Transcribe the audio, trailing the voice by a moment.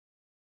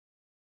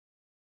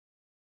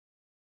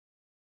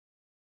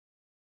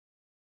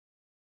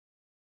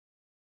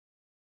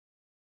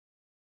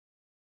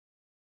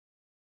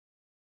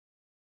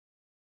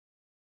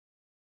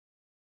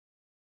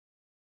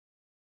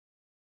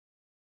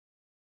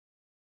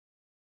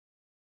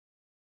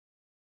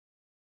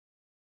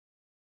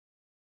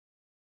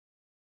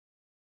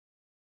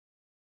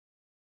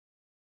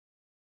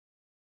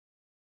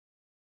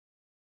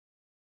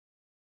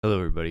Hello,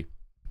 everybody.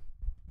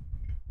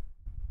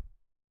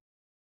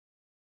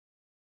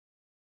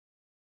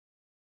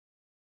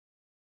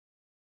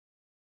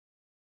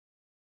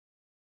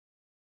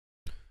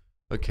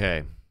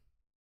 Okay.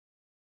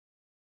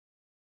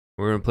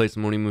 We're going to play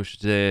some ONIMUSHA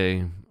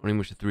today.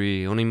 ONIMUSHA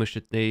 3.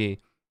 ONIMUSHA 3.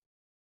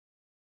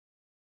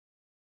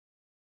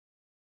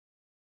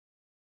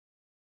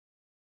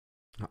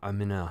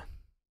 I'm in a...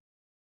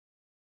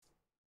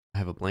 I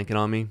have a blanket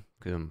on me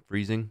because I'm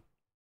freezing.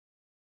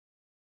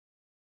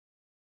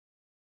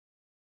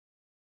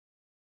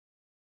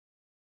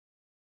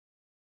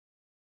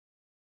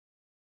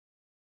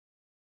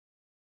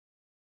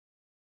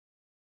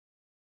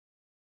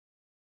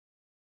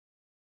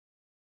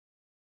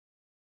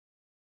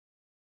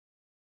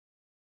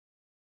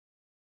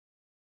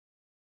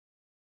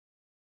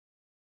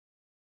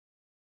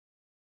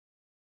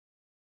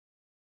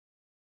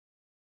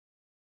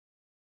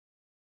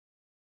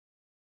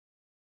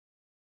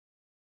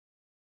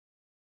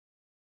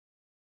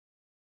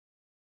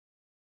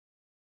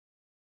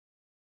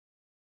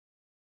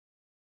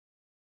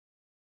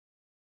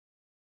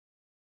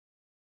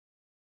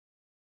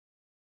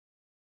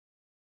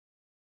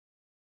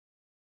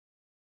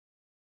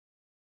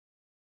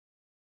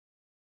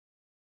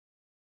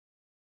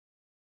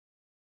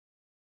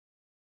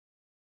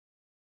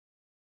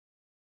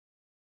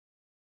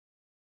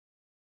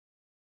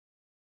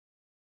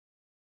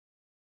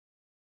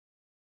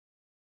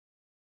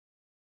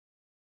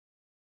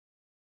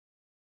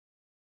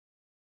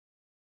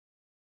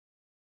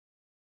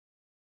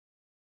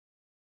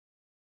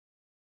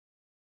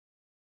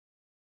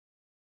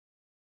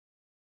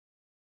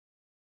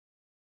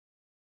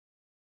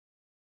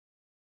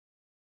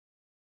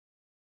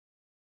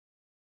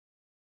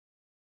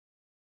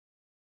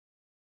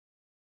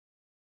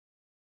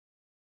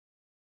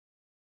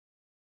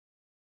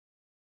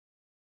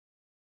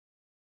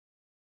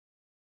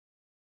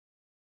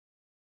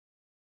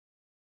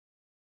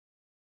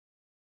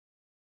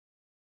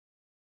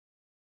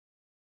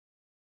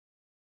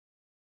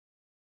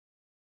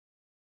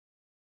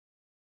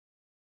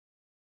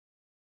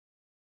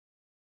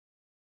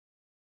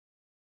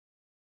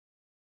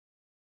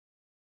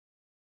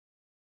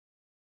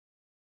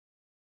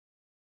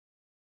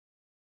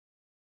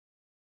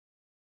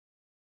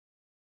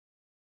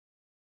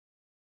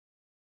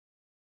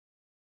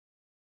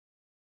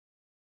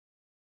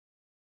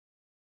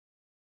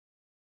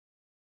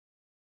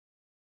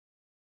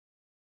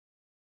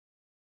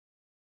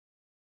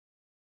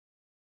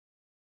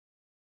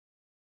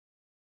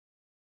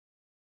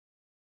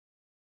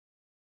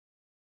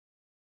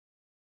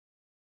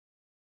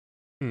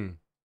 Hmm.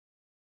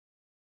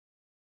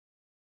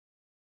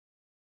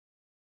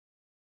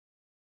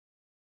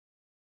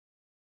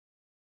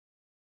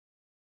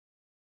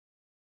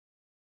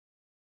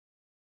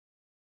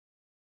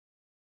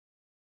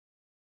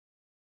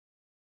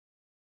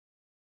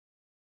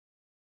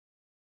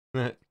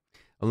 I'm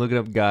looking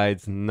up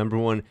guides. Number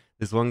one,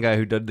 this one guy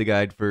who did the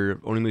guide for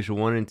ONIMUSHA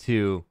 1 and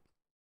 2.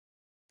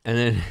 And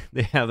then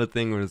they have a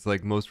thing where it's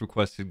like most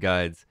requested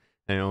guides.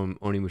 And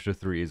ONIMUSHA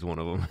 3 is one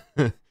of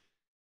them.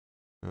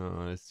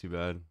 Oh, that's too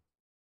bad.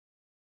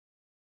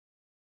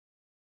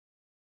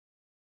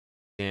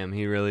 Damn,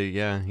 he really,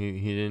 yeah, he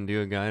didn't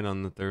do a guide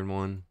on the third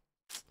one.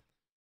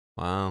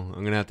 Wow,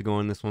 I'm going to have to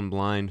go in this one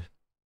blind.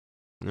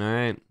 All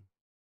right.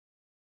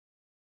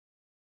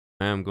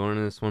 I'm going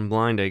in this one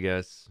blind, I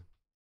guess.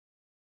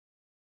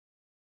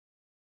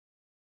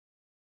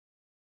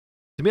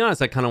 To be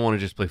honest, I kind of want to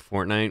just play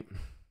Fortnite.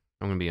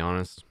 I'm going to be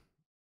honest.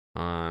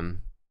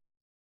 Um,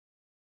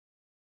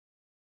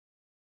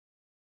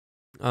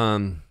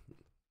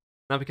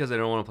 not because I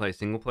don't want to play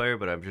single player,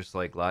 but I'm just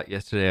like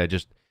yesterday.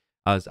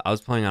 I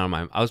was playing out of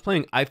my. I was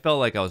playing. I felt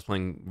like I was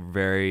playing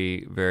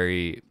very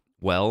very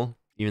well,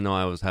 even though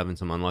I was having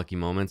some unlucky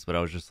moments. But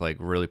I was just like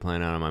really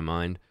playing out of my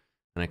mind,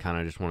 and I kind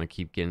of just want to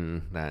keep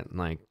getting that,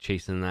 like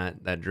chasing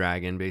that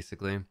dragon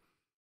basically.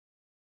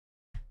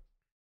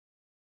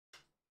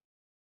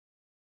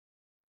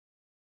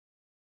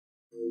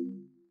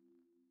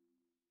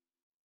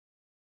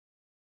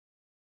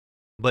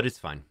 But it's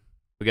fine.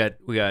 We got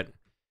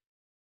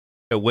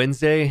a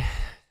Wednesday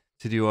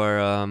to do our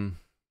on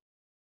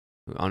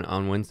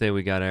Wednesday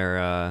we got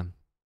our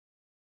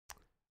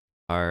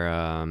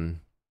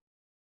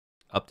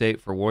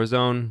update for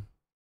Warzone.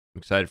 I'm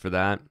excited for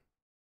that.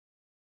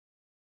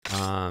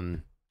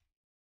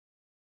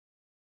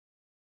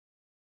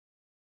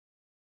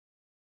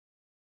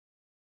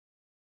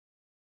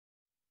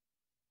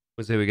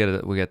 Wednesday we get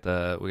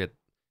the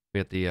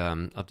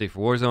update for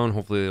Warzone.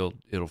 Hopefully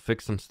it'll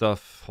fix some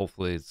stuff.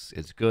 Hopefully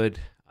it's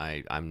good.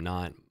 I'm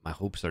not, my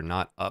hopes are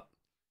not up.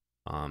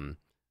 I'm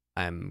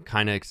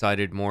kind of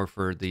excited more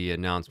for the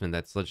announcement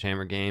that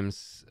Sledgehammer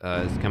Games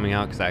is coming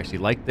out, because I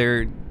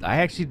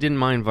actually didn't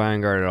mind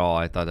Vanguard at all.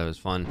 I thought that was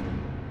fun.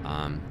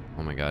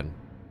 Oh my god.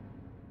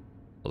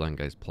 Hold on,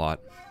 guys. Plot.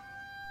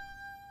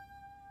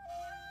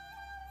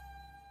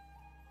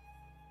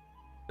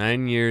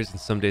 9 years and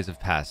some days have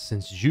passed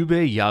since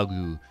Jubei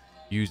Yagu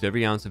Used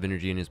every ounce of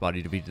energy in his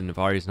body to beat the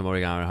Nefarious.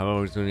 Nobody got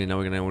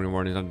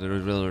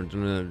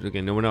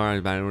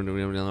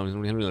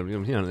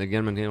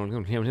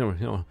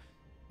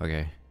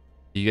okay.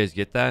 Do you guys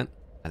get that?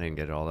 I didn't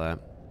get all that.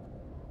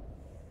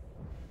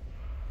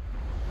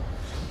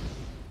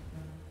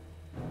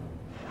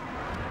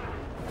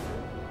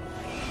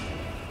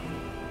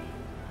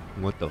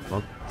 What the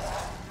fuck?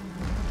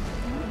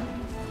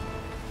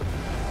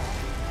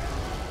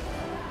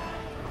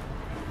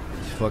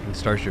 These fucking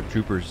Starship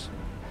Troopers.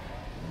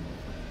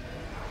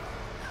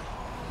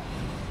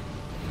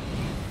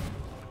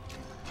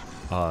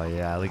 Oh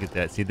yeah, look at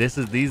that. See, these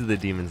are the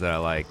demons that I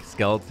like.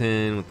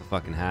 Skeleton with the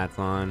fucking hats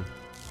on.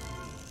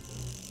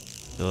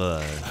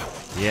 Ugh.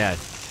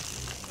 Yes.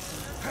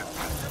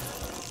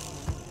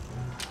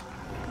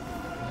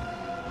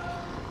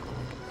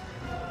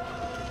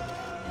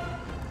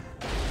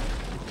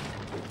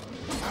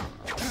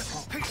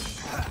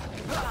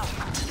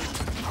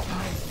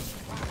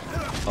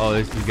 Oh,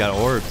 he's got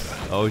orbs.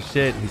 Oh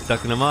shit, he's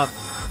sucking them up.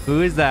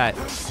 Who is that?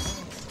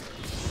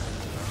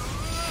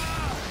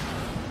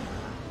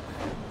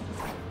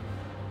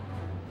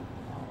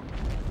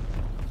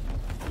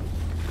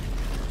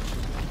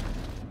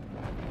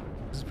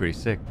 This is pretty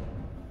sick.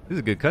 This is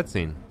a good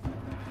cutscene.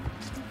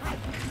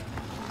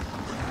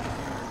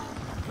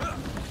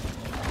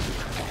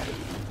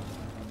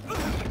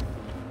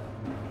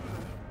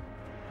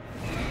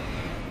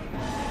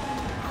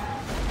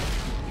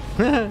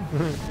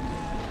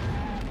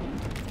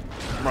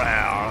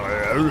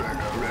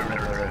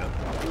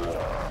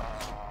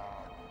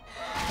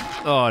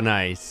 Oh,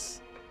 nice.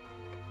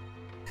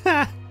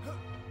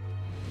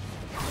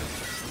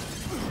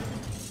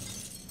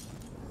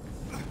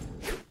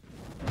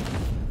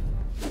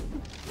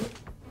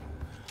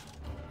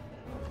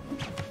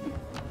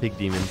 Pig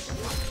demons.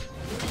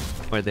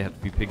 Why'd they have to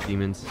be pig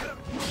demons?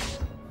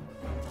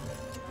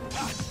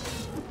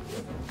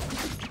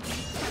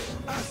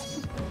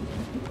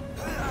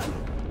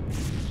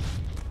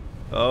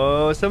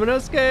 Oh,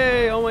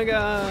 Samanosuke! Oh my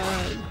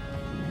god!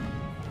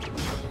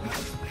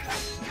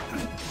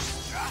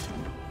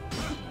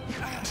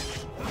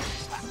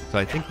 So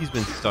I think he's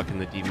been stuck in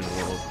the demon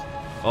world.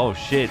 Oh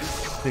shit,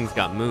 this thing's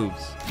got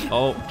moves.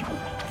 Oh.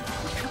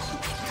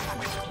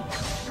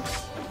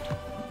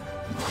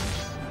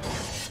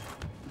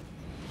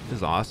 This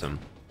is awesome.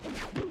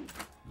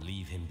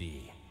 Leave him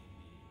be.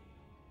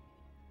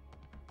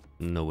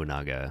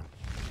 Nobunaga.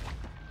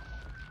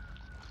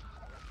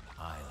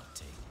 I'll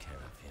take care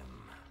of him.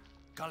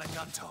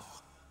 Galeganto.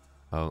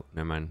 Oh,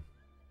 never mind.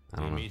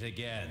 I don't know. Meet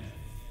again,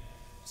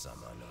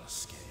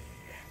 Samanosuke.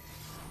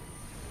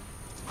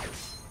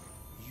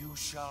 You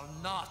shall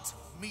not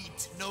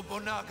meet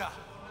Nobunaga.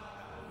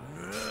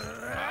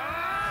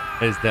 That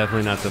is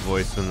definitely not the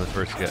voice from the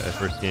first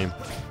game.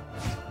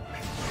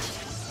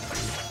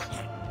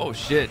 Oh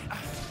shit!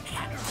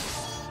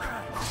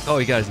 Oh,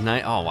 he got his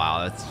knife. Oh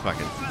wow, that's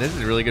fucking. This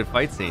is a really good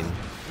fight scene.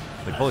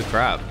 Like holy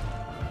crap!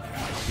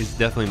 He's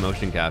definitely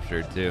motion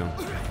captured too.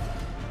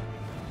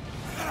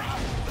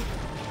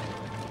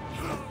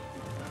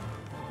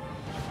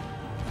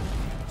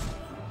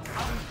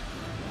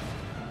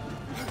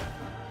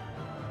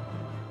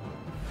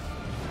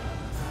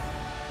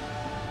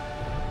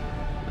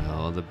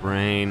 Oh, the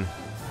brain.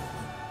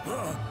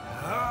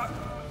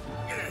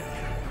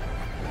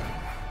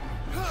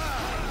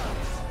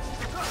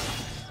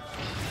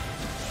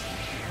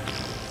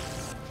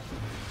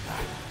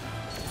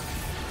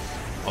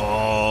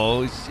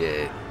 Oh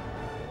shit.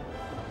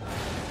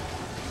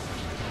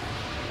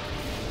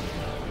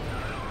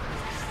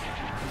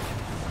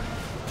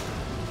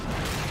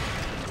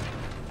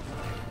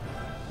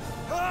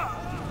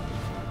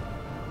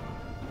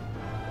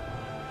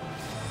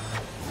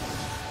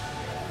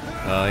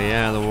 Oh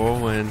yeah, the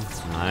whirlwind.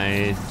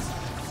 Nice.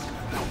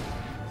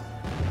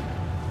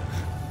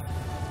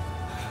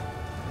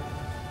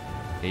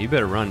 Hey, you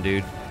better run,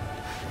 dude.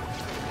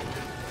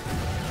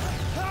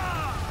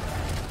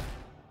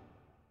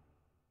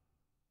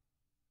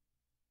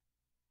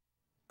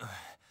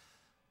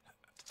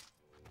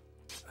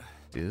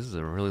 Dude, this is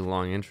a really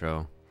long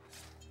intro.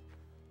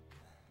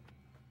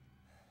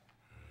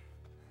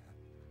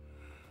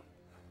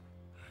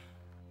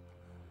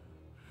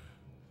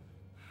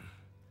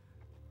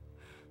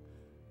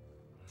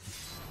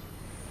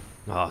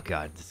 Oh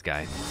god, this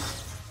guy.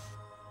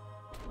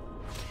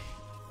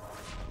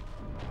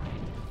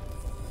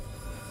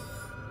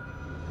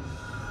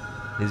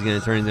 He's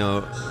gonna turn into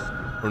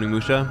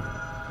ONIMUSHA?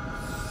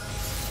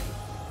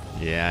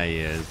 Yeah, he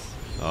is.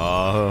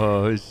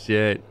 Oh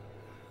shit.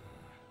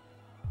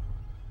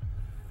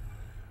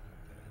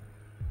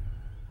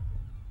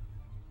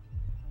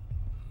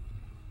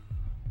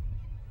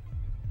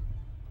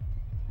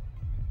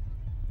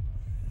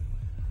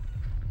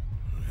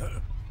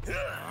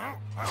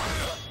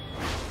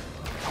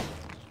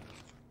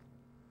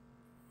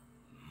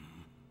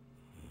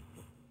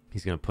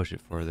 He's gonna push it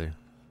further.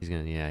 He's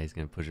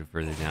gonna push it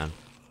further down.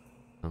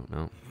 Oh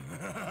no.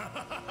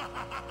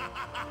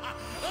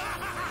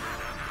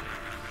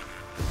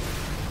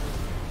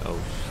 Oh.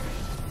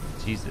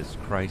 Jesus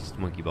Christ,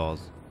 monkey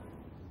balls.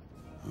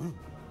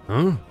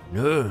 Huh?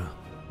 No.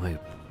 My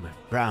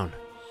frown.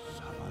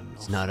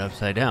 It's not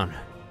upside down.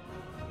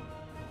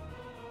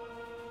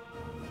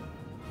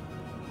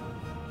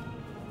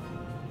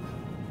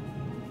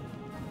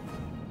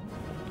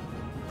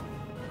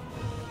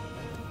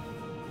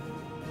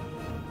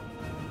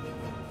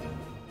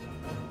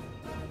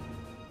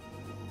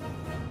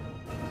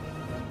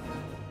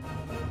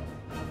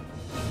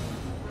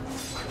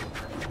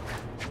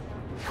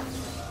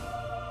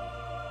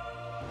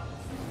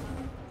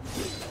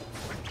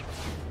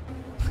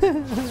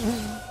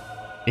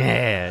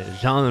 Yeah,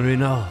 Jean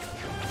Reno.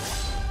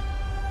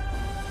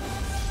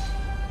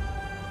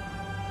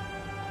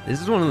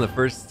 This is one of the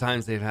first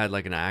times they've had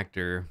like an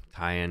actor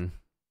tie-in.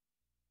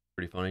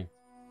 Pretty funny.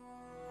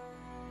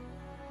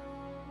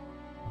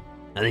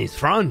 And he's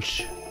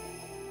French.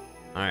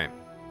 Alright.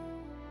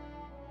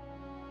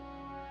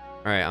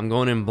 Alright, I'm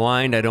going in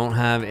blind. I don't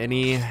have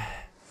any...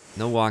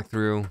 No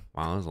walkthrough.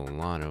 Wow, there's a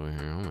lot over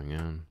here. Oh my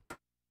god.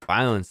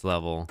 Violence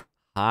level.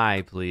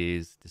 High,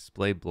 please.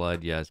 Display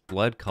blood, yes.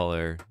 Blood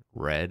color,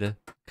 red.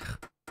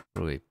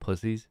 What are we,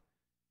 pussies?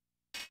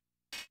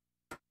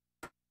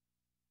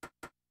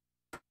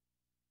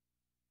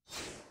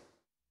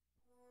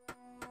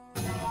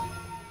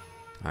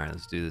 Alright,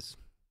 let's do this.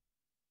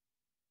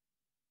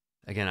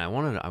 Again,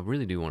 I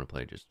really do want to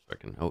play just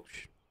freaking... Oh,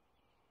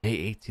 May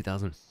 8,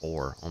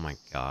 2004. Oh my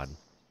god.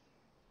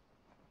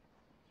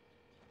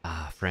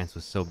 Ah, France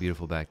was so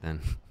beautiful back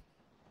then.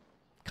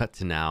 Cut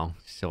to now.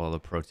 Show all the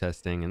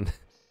protesting and...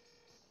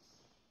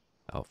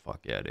 Oh,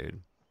 fuck yeah,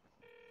 dude.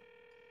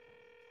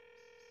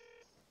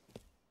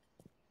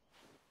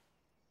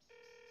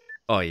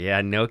 Oh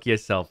yeah, Nokia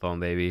cell phone,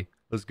 baby.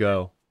 Let's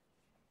go.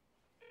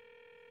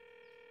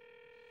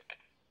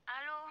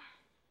 Allô?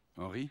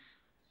 Henri?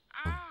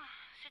 Ah,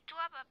 c'est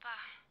toi, papa.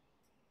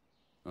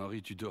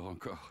 Henri, tu dors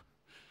encore.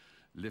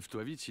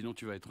 Lève-toi vite, sinon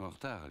tu vas être en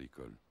retard à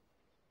l'école.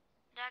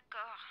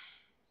 D'accord.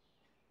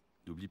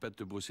 N'oublie pas de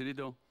te brosser les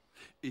dents.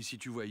 Et si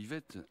tu vois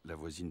Yvette, la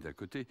voisine d'à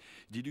côté,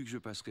 dis-lui que je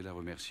passerai la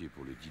remercier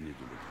pour le dîner de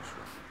l'autre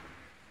soir.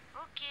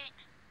 Ok.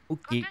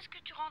 Ok. Quand est-ce que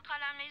tu rentres à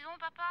la maison,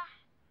 papa?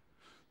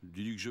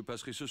 Dis-lui que je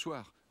passerai ce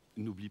soir.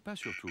 N'oublie pas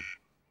surtout.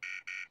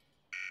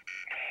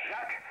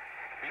 Jacques!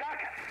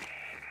 Jacques!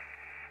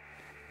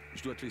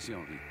 Je dois te laisser,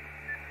 Henri.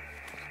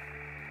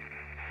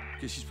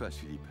 Qu'est-ce qui se passe,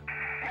 Philippe?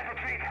 Viens tout de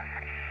suite!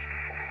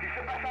 Il se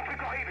passe un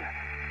truc horrible!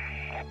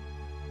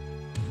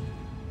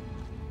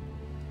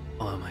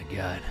 Oh my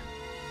god.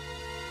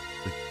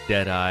 With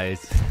dead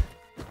eyes.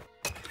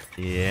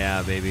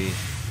 Yeah, baby.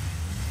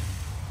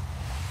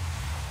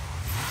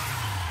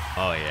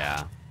 Oh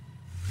yeah.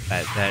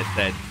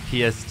 That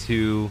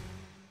PS2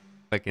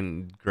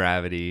 fucking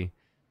gravity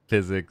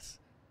physics.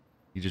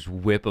 You just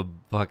whip a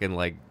fucking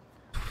like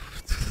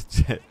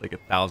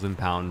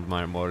 1,000-pound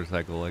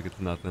motorcycle like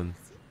it's nothing.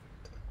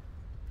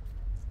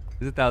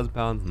 Is it 1,000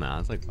 pounds? Nah,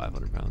 it's like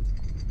 500 pounds.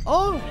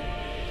 Oh,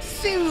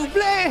 s'il vous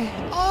plaît.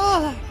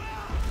 Oh.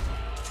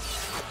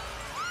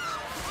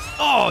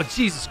 Oh,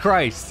 Jesus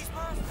Christ.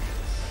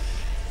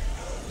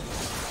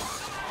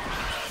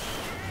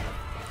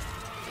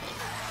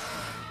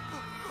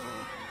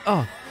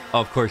 Oh,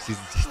 of course he's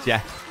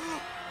Jack.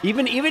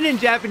 Even in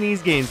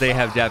Japanese games, they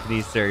have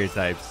Japanese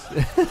stereotypes.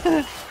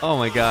 Oh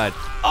my god.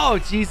 Oh,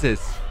 Jesus.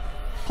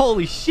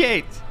 Holy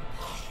shit.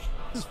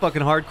 This is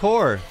fucking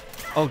hardcore.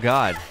 Oh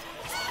god.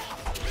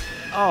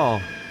 Oh.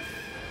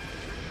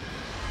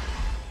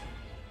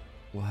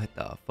 What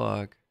the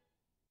fuck?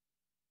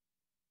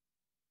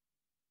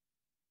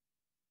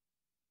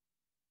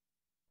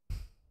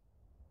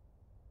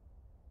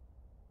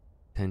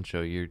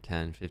 Tensho, year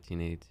 10,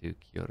 1582,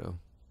 Kyoto.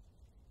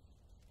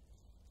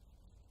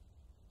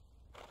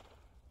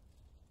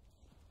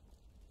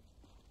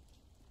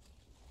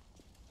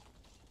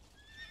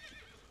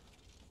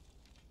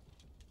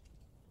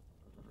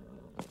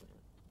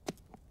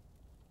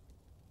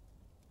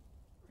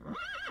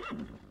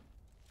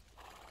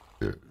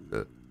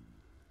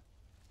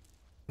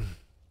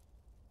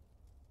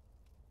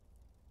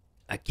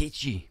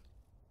 Akechi.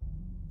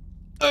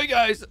 Hey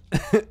guys.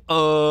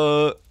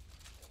 Oh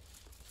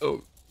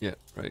yeah,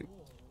 right.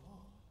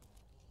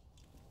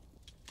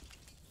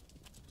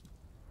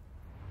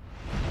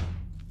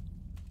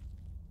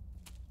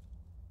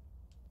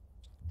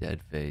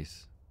 Dead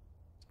face,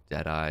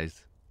 dead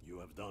eyes. You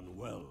have done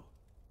well.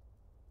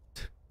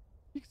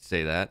 You could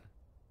say that.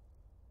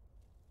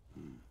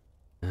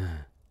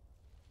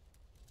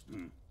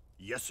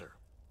 Yes, sir.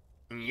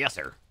 Yes,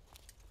 sir.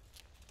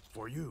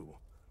 For you,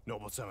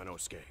 noble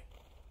Samanosuke.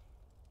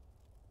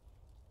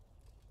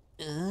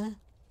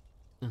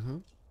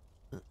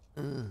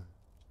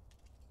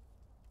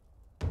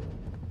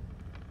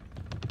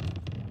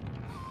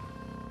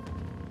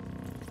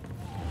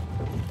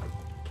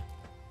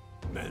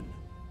 Men,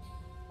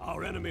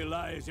 our enemy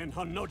lies in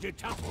Honnouji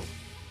Temple.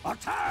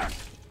 Attack!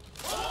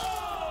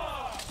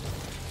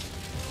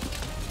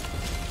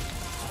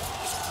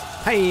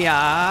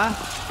 Hiya!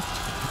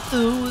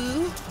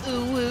 Ooh, ooh,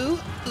 ooh,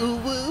 ooh,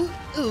 ooh,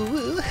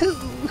 ooh,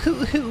 ooh,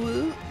 ooh,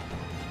 ooh.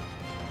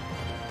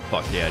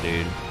 Fuck yeah,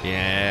 dude.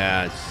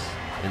 Yes.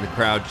 And the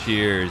crowd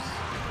cheers.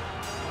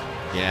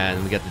 Yeah,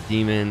 and we got the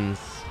demons.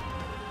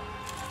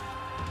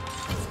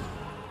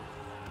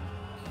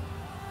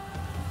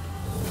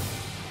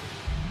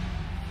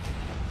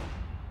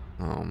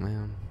 Oh,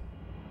 man.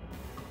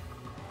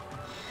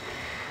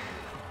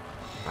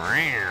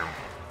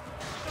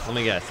 Let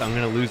me guess. I'm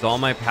going to lose all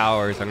my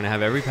powers. I'm going to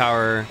have every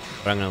power,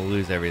 but I'm going to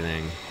lose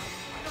everything.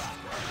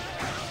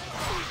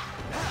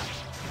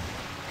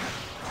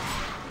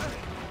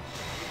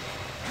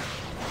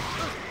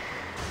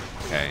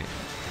 Okay.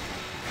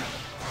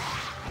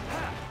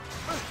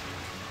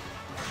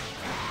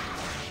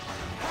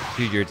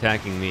 Dude, you're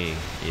attacking me,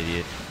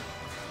 idiot.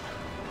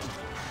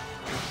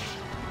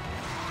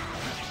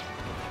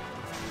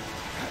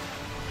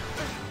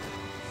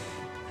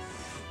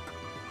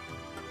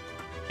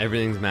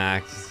 Everything's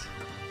maxed.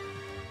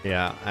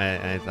 Yeah,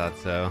 I thought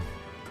so.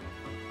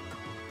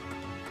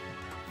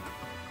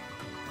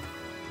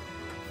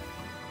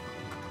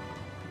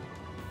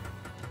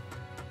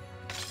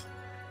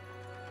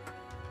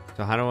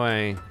 So how do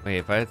I... Wait,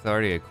 if it's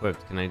already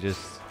equipped, can I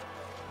just...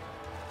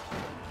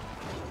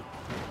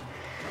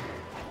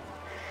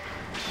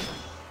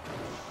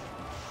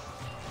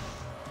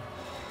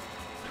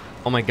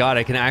 Oh my god,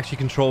 I can actually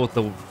control with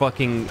the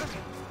fucking...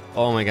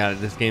 Oh my god,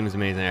 this game is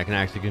amazing. I can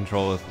actually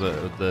control with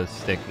the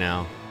stick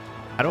now.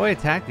 How do I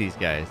attack these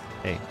guys?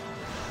 Hey.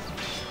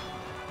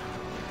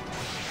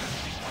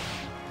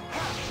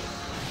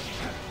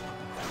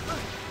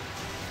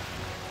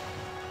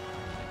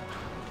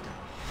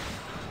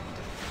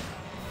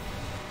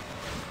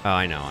 Oh,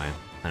 I know. I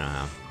know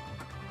how.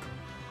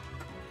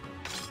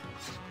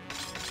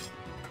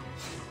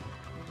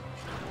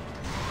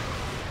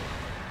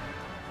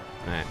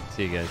 Alright,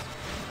 see you guys.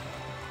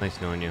 Nice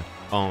knowing you.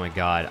 Oh my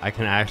god, I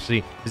can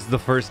actually... This is the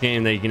first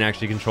game that you can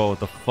actually control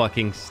with the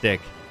fucking stick.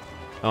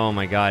 Oh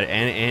my god,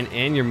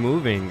 and you're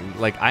moving.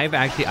 Like, I've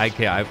actually...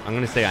 Okay, I'm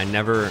gonna say I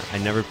never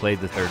played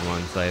the third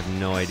one, so I have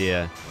no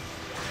idea.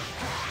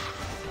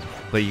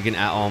 But you can...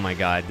 Oh my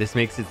god, this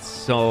makes it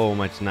so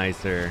much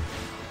nicer.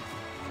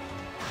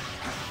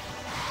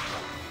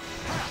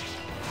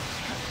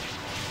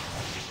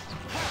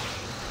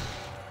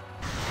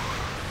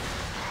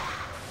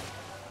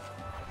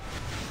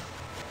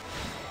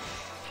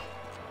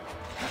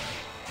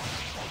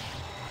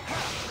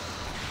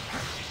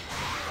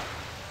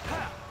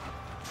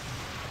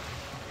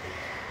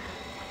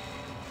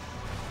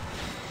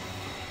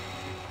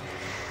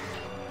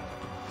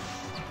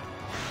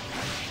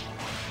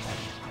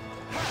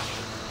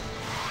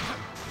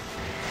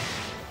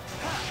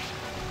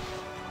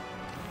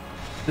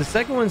 The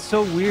second one's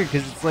so weird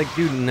because it's like,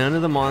 dude, none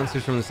of the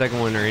monsters from the second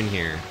one are in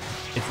here.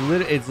 It's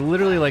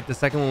literally like the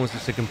second one was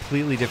just a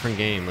completely different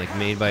game, like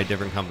made by a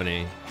different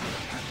company.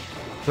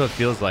 That's what it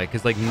feels like,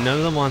 because like none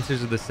of the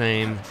monsters are the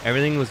same.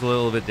 Everything was a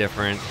little bit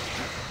different.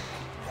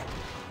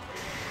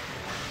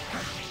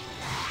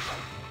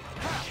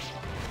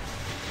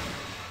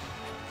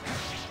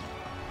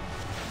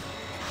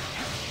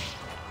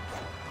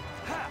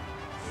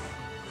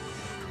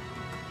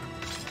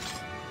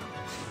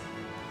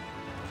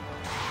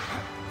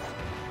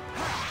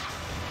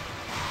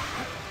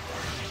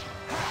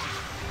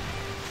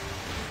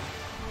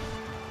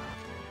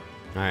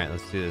 Alright,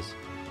 let's do this.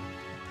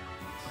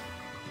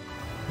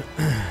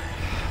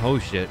 Oh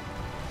shit.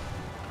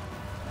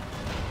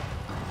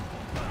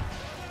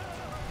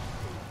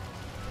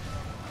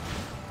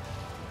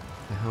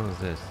 What the hell is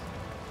this?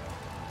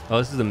 Oh,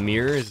 this is the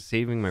mirror is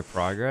saving my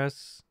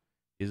progress?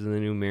 These are the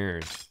new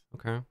mirrors.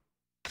 Okay.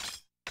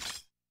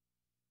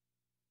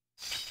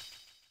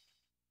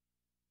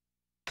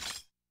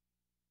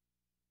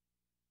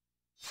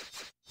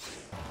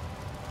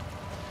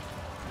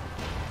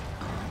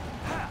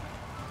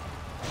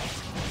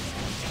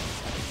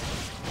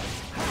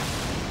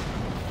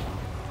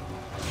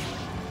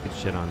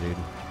 Shit on, dude.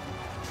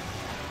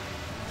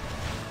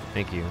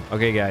 Thank you.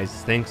 Okay, guys.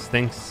 Thanks,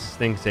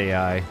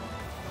 AI.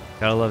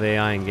 Gotta love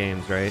AI in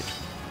games, right?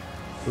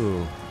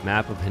 Ooh,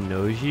 map of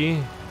Hinoji.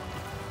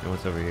 And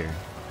what's over here?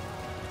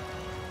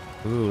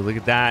 Ooh, look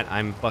at that.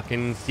 I'm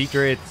fucking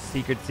secrets.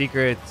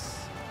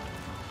 Secrets.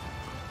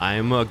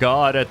 I'm a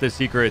god at the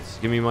secrets.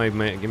 Give me my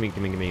give me.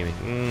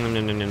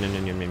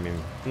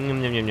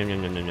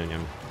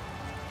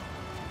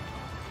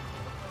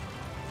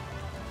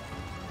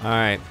 All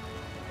right.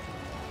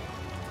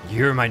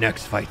 You're my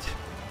next fight.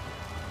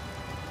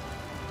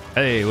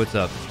 Hey, what's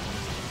up?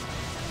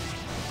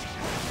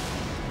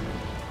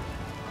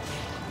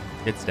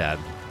 Get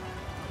stabbed.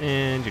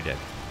 And you're dead.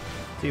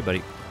 See you,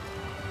 buddy.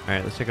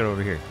 Alright, let's check it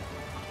over here.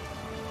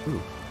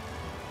 Ooh.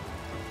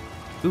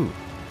 Ooh.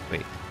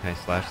 Wait, can I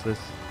slash this?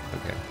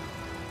 Okay.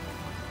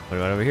 What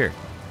about over here?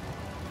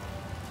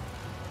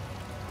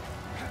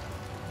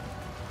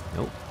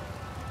 Nope.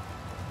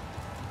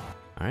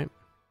 Alright.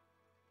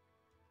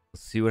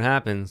 Let's see what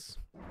happens.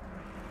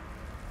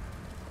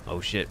 Oh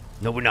shit,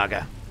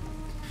 Nobunaga.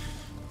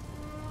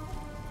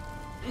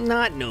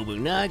 Not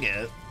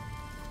Nobunaga.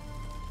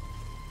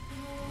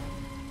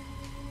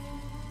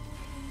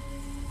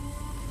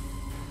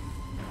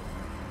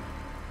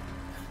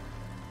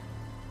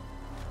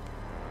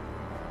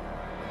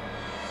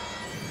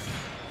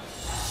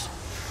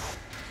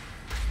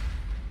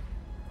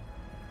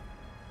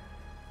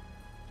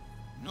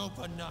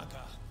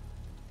 Nobunaga.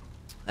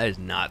 That is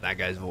not that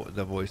guy's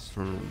the voice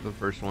from the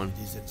first one.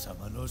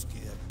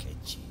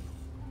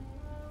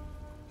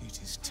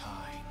 It is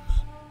time.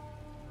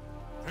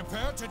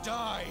 Prepare to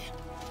die.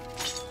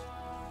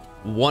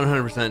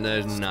 100% that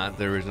is not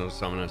the original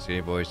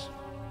Samanosuke voice.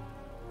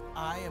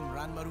 I am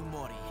Ranmaru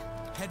Mori,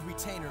 head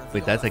retainer of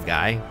Wait, the that's a Order.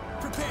 guy?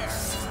 Prepare.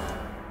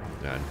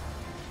 Oh, God.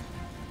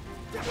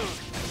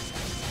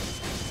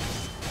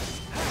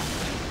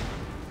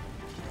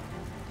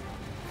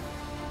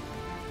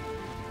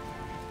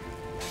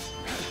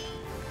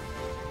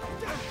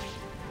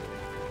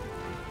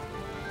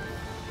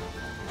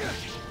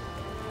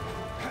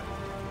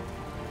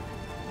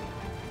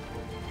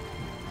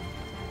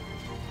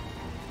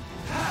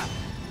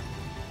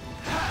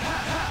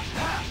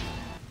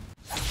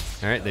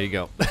 All right, there you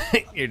go.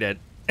 You're dead.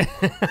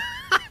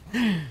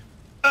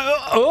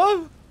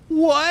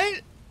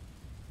 What?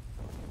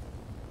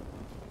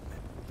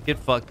 Get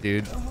fucked,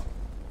 dude.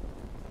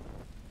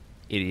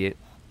 Idiot.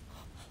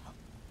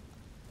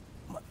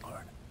 My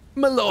lord.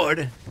 My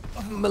lord.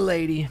 My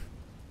lady.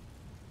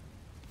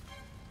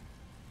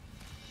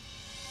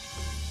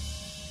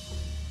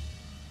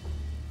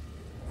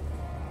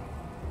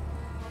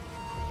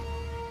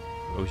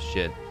 Oh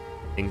shit.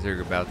 Things are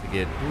about to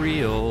get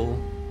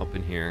real up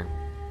in here.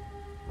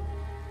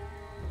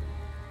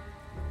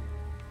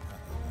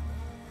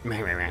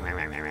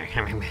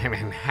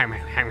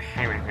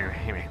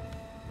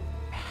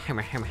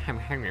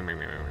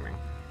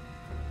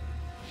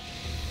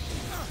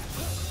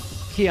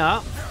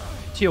 Here,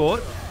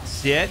 short,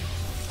 set.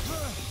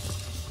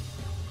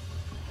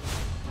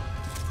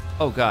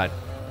 Oh God.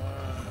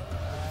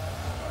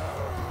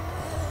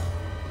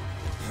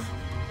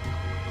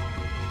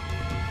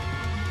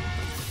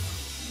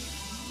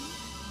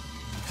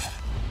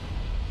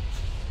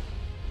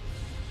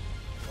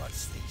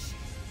 What's this?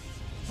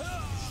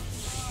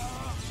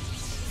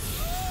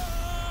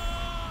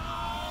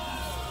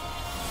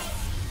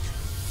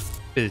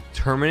 Is it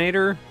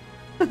Terminator?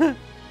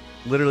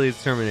 Literally,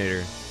 it's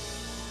Terminator.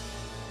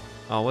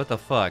 Oh, what the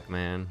fuck,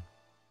 man?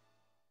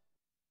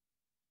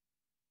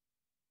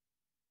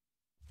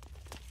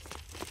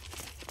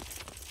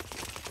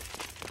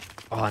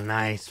 Oh,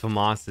 nice.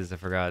 FAMASas. I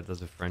forgot.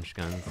 Those are French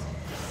guns.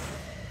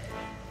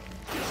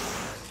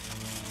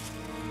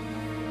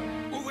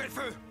 Ouvrez le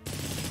feu!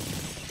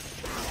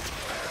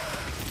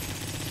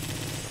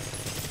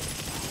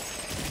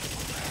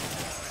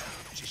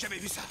 J'ai jamais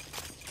vu ça.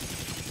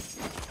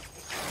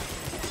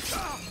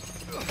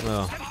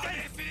 Oh.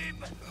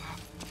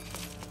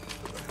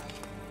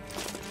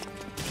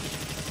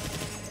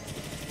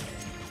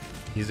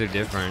 These are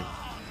different.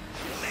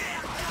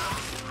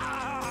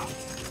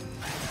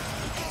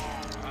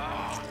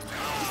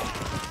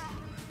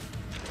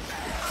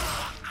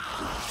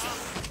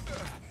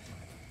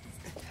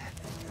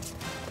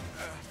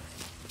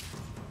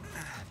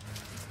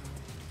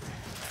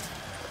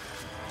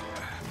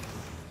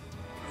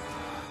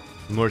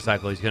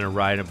 Motorcycle, he's gonna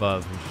ride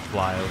above and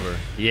fly over.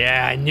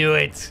 Yeah, I knew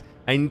it.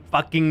 I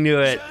fucking knew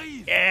it.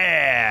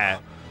 Yeah.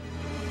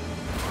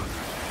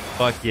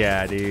 Fuck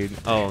yeah, dude.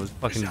 Oh, it's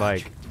fucking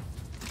bike.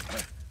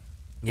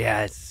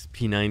 Yeah, it's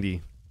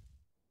P90.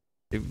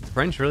 The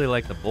French really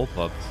like the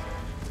bullpups.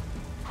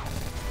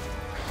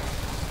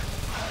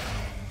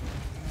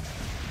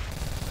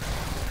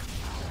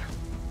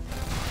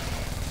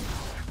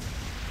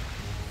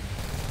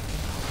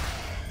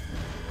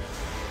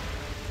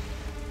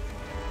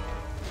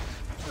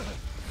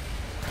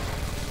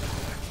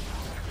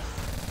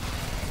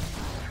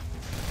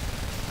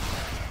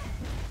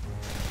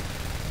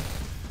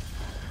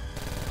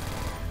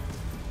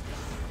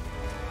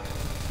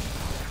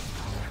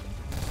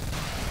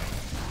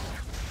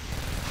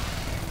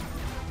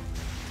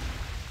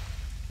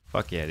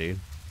 Fuck yeah, dude.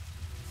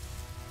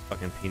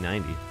 Fucking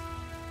P90.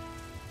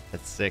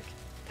 That's sick.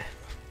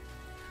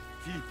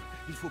 Philippe,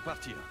 il faut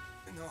partir.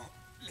 Non,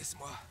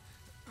 laisse-moi.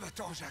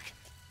 Va-t'en, Jacques.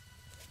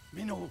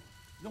 Mais non,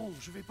 non,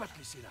 je vais pas te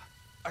laisser là.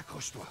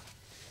 Accroche-toi.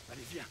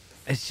 Allez, viens.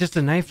 It's just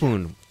a knife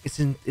wound.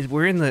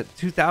 We're in the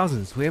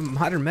 2000s. We have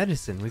modern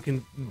medicine. We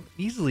can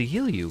easily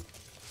heal you.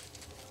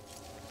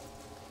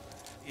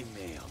 Et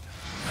merde.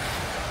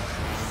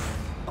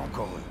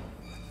 Encore eux.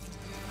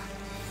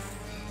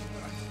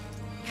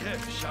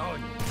 Crève,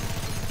 charogne.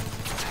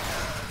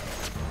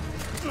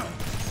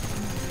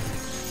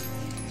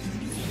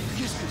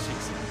 Qu'est-ce que c'est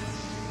que ça?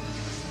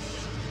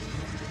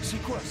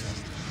 C'est quoi ça?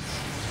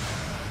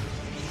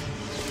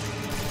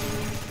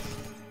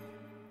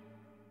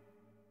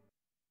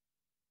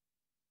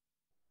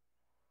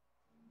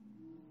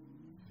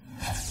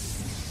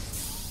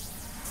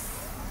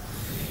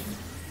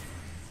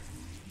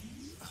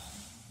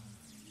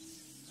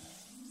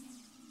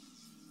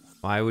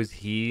 Why was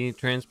he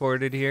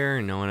transported here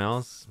and no one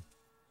else?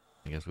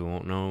 I guess we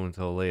won't know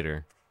until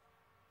later.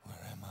 Where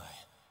am I?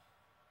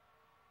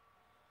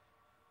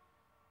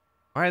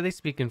 Why are they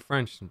speaking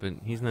French, but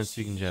he's not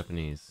speaking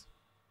Japanese?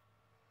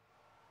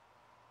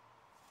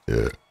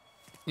 Yeah.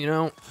 You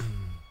know...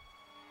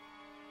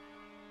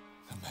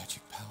 The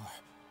magic power.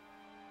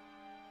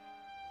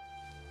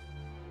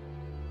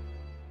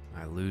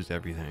 I lose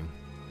everything.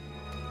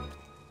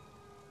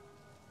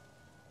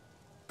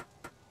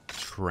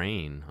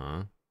 Train,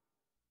 huh?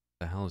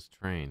 The hell is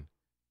train?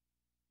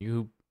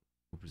 You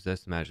who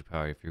possess magic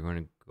power, if you're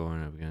going to go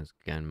up against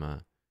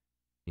Genma,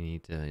 you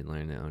need to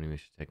learn the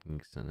ONIMUSHA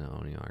techniques and the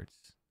Oni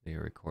arts. They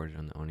are recorded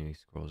on the Oni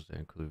scrolls that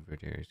include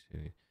videos.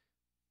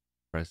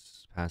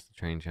 Press past the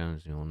train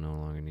challenge, you will no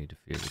longer need to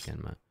fear the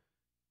Genma.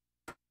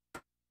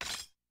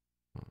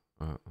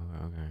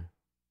 Okay.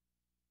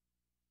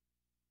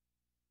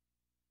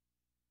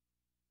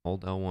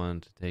 Hold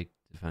L1 to take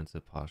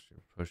defensive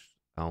posture. Push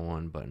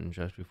L1 button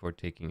just before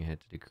taking a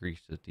hit to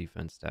decrease the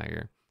defense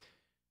stagger.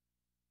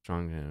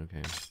 Strong,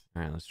 okay.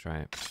 Alright, let's try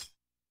it.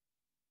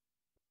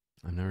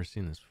 I've never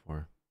seen this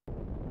before.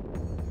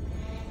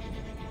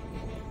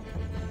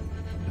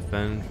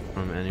 Defend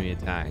from enemy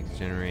attacks.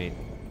 Generate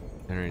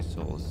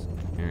souls.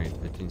 Generate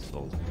 15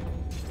 souls.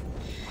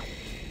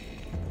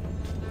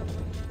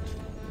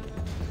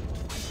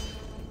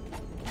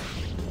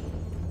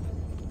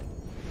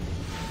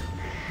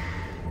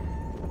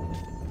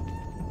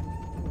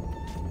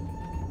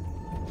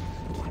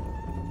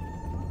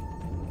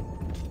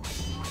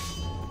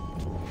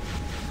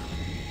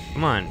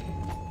 Come on.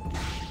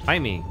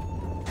 Fight me.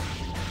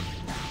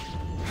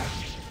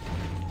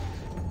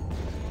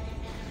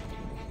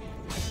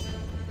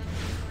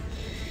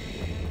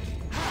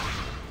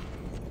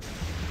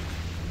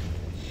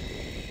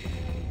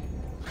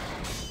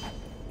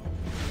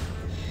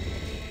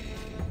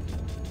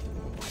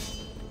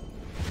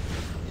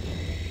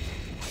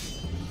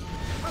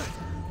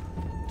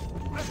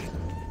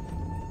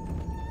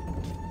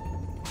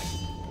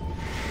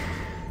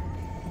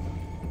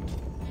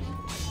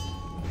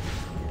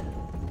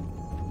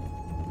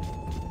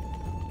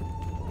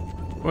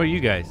 What are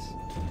you guys?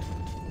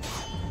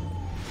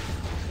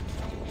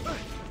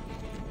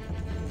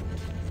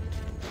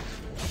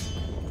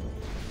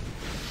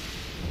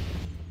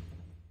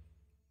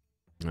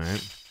 All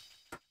right.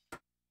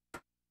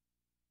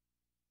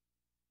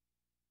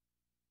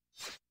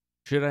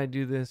 Should I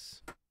do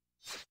this?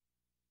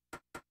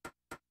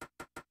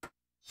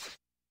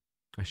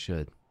 I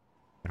should.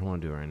 I don't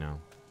want to do it right now.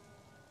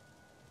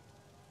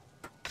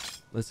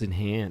 Let's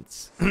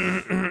enhance.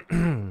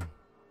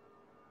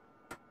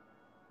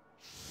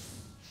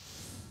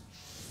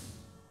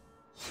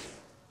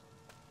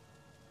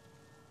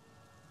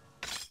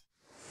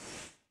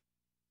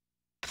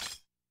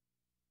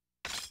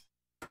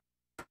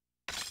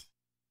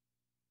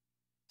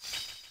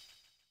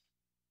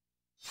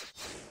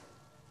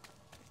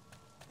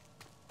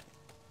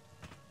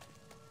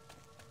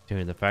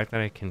 Dude, the fact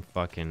that I can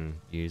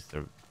fucking use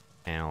the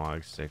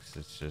analog sticks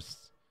is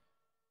just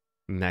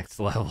next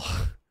level.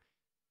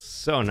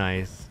 So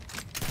nice.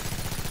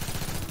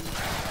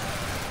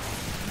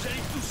 Vous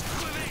allez tous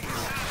crever.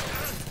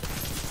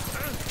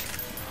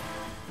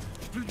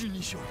 Plus de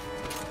munitions.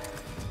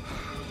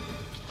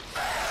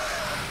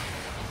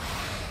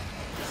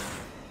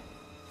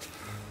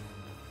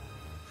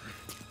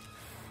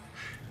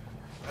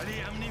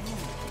 Allez, amenez-vous.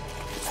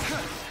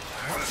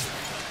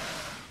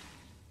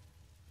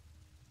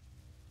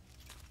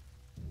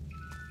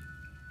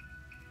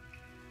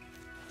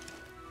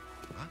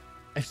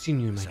 I've seen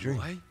you in my dream.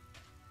 Samouraï?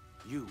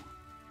 You,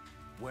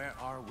 where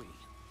are we?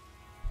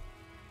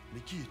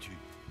 Mais qui es-tu?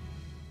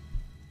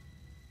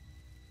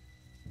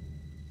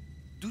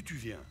 D'où tu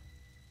viens?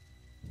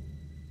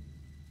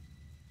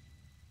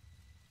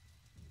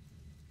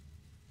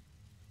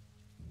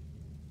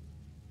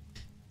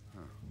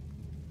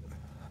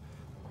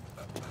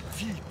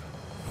 Philippe.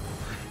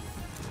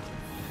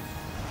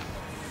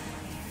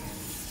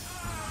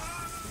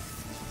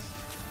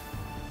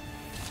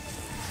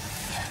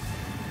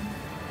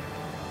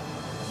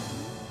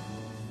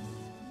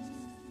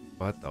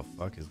 What the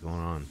fuck is going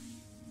on?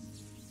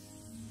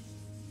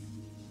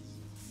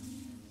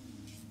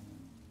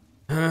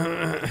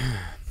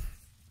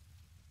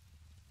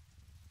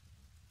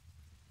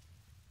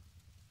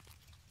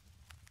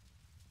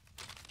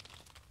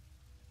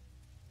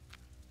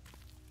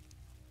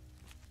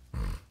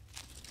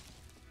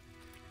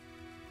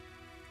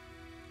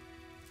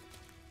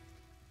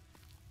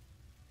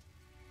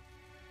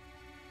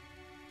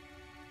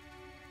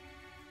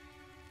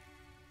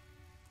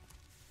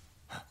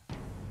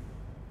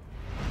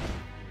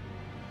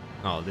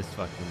 Oh, this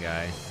fucking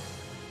guy.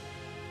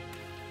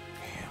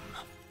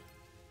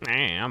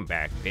 Hey, I'm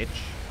back, bitch.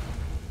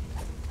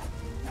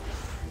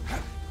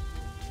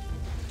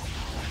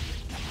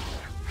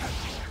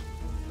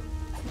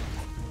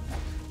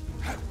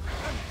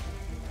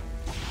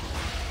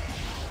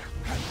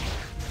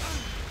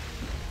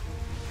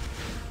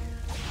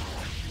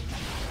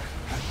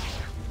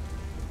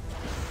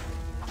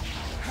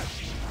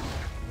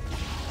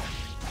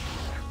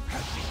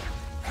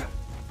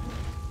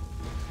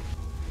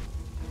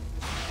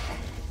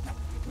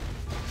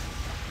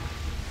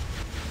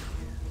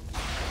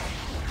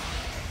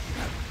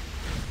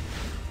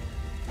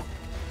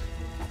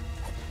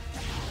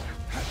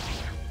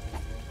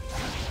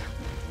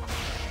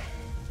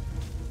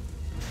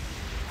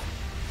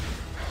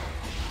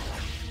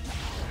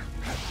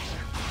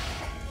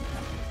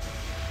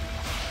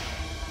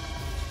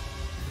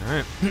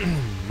 Alright.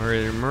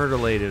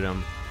 Murderlated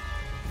him.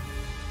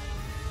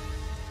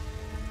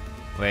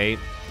 Wait.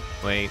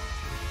 Wait.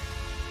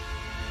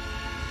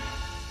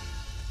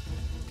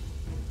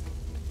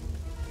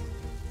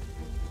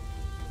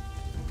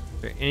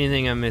 Is there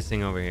anything I'm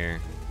missing over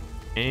here?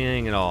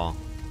 Anything at all?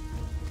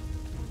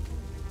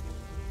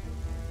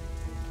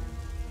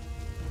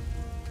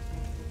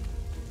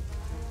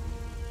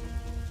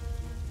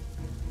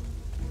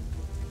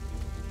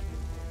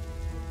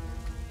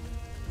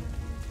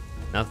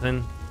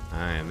 Nothing?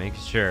 Alright, making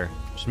sure.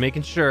 Just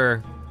making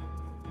sure.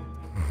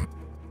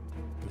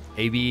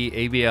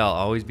 ABL,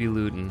 always be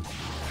looting.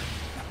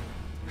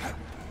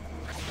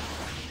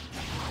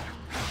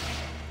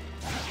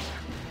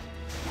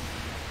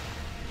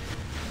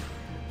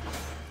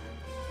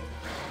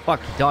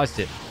 Fuck, he dodged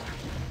it.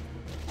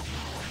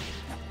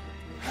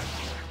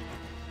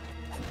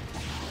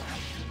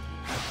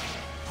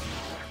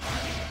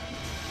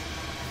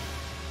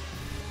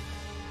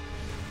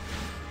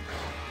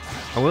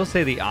 I will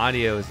say the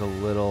audio is a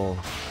little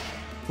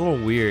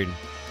weird.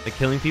 Like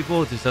killing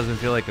people, it just doesn't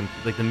feel like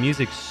the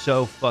music's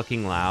so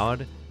fucking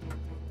loud,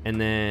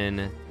 and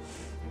then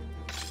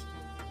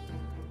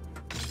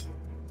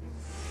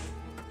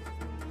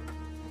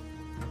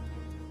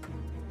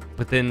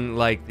but then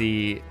like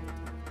the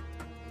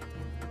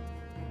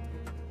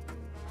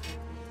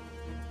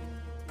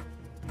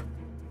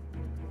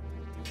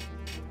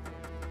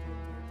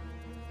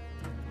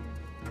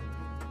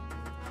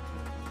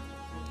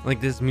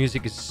this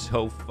music is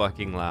so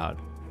fucking loud.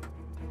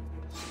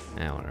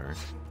 Yeah, whatever.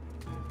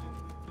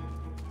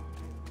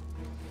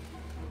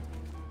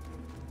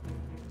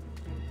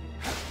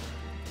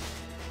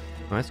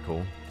 Oh, that's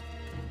cool.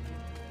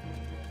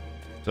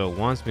 So it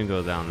wants me to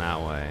go down that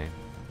way.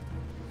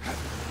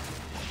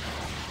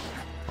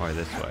 Or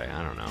this way,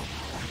 I don't know.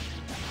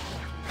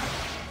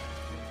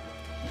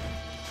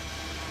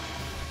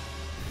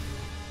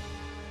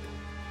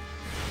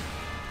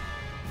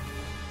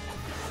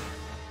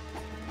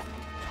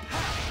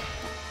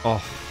 Oh,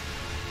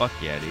 fuck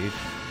yeah, dude.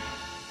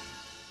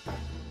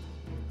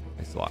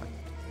 It's locked.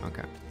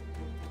 Okay.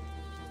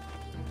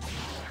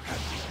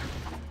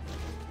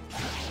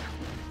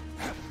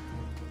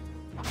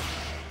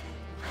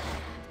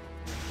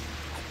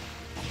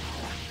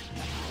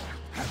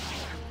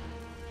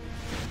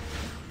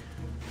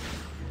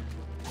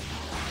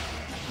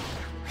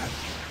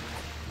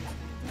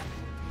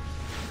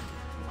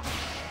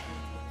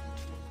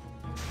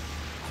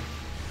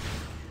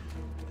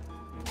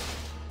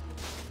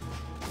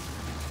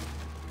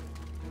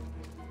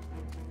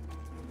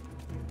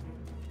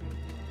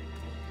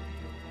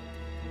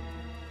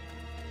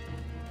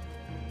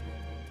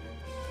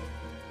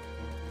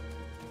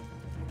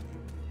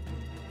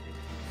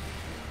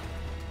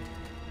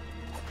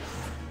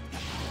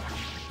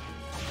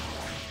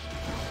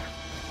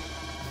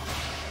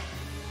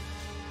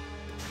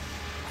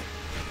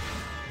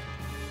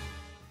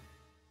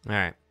 All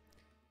right.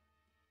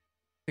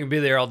 I can be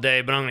there all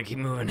day, but I'm gonna keep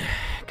moving.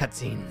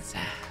 Cutscenes.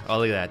 Oh,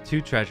 look at that.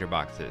 2 treasure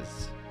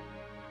boxes.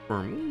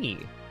 For me.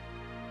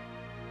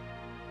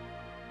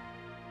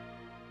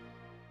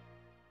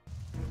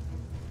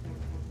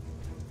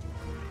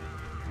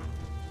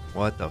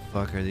 What the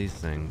fuck are these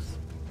things?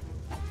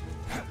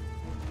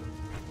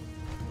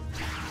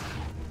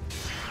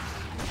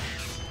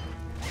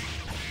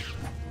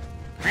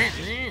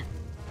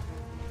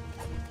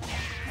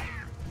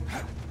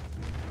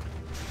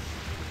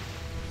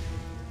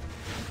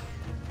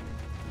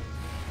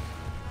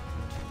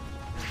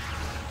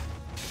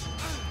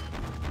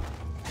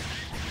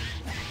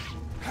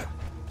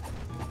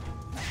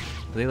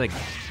 Are they like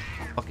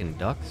fucking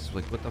ducks?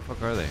 Like, what the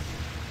fuck are they?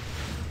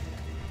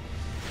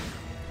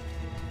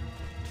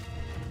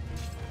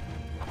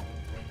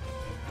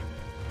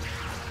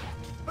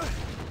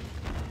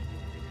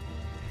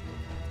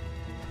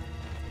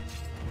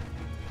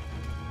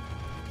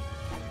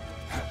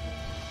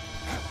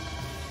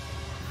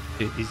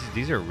 Dude,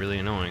 these are really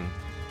annoying.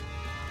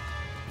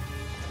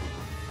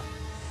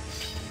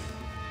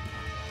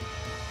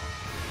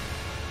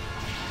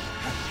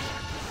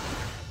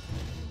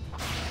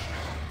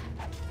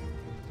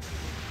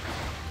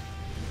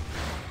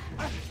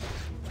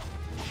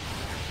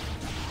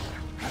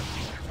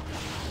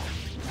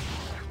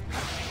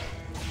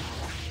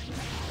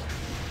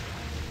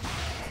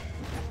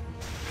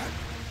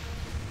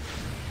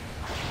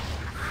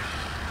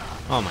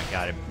 Oh my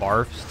god, it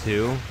barfs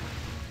too.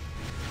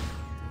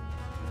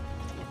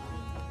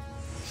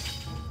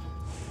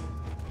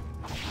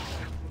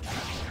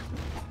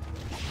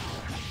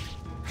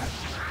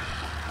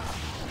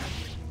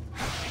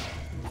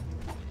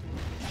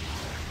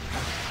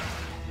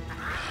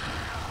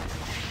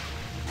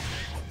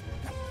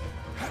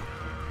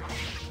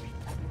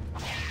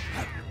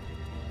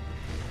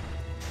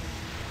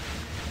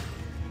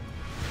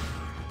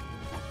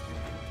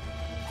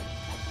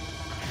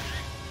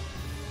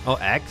 Oh,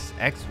 X?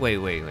 X? Wait.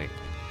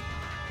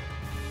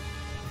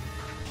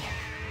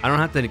 I don't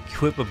have to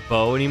equip a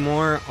bow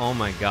anymore? Oh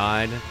my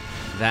god.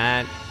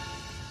 That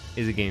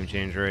is a game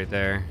changer right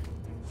there.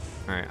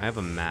 Alright, I have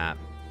a map.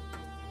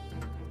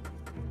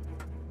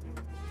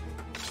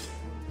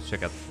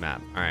 check out the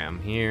map. All right,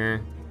 I'm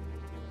here.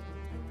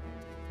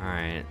 All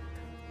right,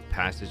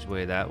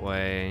 passageway that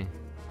way.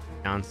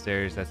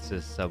 Downstairs, that's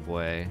the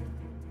subway.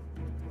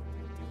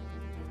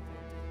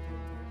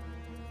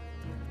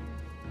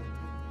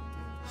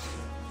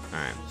 All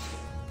right.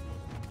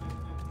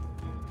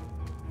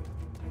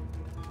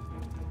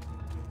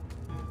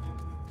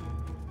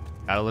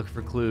 Gotta look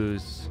for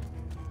clues.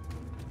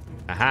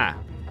 Aha!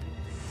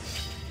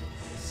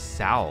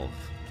 Salve.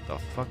 The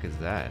fuck is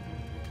that?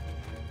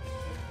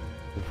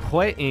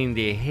 What in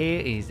the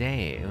hell is that?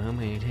 I'm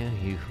gonna tell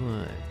you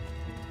what.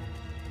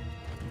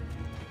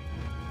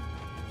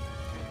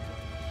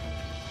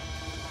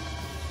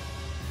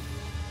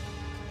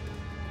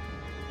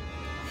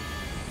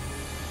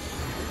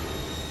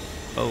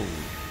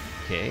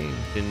 Okay.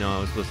 Didn't know I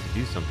was supposed to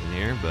do something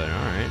here, but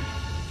alright.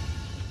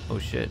 Oh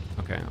shit.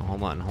 Okay,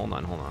 hold on.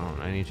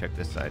 I need to check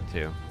this side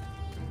too.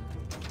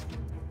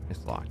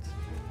 It's locked.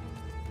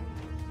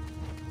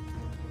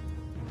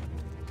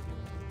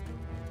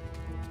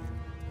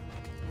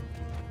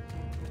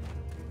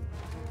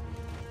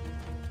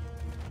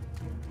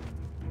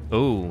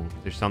 Oh,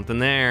 there's something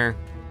there.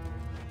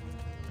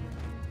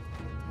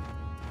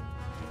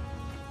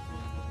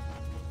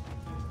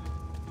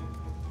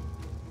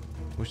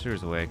 Wish there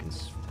was a way I can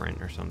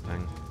sprint or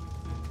something.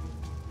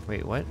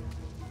 Wait, what?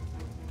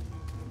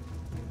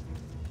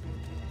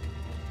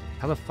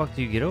 How the fuck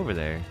do you get over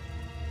there?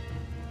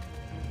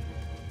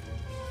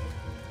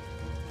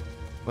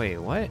 Wait,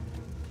 what?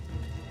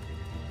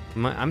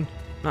 I'm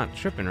not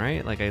tripping,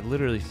 right? Like, I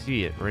literally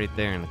see it right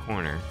there in the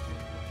corner.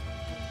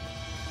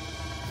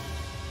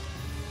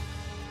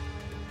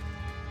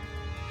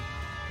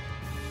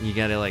 You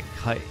gotta, like,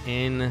 cut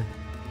in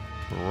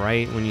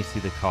right when you see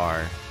the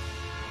car.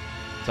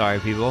 Sorry,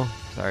 people.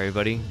 Sorry,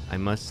 buddy. I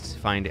must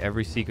find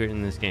every secret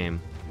in this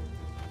game.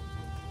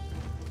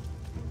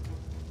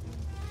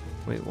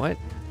 Wait, what?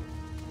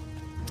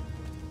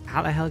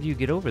 How the hell do you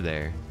get over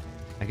there?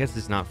 I guess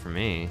it's not for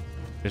me.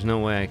 There's no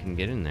way I can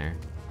get in there.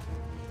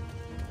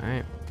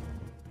 Alright.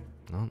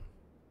 Well,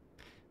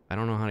 I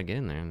don't know how to get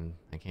in there, and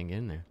I can't get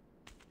in there.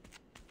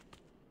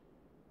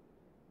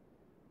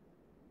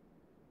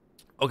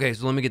 Okay,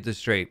 so let me get this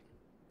straight.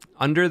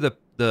 Under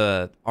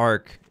the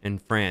arc in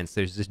France,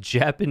 there's this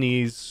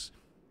Japanese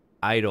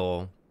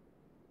idol.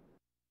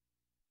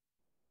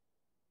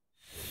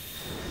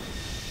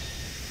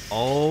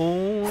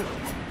 Oh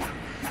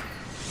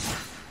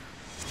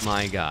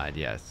my god,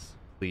 yes.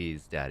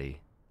 Please, daddy.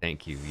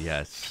 Thank you,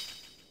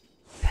 yes.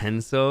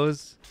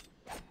 Pensos?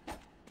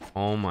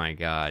 Oh my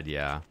god,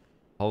 yeah.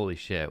 Holy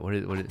shit. What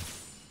is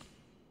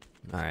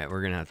Alright,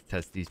 we're gonna have to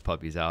test these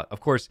puppies out. Of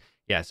course,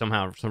 yeah,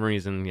 somehow, for some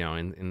reason, you know,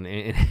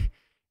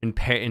 in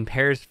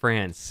Paris,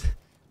 France,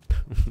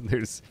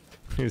 there's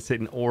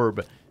an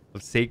orb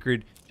of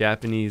sacred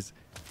Japanese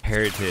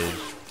heritage.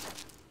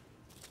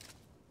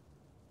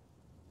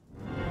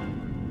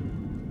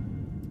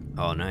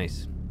 Oh,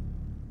 nice.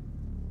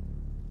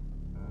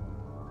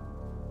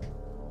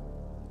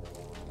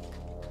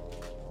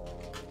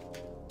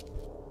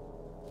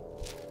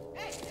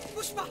 Hey,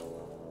 bouge pas!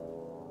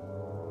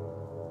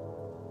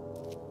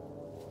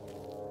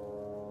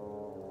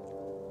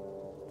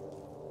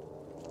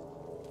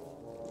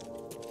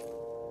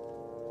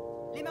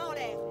 Les mains en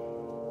l'air.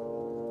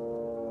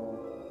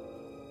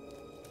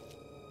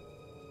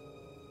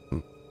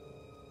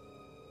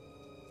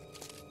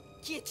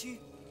 Qui es-tu?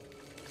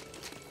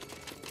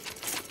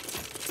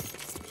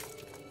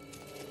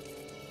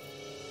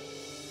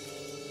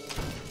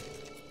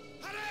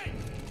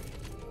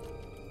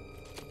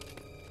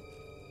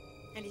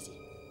 Allez-y.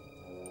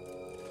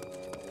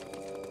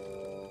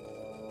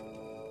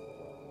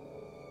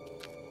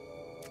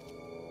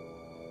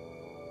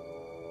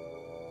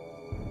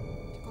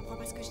 Tu comprends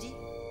pas ce que je dis?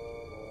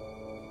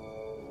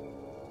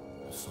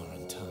 A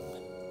foreign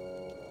tongue.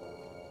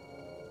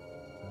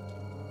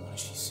 What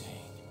is she saying?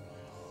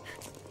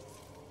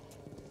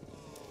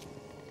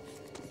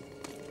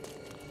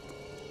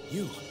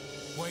 You,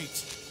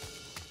 wait.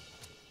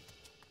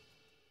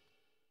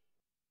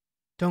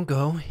 Don't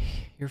go.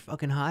 You're a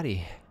fucking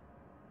hottie.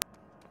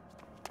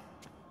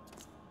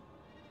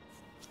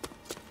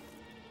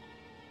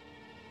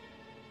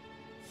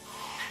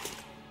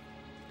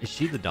 Is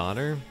she the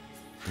daughter?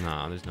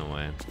 No, there's no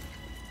way.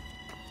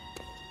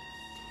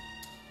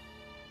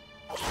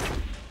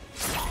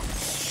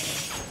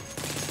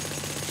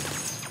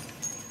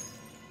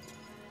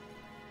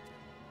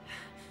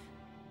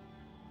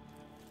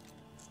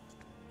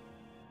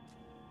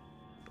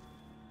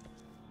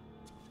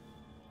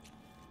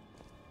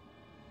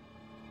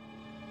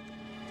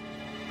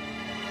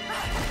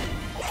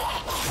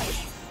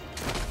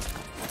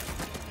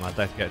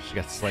 Wow, she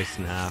got sliced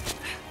in half.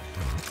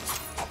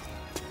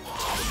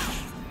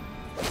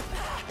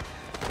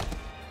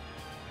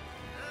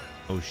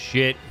 Oh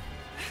shit.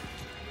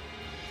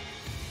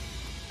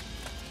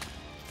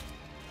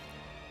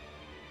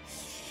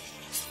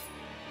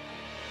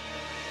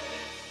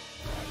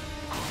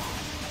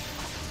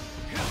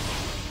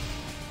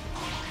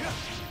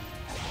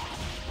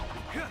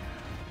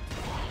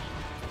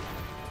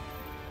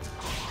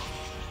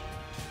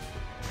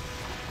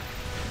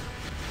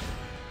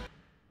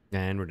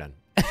 And we're done.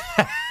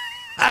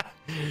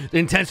 The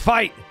intense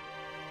fight!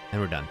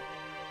 And we're done.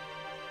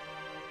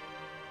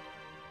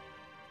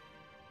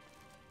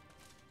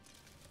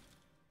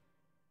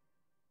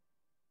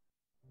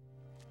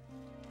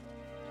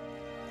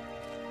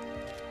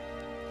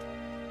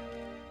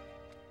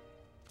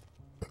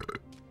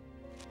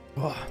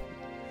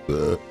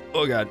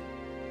 Oh god.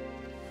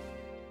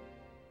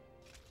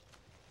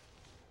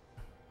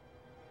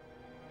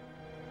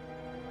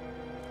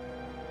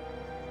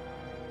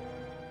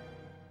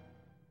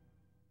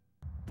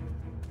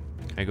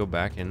 Can I go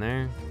back in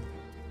there?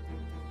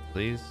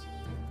 Please?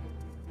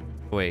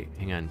 Wait,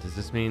 hang on. Does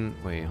this mean...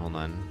 Wait, hold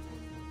on.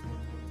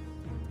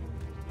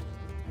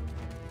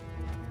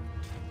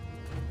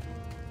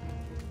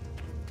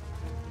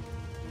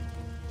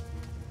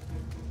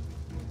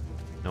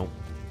 Nope.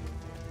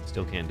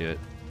 Still can't do it.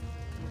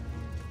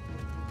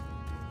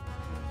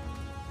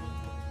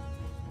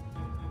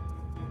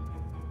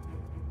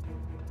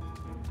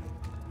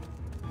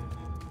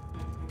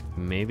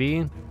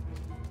 Maybe?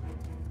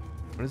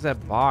 What is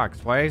that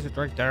box? Why is it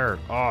right there?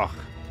 Ugh.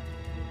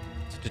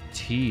 Such a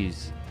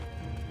tease.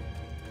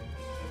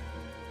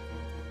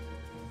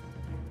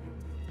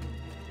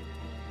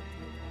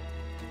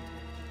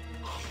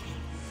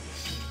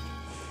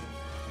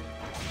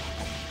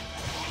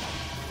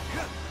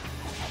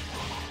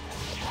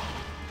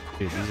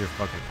 Dude, these are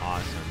fucking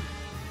awesome.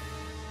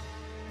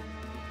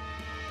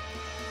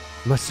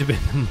 Must have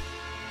been them.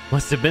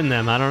 Must have been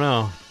them. I don't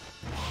know.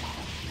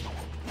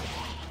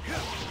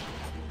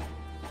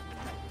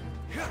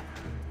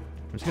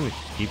 I'm just gonna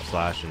keep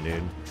slashing,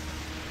 dude.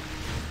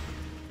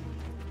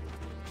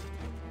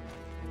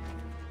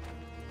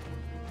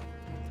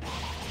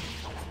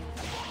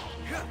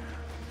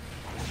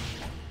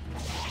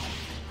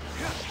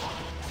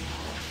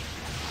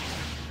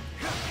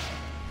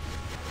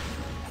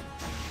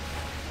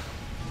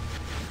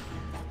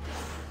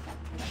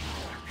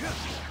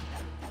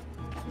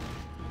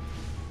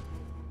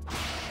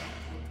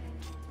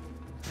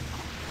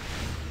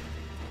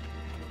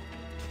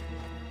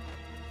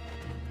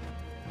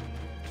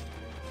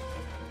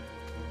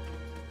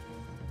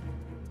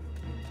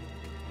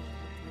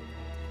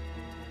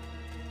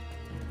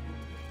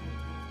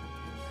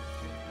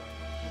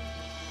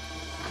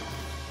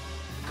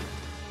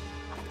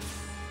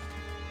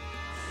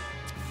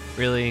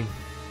 Really?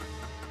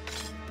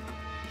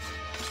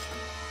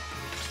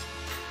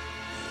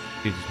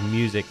 Dude, this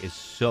music is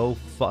so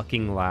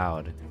fucking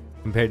loud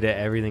compared to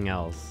everything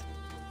else.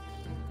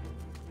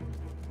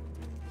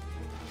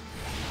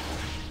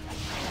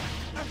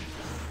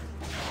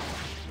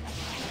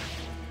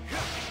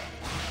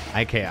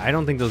 Okay, I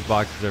don't think those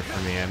boxes are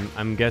for me.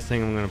 I'm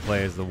guessing I'm gonna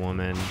play as the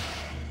woman,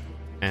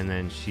 and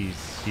then she's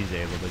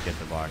able to get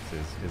the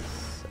boxes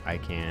because I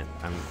can't.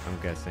 I'm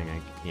guessing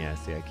yeah.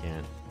 See, I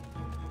can't.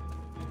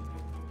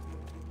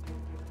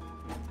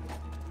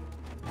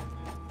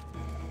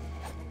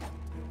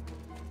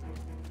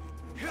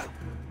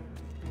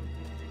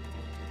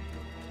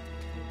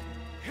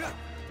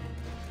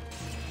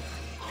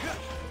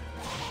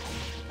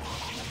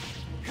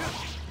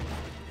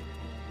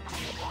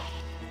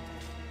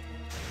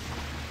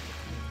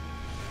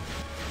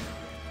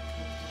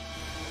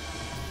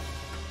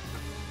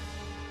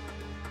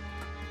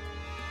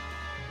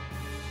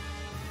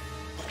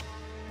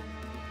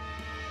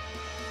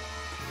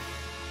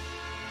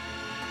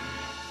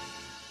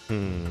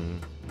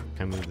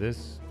 Can I move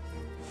this?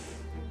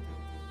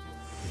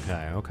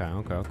 Okay.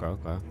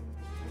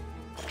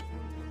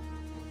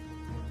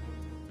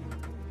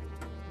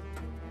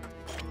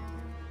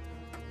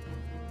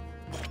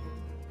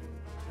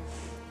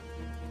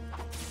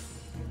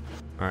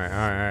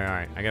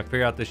 Alright. I gotta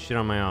figure out this shit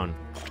on my own.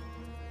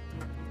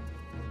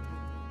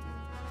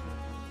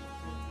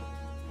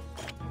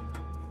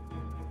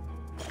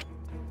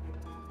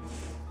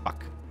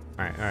 Fuck.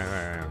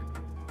 Alright.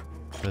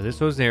 So this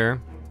goes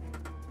there.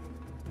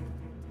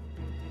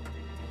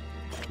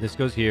 This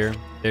goes here.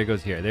 There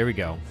goes here. There we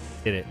go.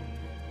 Did it.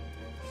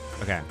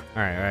 Okay.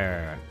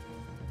 Alright.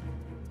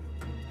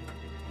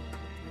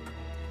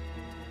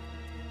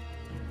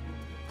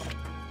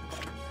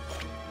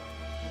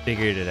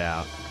 Figured it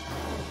out.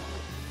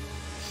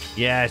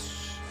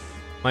 Yes!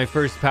 My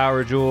first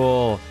power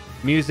jewel!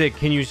 Music,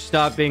 can you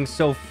stop being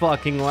so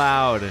fucking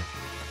loud?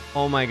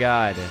 Oh my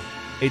god.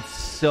 It's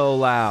so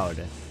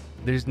loud.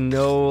 There's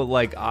no,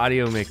 like,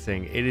 audio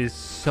mixing. It is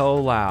so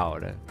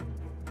loud.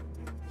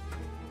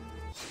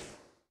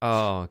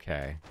 Oh,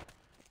 okay.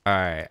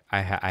 Alright.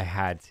 I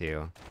had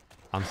to.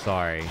 I'm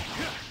sorry.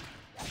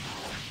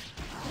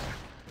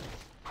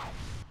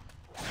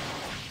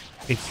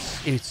 It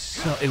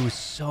was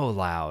so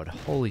loud.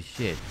 Holy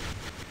shit.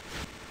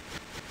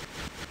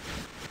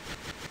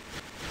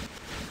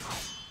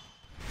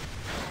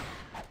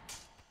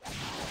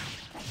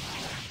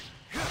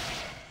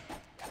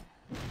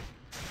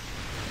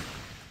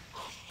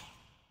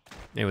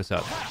 Hey, what's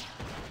up?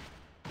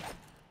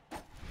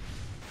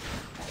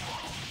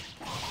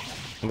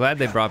 I'm glad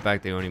they brought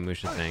back the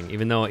ONIMUSHA thing,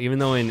 even though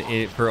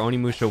for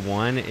ONIMUSHA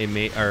 1 it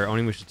made, or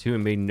ONIMUSHA 2 it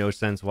made no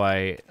sense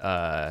why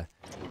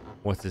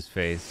what's his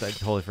face? I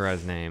totally forgot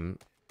his name.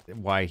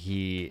 Why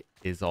he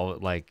is all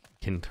like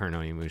can turn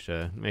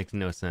Onimusha. Makes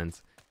no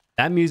sense.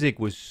 That music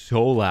was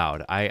so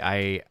loud.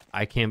 I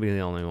can't be the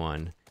only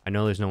one. I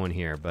know there's no one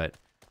here, but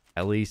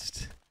at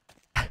least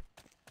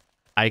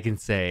I can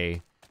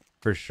say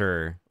for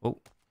sure. Oh,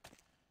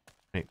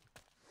 wait.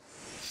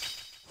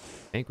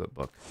 Banquet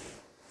book.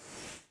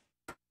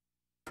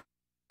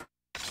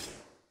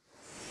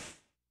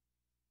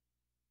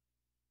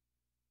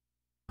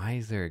 Why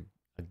is there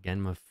a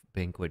Genma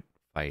banquet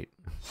fight?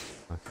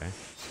 Okay.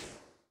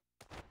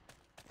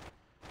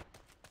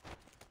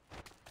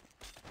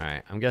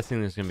 Alright, I'm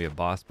guessing there's gonna be a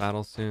boss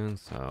battle soon,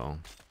 so...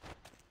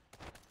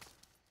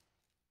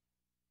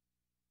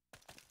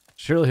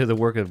 Surely hear the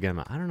work of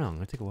Genma. I don't know, I'm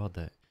gonna take a wild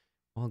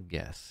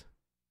guess.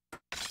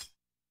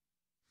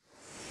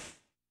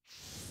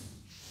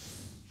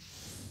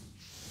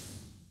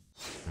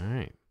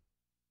 Alright.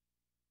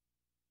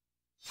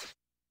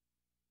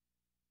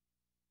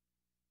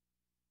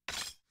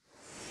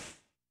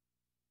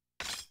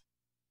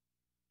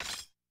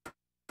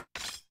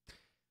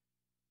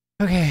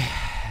 Okay.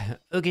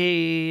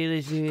 Okay,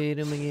 let's do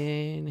them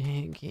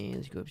again. Okay,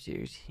 let's go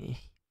upstairs.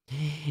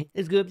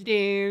 Let's go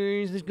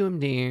upstairs. Let's go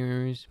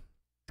upstairs.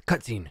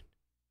 Cutscene.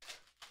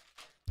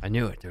 I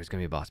knew it. There was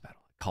gonna be a boss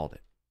battle. I called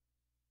it.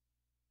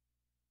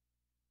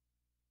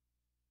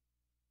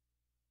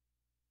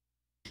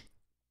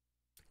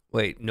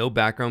 Wait, no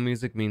background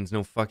music means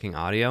no fucking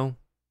audio?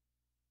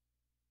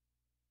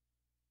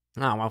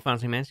 Oh, well,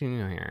 fancy mentioning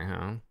you here,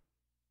 huh?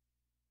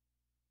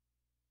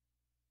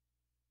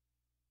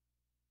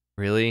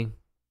 Really?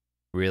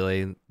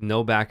 Really?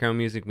 No background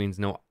music means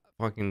no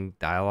fucking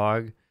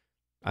dialogue?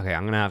 Okay,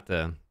 I'm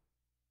gonna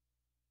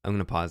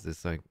pause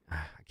this. Like, I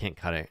can't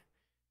cut it.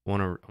 I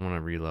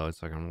wanna reload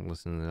so I can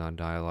listen to the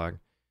dialogue.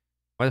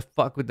 Why the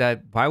fuck would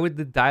that? Why would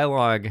the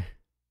dialogue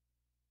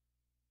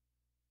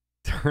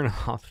turn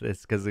off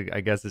this? Because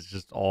I guess it's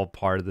just all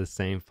part of the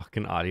same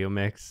fucking audio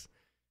mix.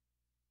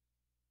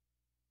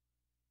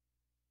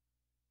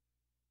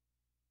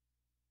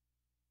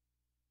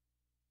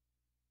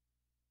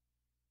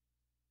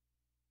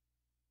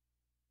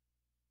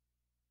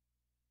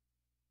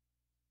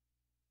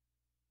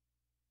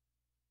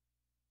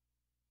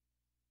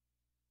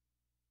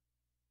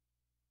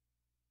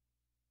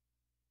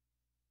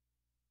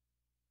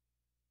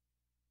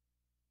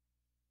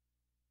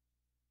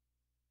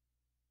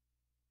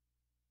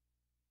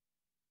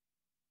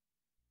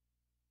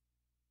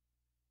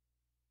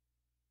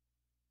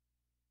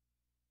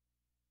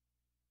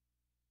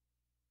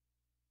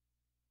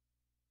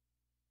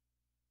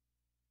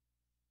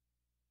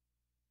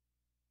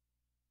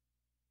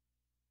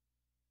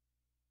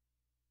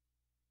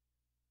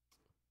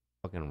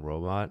 Fucking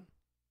robot.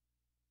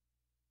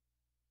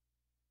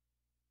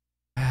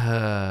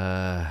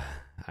 I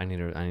need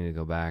to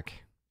go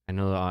back. I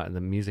know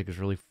the music is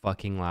really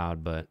fucking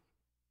loud, but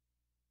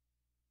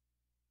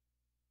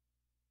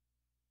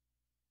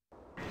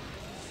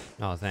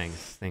oh,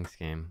 thanks,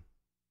 game.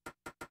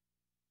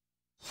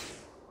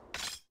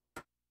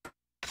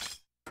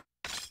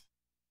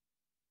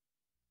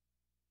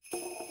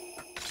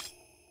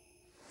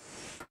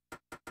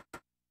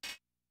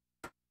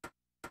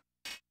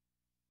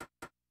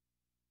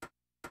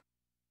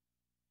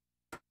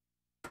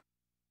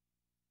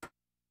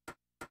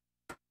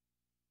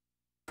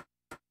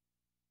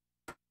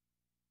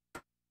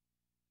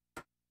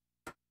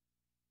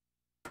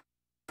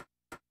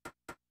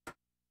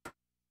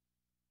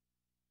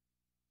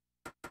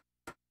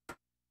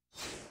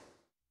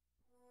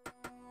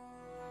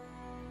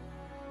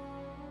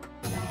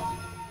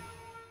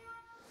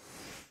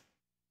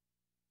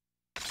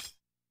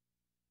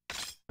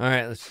 All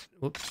right, let's.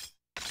 Whoops.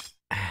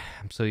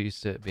 I'm so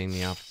used to it being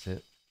the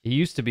opposite. It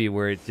used to be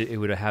where it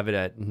would have it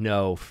at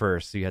no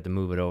first, so you had to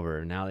move it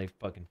over. Now they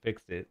fucking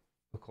fixed it,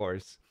 of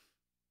course.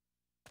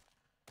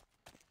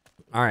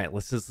 All right,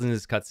 let's listen to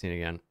this cutscene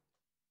again.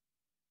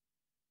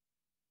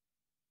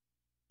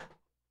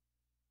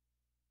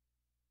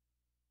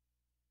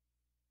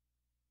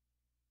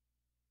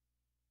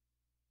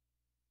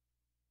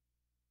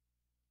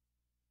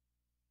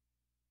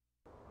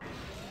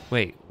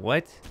 Wait,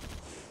 what?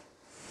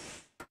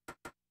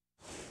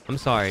 I'm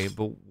sorry,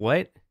 but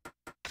what?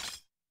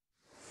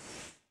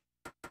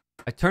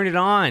 I turned it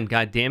on,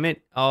 god damn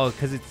it. Oh,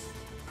 because it's...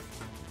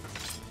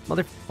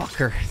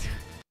 Motherfucker.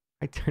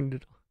 I turned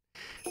it on.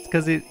 It's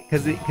because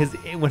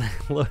it when I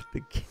load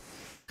the game.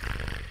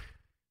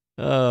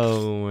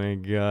 Oh my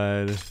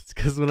god. It's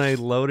because when I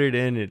loaded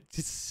in, it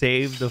just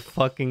saved the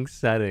fucking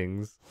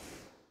settings.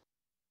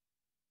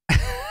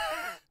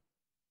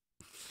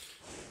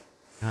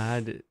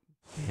 God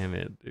damn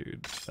it,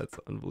 dude. That's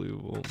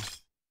unbelievable.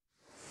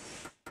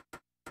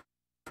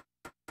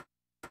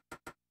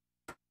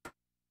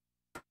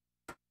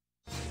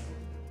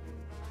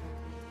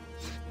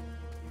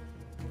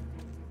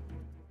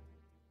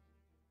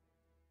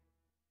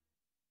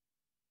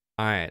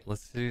 Alright,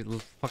 let's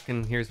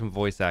fucking hear some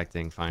voice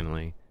acting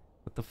finally.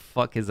 What the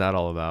fuck is that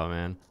all about,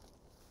 man?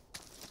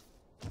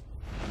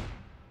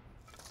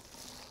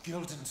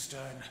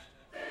 Guildenstern.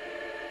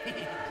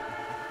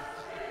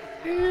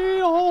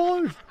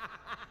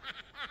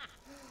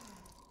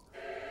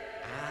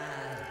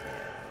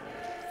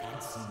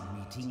 Fancy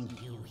meeting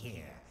you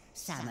here,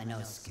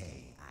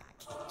 Samanosuke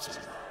Akichi.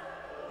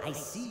 I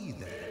see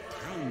that the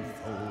time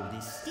fold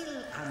is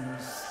still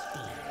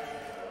unstable.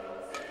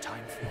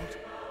 Time fold?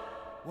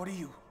 What are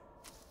you?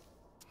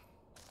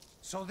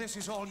 So this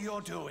is all you're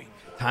doing?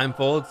 Time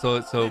fold, so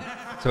it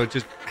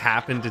just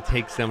happened to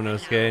take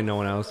Samanosuke, no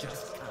one else.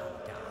 Just calm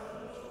down,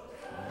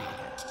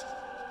 maggot.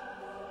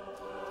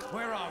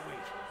 Where are we?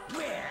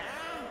 Where?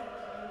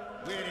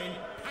 We're in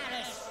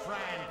Paris,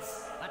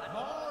 France. But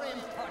more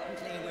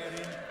importantly, we're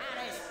in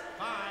Paris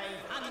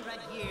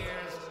 500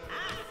 years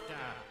after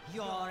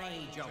your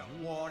age of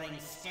warring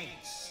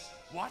states.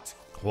 What?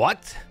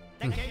 What?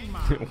 The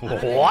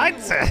Genma. What?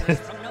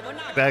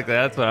 Exactly,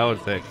 that's what I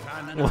would say.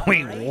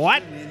 Wait,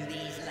 what? In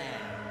these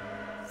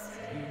lands.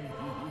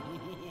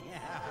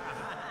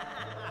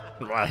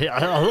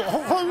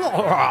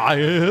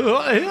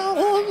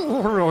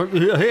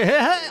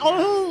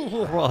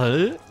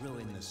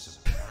 Ruin the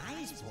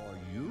surprise for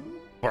you.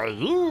 By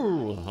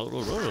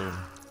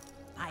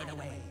the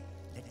way,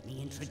 let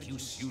me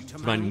introduce you to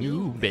My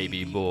new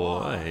baby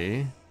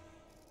boy.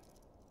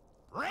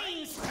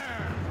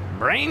 Brainstorm.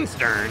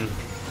 Brainstern.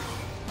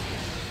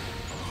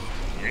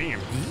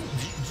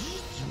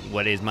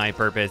 What is my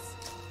purpose?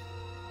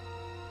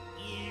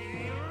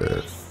 Use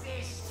this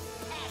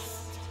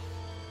test.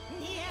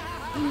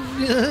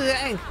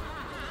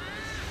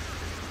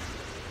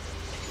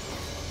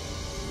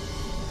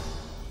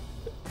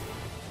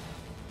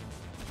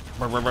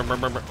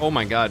 Oh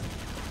my god.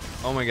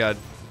 Oh my god.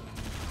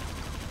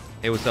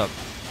 Hey, what's up?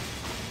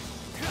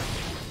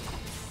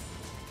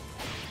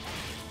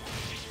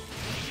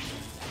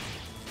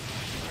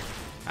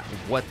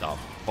 What the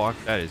fuck?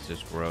 That is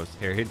just gross.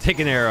 Here, take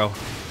an arrow.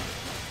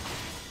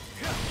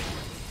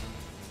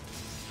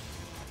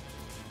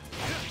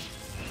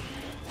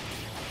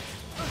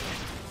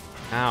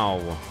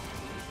 Ow.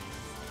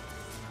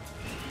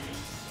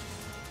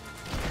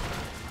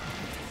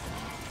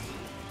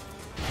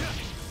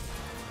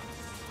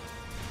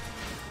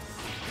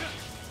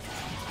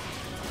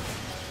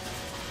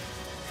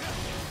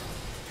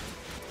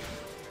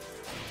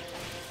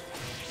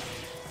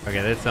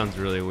 Okay, that sounds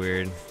really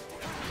weird.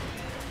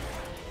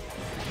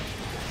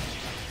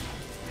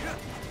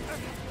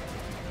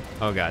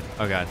 Oh god,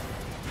 oh god.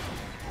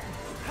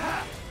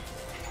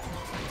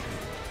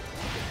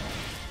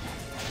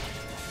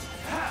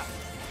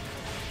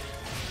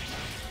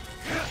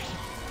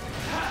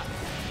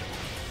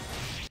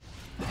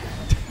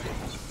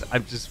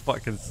 I'm just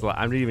fucking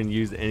I didn't even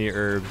use any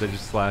herbs. I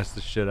just slashed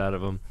the shit out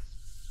of them.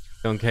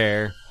 Don't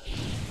care.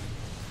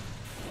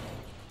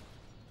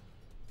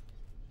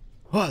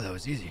 Oh, that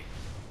was easy.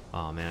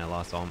 Oh man, I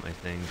lost all my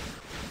things.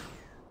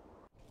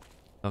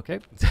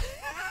 Okay.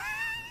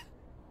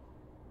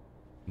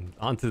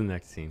 On to the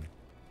next scene.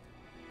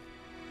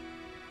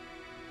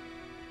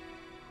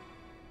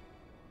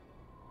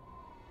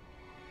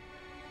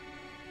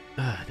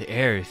 The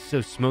air is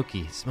so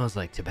smoky. It smells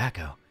like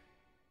tobacco.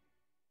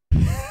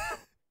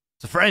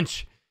 It's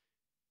French.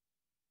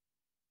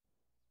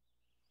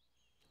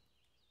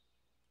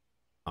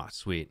 Oh,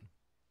 sweet.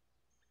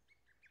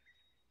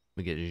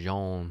 We get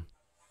Jean.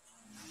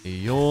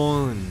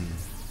 Jean.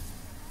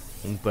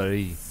 En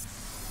Paris.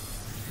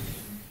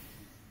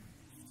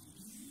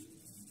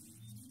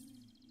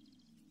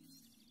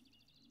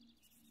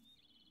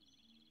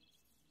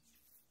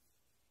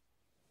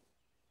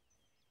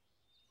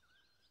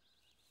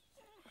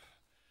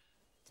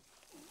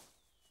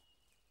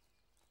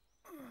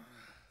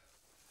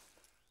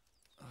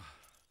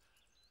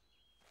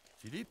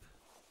 Philippe?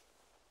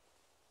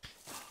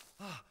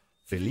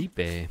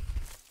 Felipe.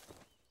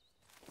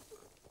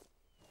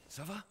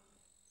 Ça va?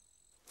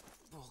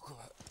 Pourquoi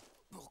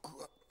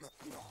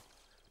maintenant?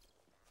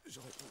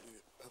 J'aurais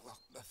voulu avoir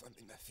ma femme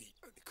et ma fille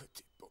à mes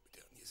côtés pour mes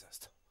derniers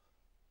instants.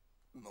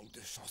 Manque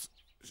de chance,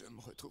 je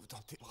me retrouve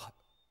dans tes bras.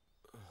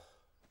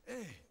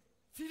 Hé,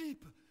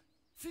 Philippe!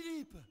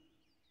 Philippe!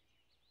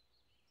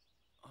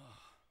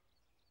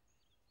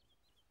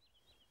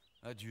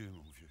 Adieu,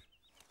 mon vieux.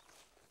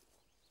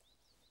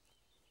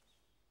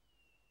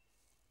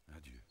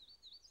 Adieu.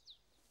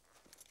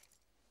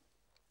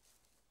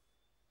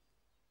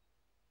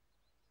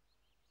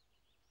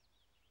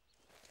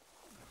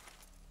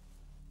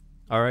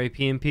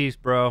 R.I.P. in peace,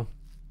 bro.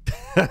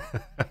 Mais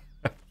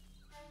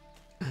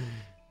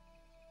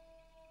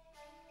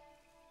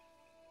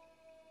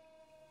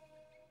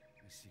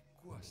c'est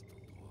quoi cet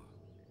endroit?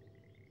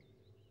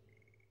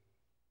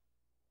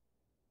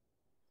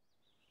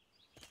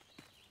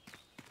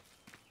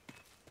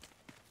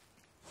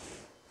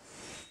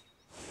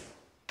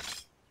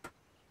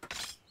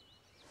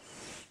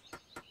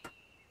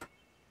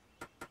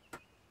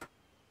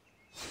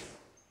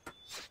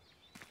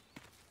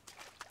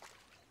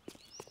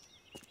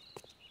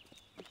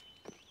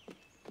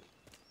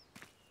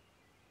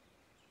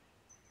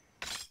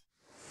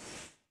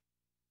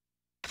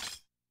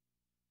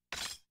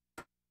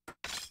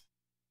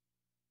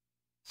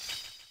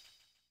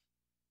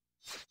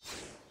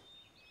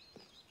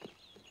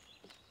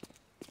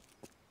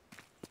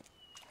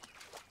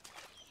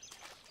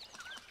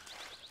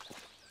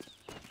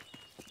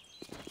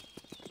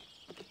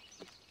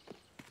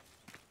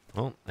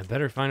 Well, I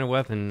better find a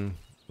weapon,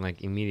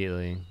 like,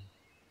 immediately.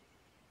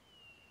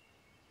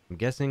 I'm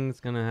guessing it's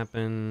gonna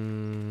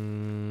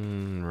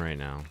happen right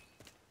now.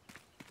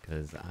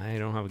 Because I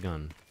don't have a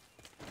gun.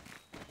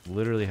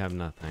 Literally have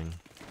nothing.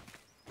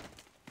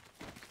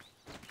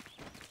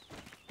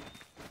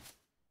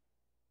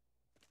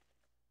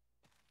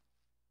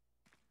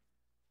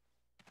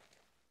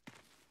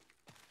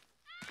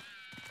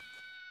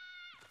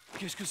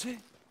 Qu'est-ce que c'est?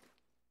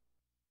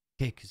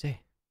 Qu'est-ce que c'est?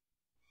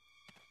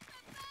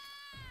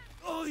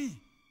 Henri!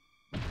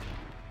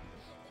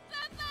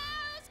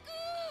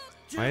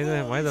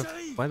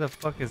 Why the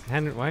fuck is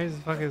Henry? Why is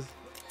the fuck is?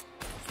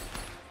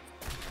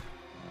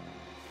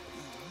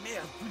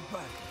 Merde, plus de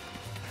balles.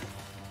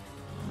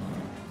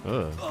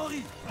 Ugh.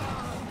 Henri!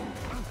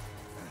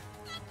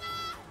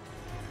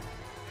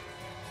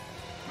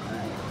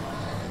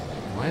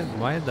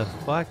 Why the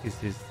fuck is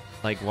this?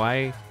 Like,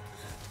 why?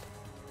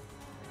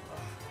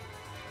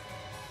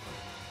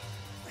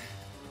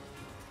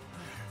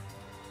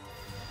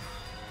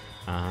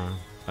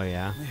 Oh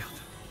yeah.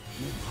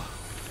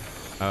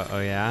 Oh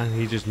yeah.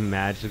 He just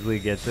magically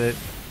gets it.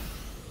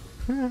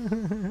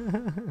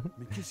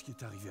 Mais qu'est-ce qui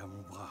est arrivé à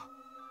mon bras?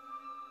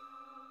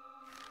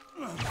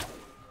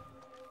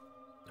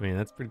 I mean,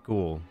 that's pretty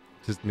cool.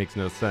 Just makes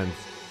no sense.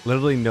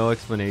 Literally no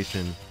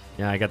explanation.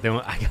 Yeah, I got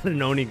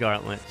an Oni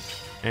gauntlet,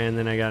 and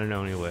then I got an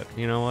Oni whip.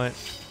 You know what?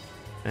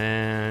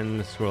 And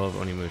the scroll of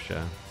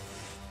ONIMUSHA.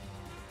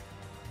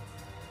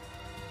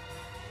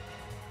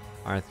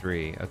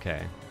 R3.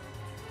 Okay.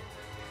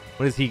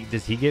 What is he?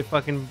 Does he get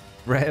fucking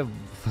red,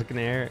 fucking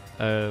hair?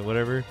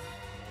 Whatever.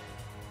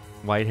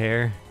 White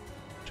hair.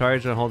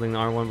 Charge on holding the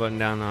R1 button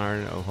down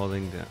on R.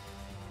 Holding the.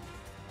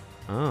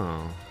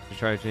 Oh,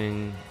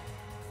 charging.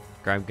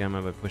 Grab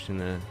gamma by pushing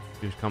the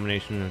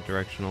combination of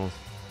directionals.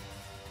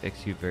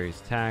 Execute various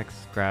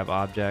attacks. Grab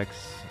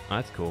objects. Oh,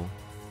 that's cool.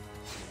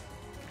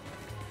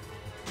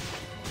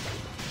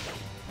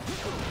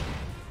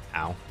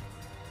 Ow.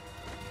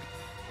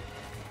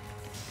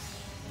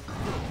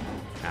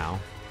 Ow.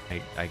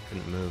 I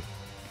couldn't move.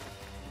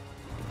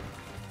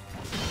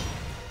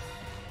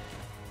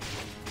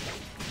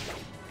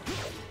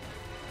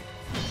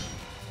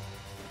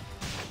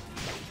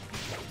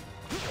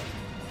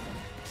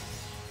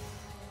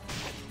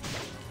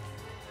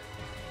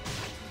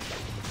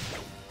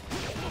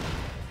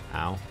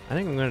 Ow. I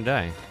think I'm gonna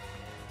die.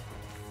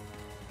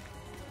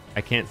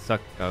 I can't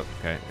suck. Oh,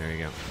 okay. There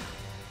you go.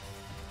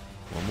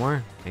 One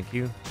more. Thank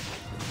you.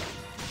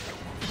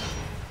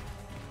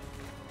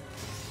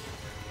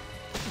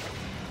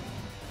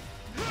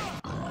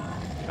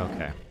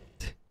 Okay.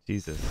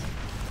 Jesus.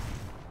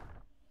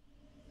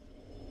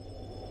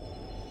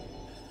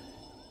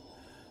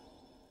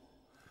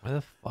 Why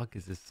the fuck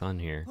is this sun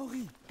here?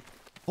 Henri!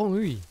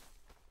 Henri!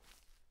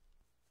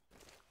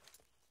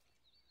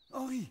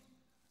 Henri!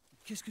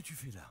 Qu'est-ce que tu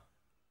fais là?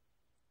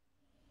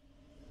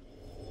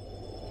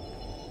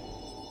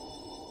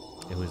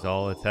 It was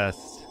all a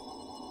test.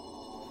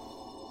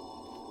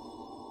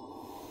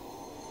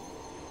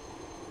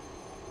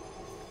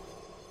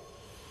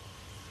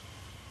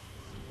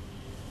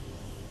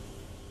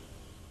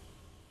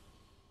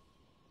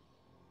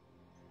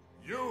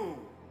 You,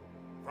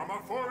 from a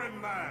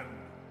foreign land,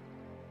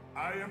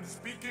 I am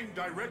speaking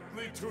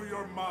directly to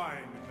your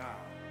mind now.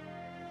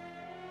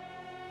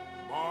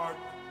 Mark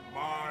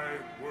my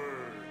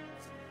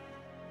words.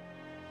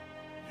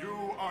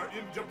 You are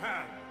in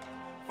Japan,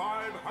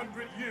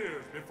 500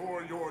 years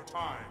before your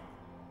time.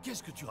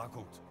 Qu'est-ce que tu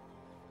racontes?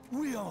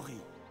 Où est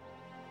Henri?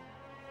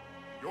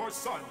 Your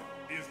son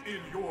is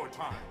in your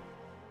time.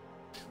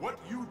 What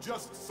you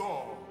just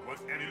saw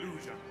was an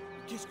illusion.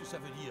 Qu'est-ce que ça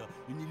veut dire,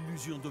 une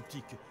illusion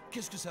d'optique?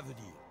 Qu'est-ce que ça veut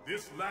dire?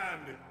 This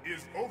land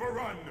is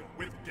overrun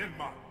with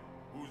Genma,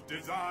 whose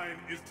design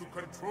is to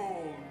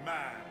control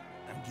man.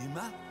 Un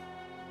Géma?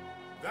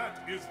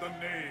 That is the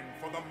name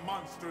for the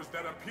monsters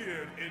that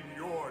appeared in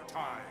your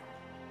time.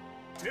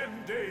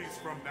 10 days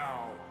from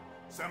now,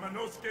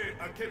 Samanosuke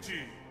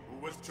Akechi, who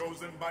was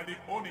chosen by the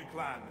Oni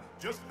clan,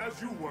 just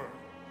as you were,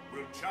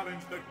 will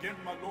challenge the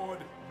Genma Lord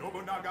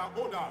Nobunaga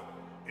Oda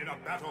in a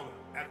battle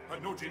at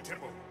Hanoji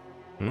Temple.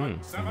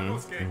 But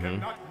Samanosuke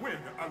cannot win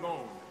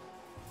alone.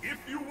 If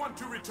you want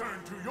to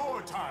return to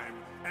your time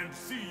and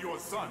see your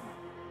son,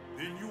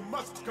 then you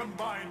must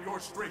combine your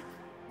strength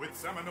with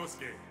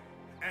Samanosuke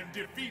and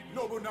defeat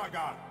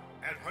Nobunaga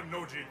at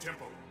Hanoji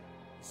Temple.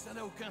 Ça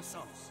n'a aucun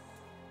sens.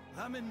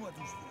 Ramène-moi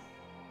d'où je viens.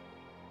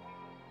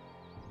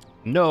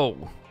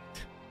 No!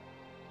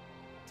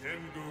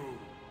 Tengu,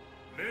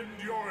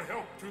 lend your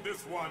help to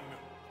this one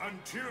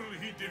until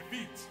he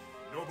defeats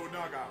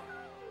Nobunaga.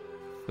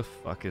 The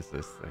fuck is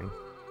this thing?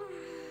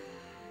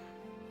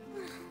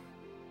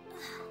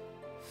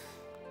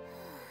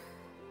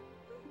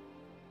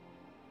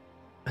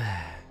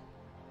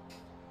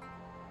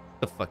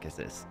 The fuck is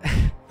this?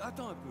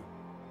 Attends un peu.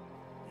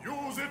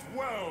 Use it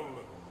well,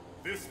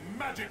 this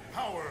magic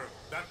power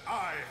that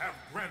I have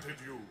granted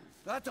you.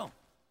 Attends.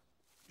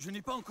 Je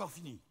n'ai pas encore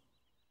fini.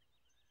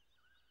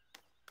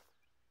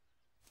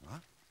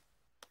 Hein?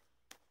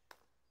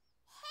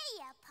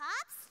 Hey,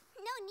 Pops.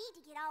 No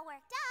you get all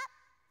worked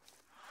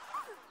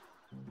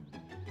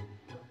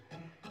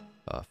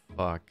up.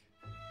 Fuck.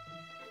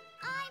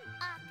 I'm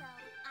Akko.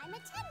 I'm a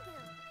Tengu.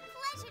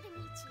 Pleasure to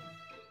meet you.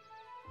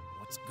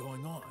 What's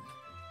going on?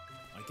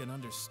 I can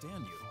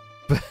understand you.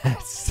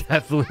 That's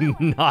definitely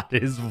not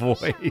his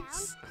voice. You'll be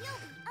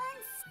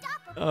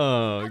unstoppable.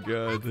 Oh, I got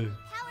God. lots of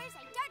powers.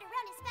 I dart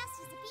around as fast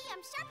as a bee.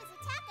 I'm sharp as a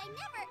tack.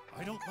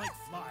 I don't like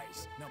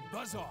flies. Now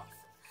buzz off.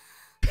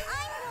 I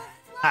will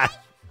fly.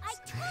 I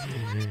told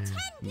you I'm a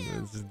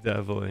Tengu. This is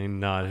definitely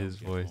not his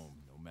Get voice.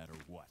 home no matter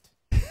what.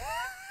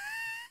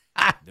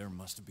 There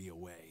must be a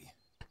way.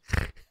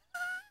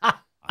 I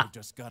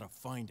just gotta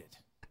find it.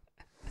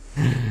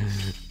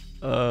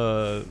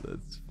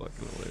 That's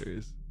fucking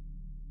hilarious.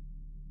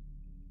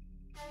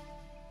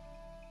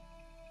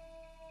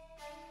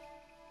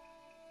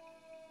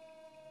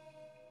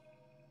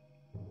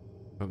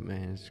 But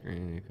man,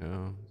 screen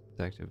echo,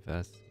 protective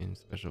vest, and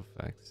special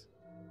effects.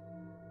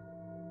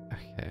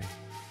 Okay.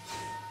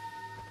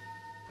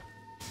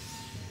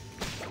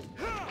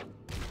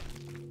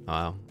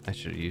 Wow, I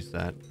should have used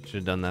that. Should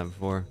have done that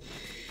before.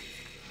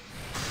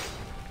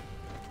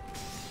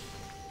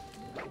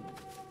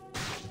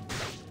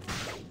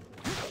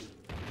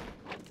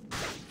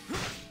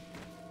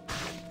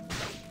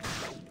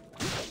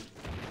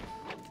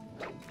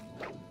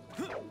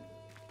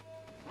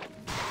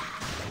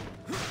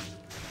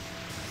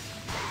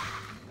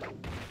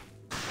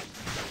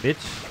 Bitch.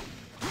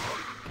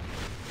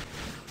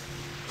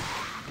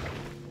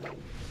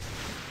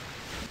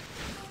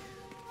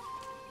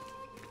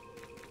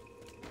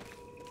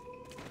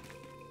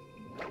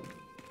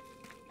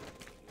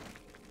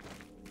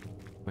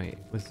 Wait,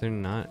 was there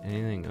not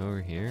anything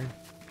over here?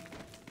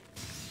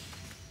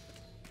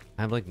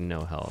 I have like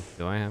no health.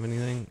 Do I have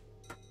anything?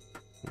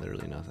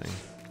 Literally nothing.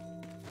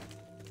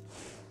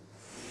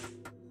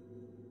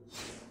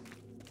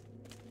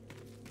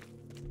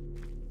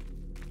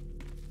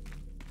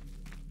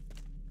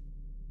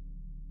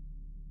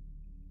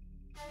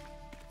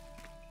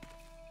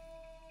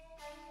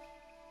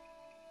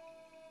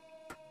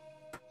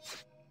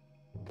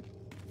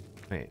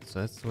 Wait, so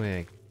that's the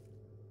way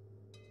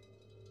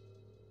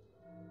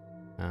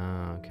I...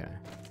 Oh, okay.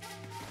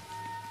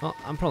 Well,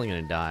 I'm probably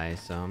gonna die,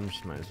 so I'm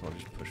just might as well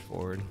just push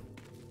forward.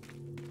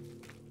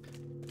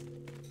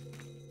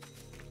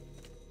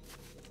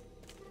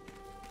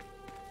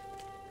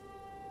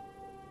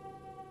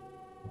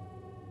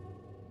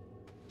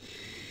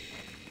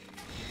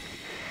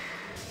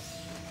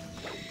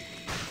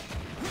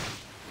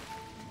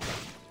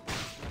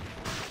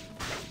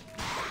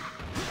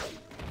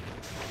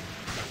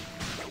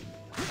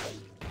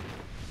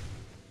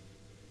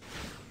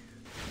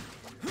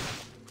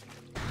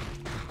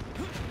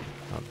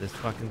 This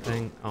fucking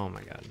thing. Oh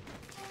my god.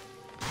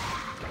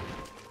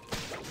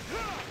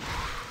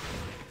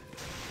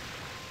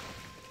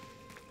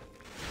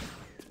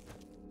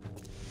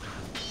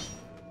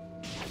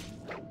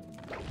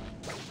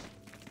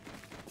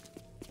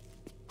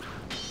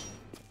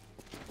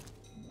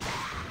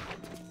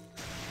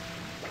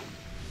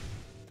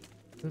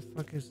 What the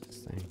fuck is this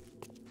thing?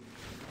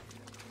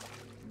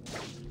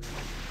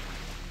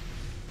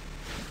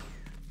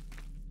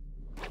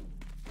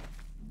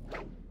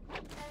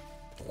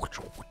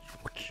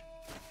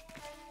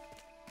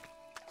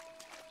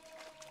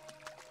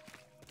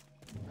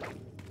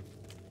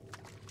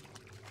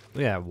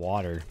 Look at that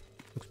water.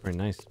 Looks pretty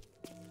nice.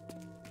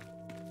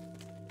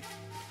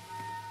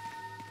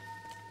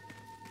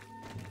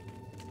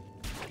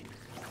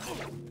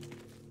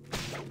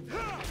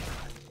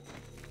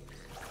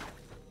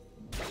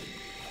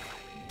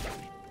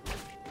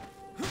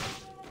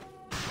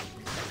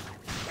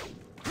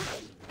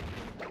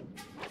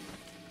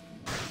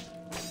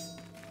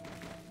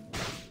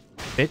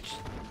 Bitch,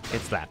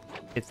 get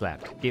slapped. Get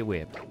slapped. Get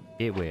whipped.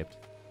 Get whipped.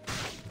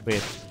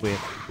 Whipped,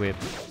 whipped,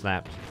 whipped,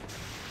 slapped.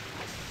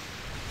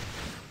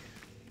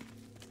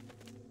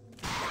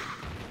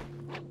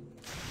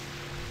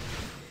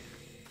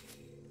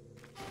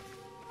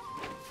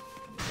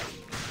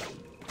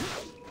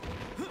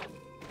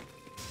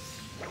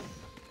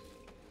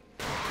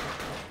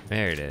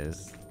 There it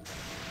is.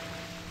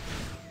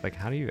 Like,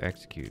 how do you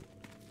execute?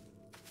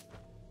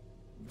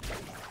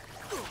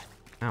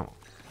 Ow.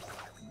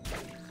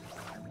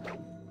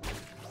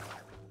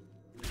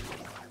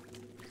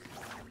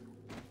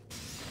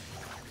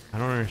 I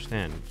don't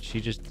understand.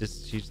 She's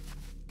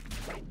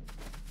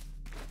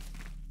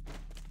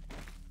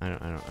I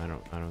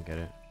don't get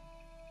it.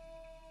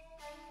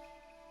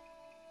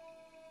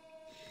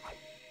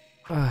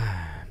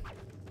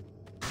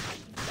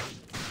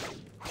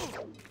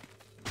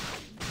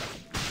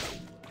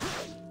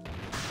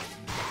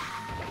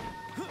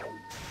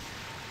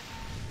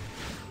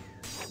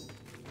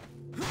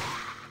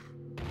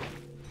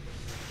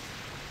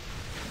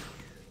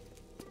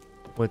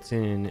 What's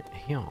in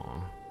here?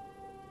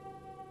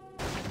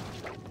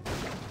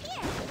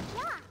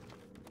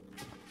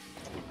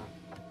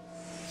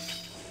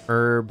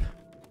 Herb.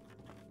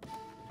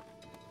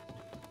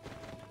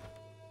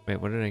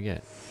 Wait, what did I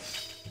get?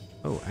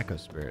 Oh, Echo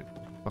Spirit.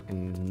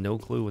 Fucking no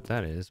clue what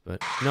that is,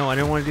 but no, I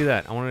didn't want to do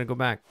that. I wanted to go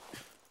back.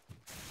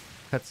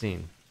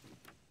 Cutscene.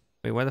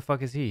 Wait, why the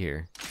fuck is he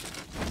here?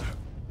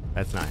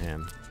 That's not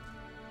him.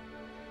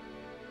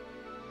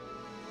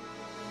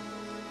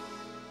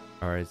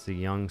 Alright, it's the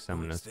young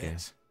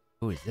SMSP.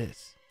 Who is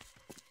this?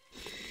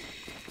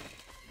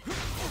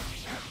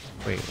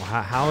 Wait,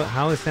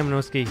 how is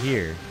Samanosuke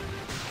here?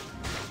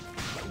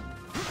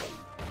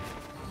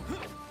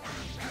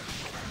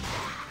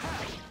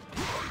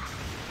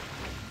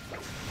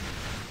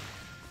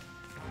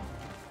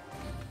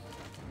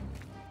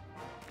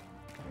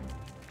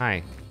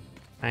 Hi.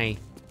 Hi.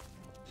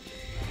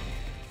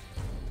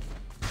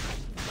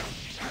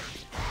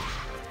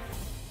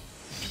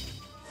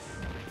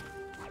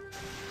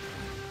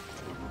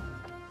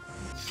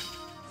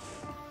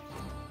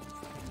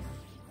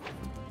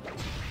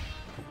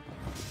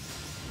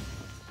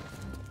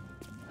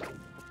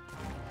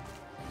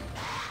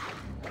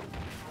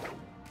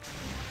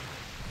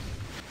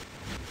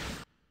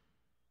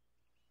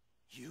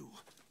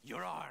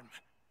 Your arm.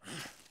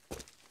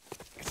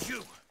 It's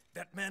you,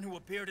 that man who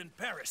appeared in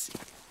Paris.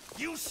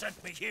 You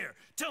sent me here.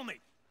 Tell me,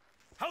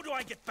 how do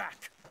I get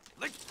back?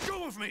 Let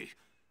go of me!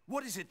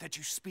 What is it that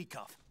you speak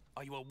of?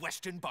 Are you a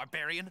Western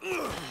barbarian? Stop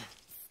it,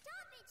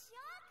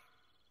 Jacques!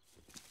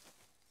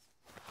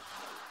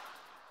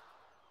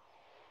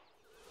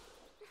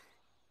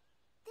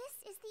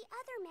 This is the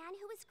other man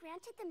who was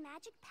granted the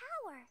magic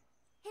power.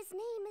 His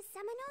name is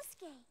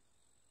Samanosuke.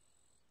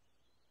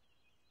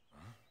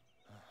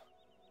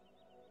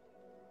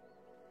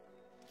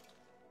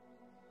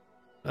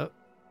 Oh.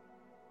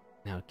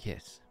 Now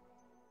kiss.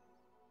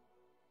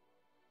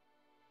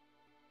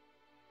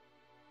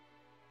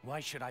 Why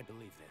should I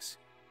believe this?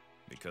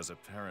 Because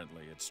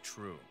apparently it's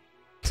true.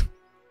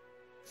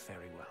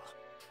 Very well.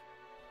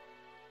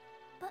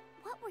 But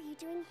what were you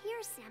doing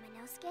here,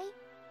 Samanosuke?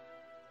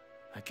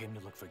 I came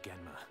to look for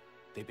Genma.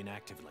 They've been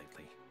active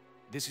lately.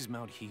 This is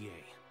Mount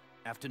Hiei.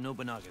 After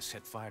Nobunaga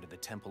set fire to the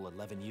temple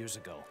 11 years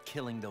ago,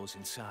 killing those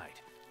inside,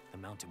 the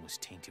mountain was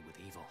tainted with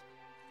evil.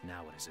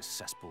 Now it is a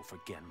cesspool for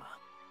Genma.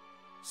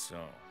 So,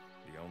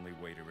 the only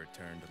way to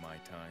return to my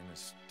time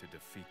is to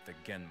defeat the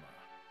Genma.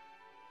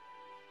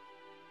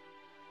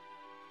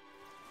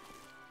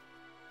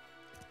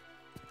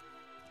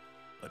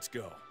 Let's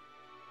go.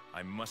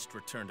 I must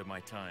return to my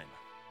time.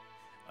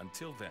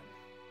 Until then,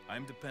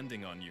 I'm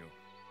depending on you.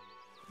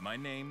 My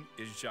name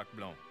is Jacques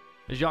Blanc.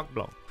 Jacques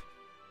Blanc.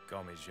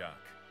 Call me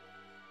Jacques.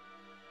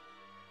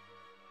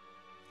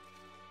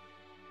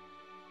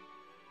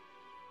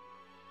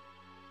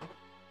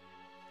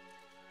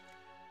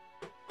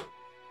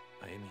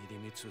 I am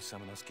Hidemitsu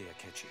Samanosuke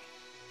Akechi.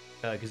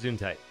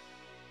 Gesundheit.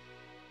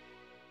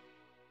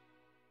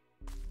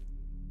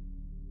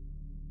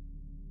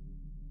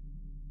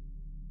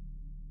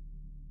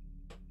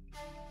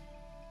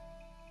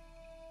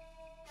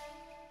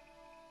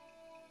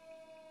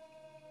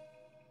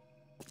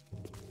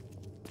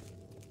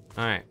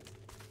 Alright.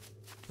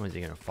 Was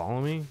he gonna follow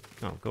me?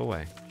 No, go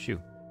away.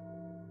 Shoo.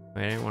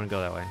 Wait, I didn't want to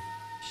go that way.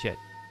 Shit.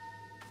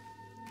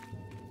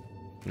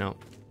 No.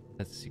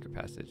 That's a secret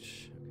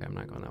passage. Okay, I'm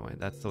not going that way.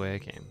 That's the way I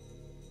came.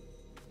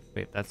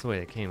 Wait, that's the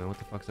way I came. And what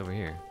the fuck's over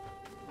here?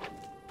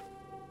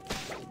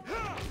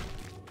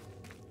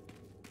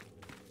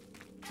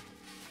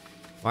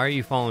 Why are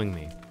you following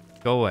me?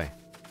 Go away.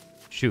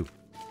 Shoo.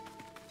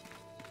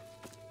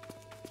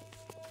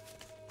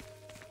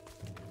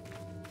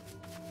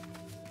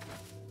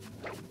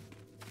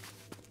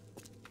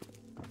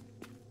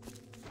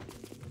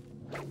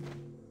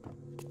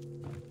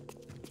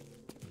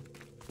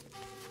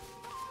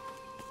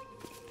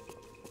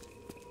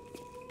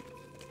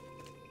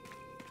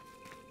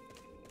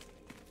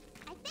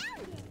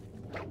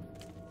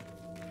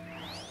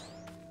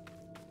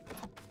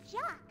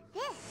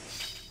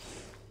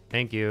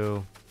 Thank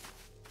you.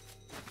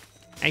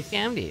 I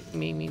found it.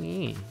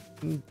 Me.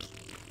 And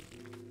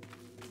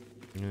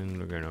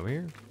we're going over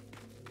here.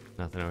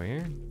 Nothing over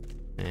here.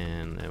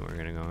 And then we're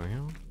gonna go over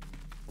here.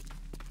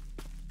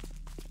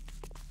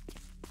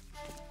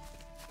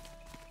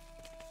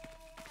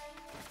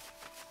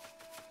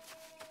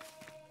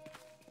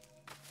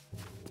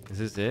 Is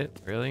this it?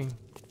 Really?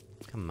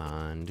 Come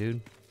on,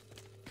 dude.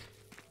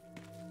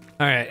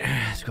 Alright,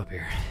 let's go up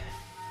here.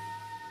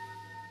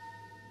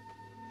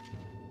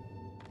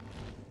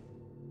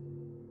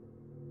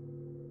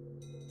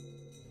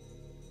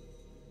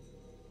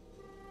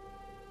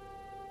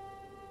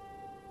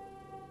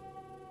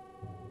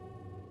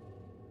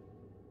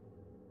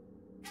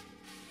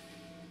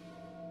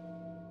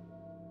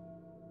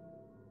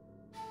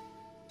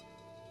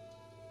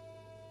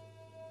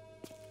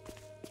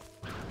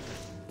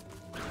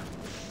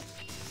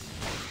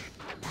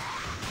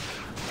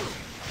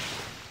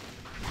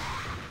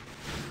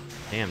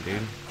 Damn,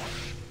 dude.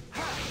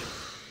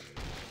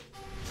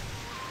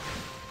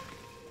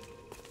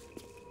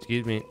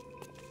 Excuse me.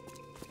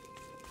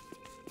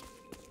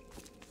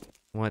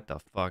 What the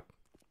fuck?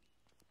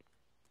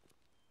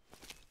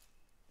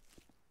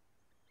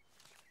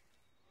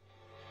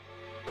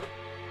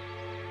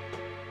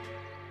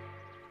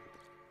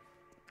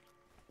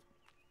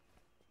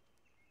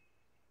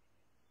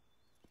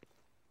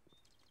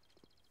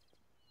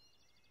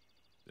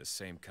 The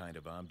same kind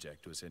of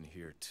object was in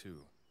here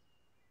too.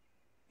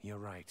 You're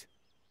right.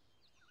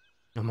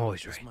 I'm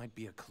always This right. might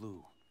be a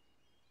clue.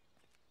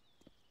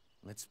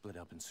 Let's split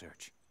up and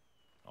search.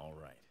 All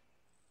right.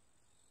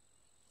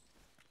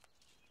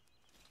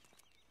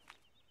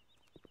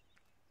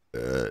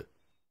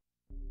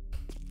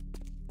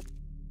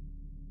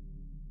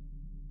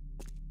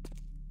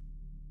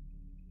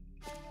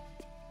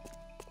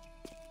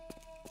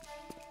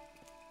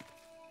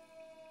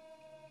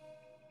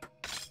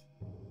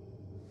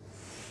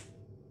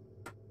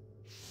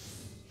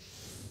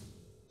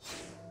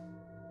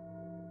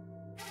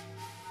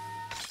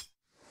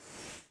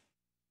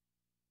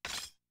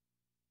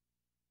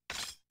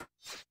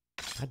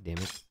 God damn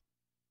it.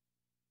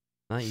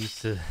 Not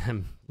used to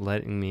him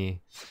letting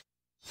me.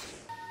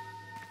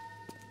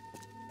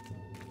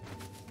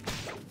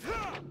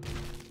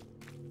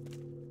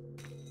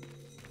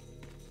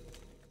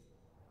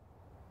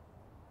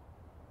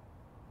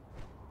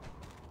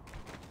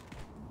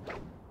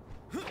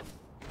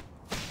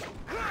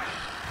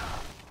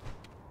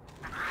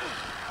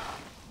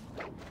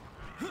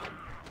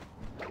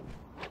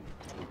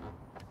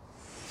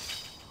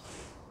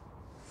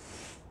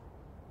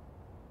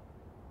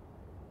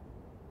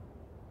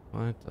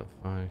 What the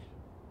fuck?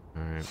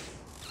 Alright.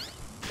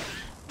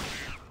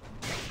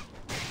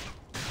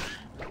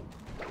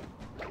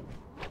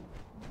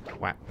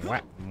 Whap,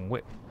 whap,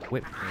 whip,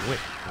 whip, whip,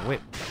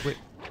 whip, whip,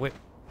 whip,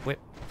 whip.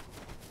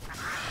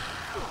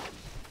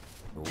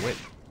 Whip,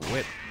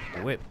 whip,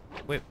 whip,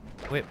 whip,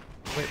 whip,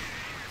 whip.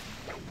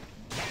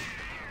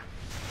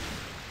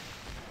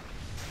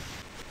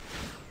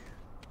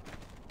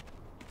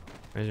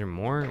 Is there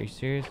more? Are you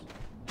serious?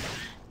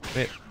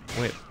 Whip,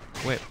 whip,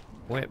 whip,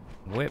 whip,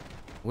 whip,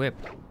 whip,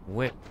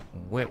 whip,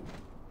 whip.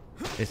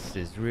 This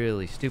is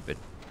really stupid.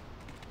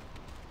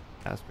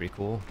 That's pretty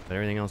cool, but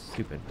everything else is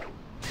stupid.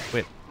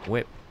 Whip,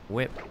 whip,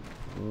 whip,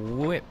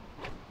 whip.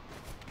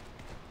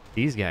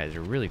 These guys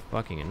are really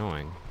fucking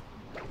annoying.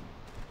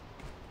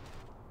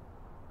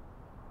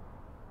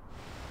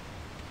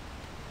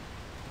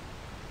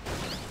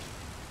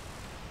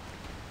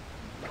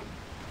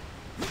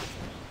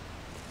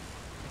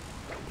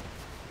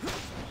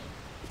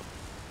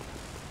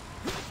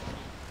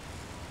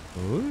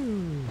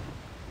 Ooh.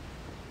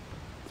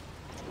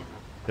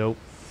 Dope.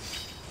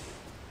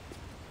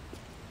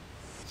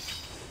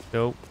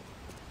 Dope.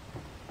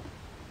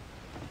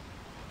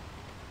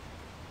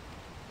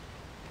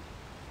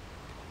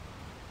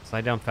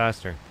 Slide down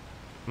faster.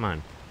 Come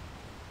on.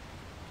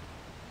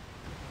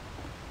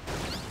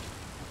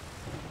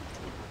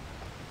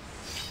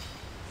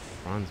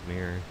 Bronze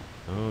mirror.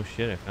 Oh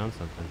shit, I found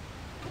something.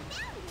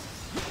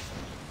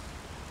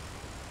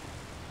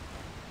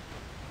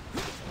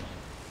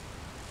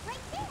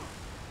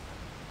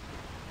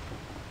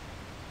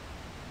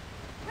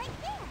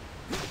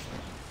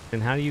 Then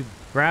how do you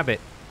grab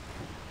it?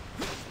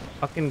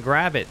 Fucking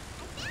grab it.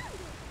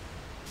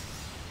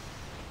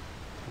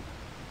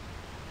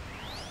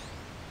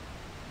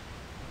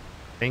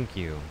 Thank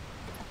you.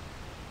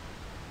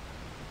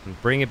 And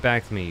bring it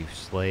back to me, you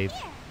slave.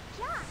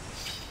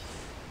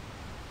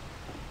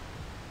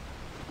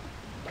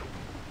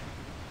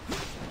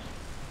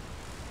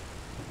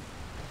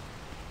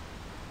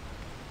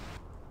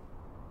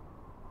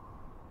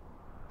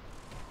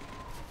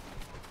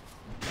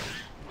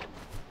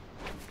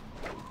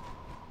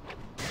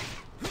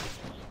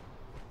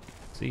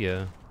 See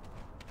ya.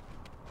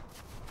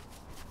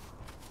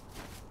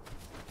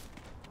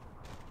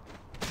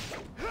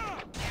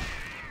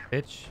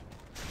 Bitch.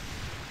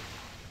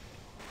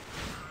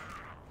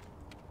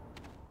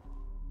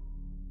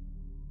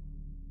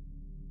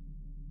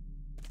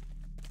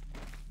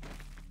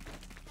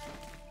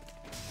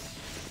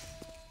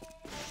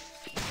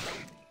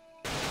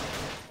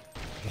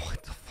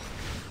 What the fuck?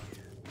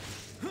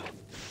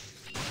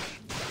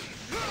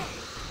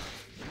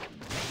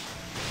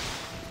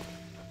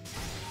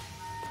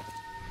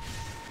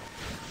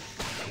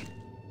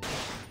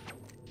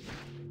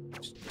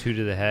 Just 2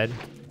 to the head.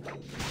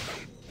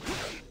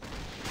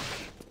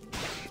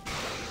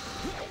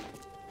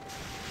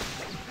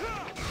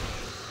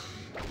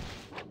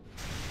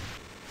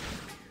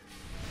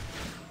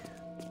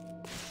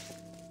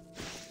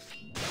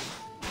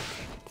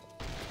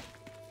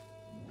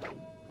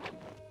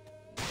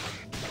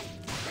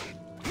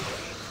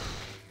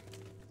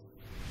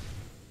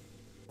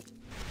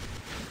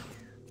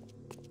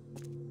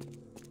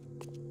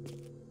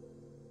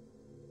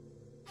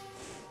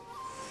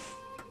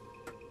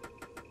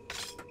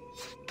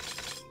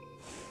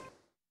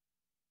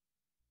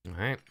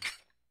 All right.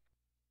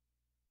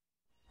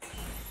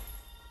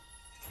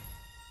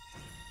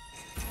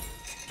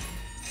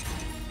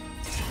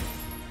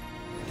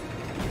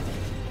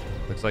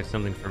 Looks like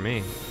something for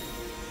me.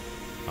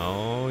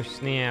 Oh,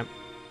 snap.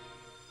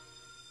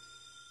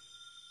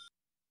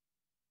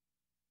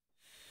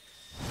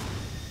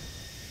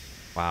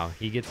 Wow,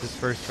 he gets his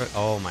first...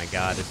 Oh my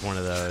god, it's one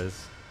of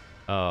those.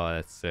 Oh,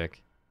 that's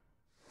sick.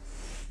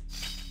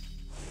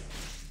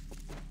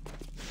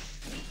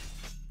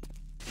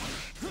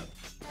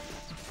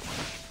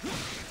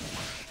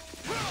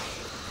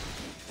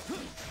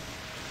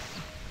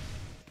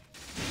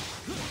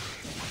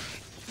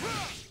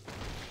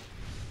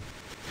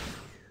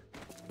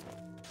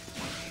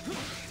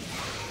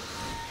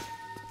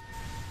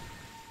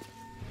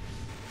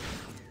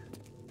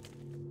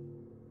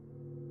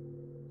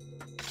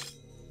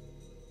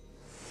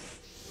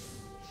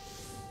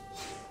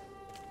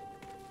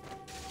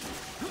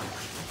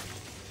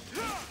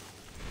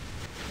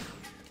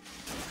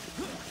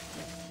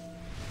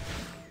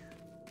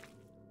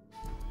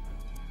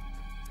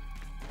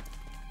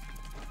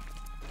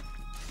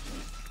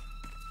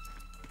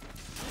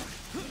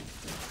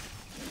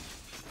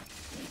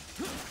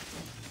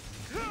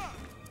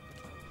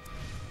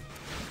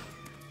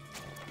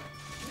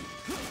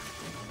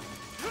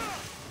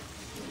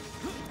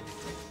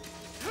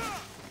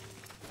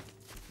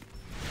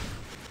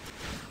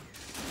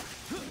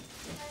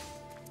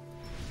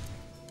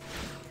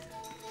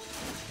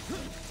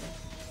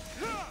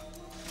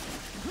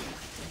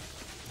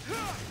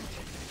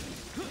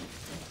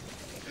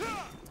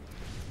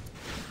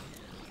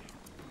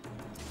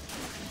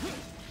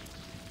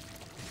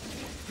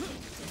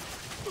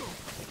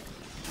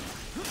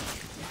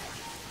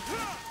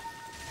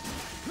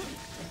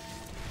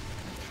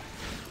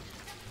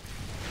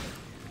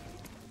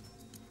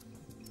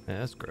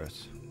 that's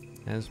gross.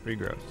 That's pretty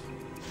gross.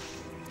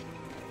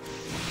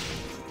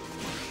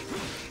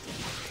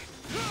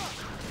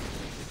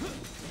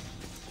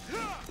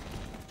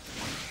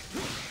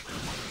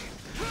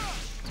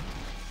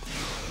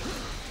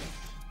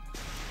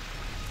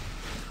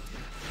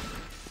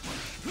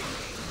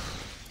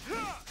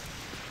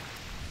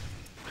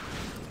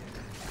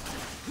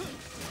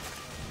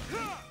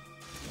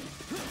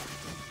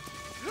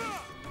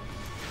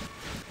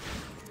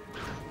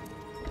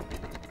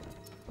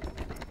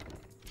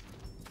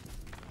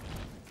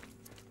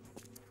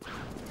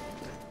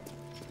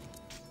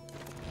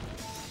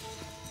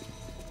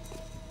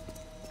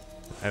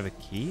 I have a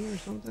key or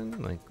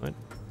something? Like, what?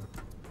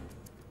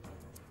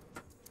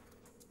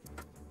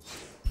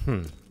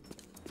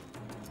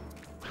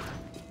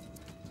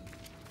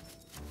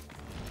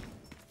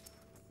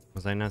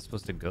 Was I not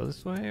supposed to go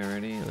this way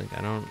already? Like,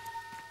 I don't...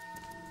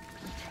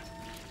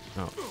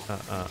 No. Come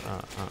on.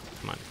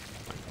 Come on.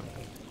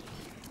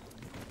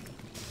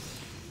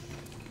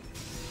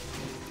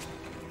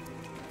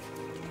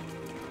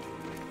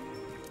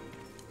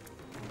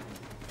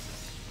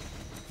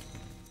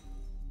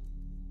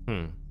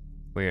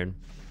 Weird.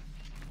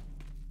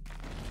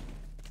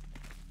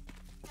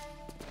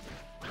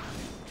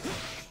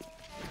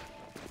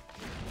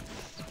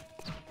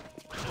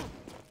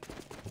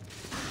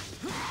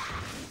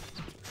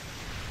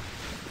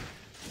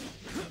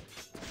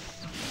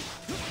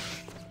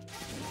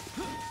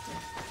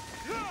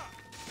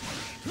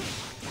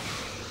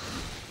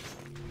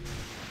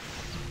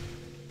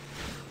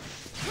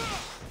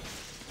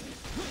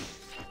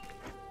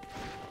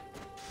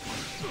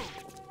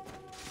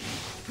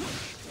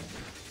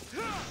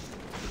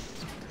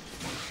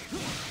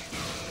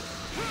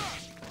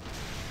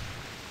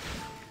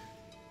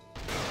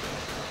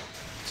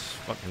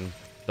 Fucking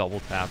double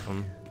tap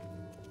him.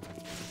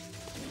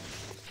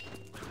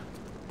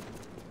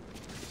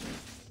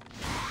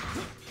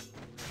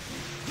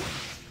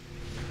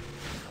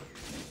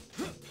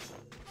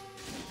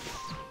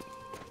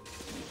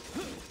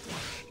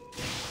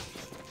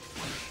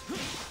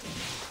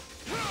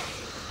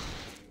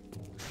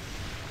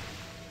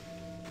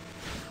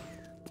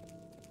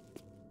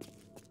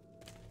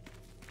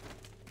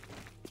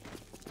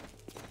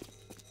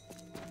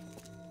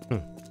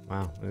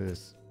 Wow, look at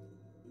this.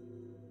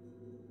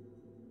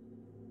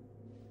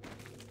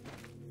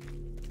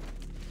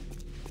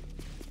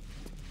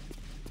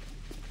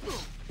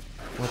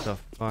 What the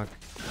fuck?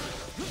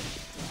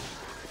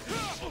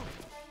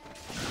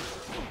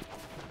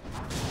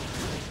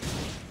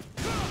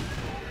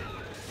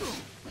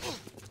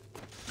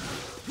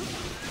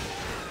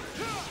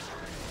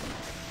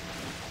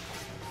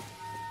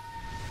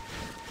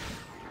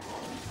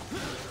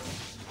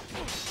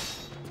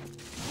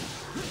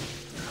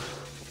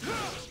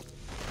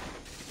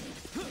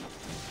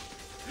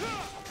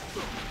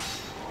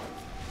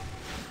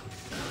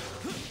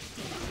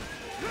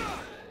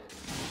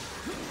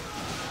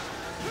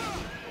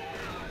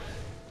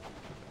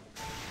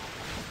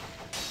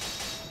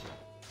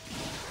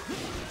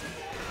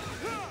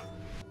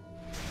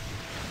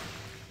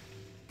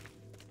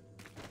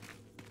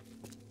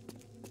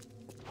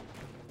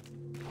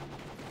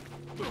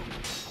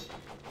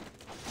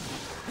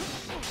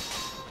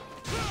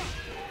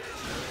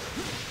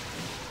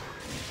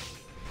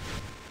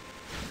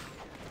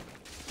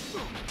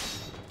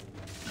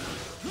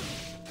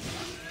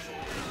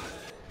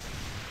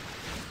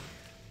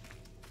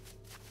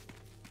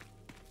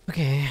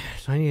 Okay,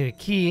 so I need a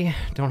key.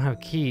 Don't have a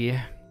key.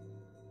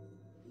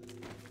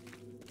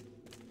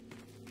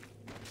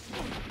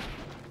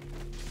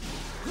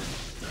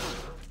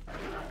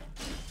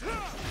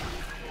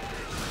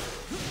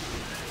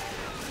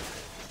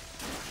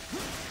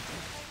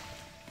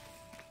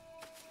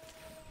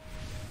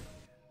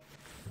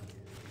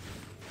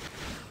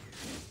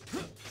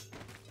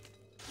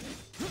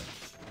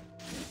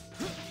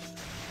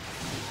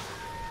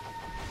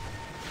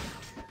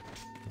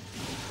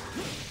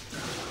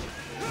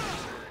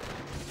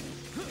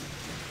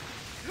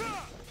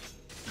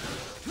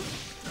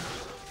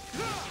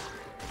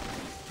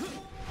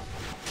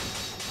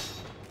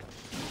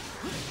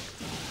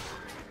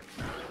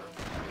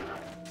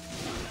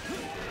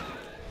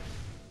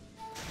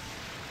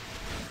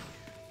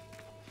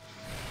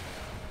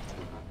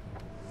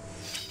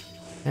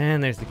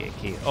 And there's the gate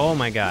key. Oh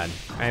my god.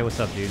 Hey, what's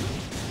up, dude?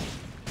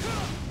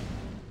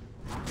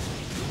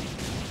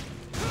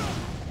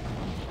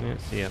 Yeah,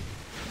 see ya.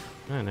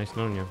 Ah, nice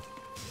knowing you.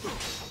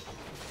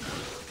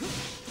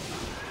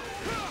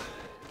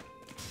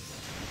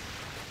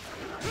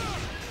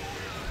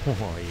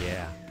 Oh,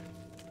 yeah.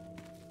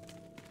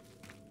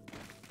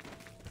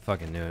 I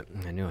fucking knew it.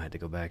 I knew I had to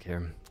go back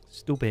here.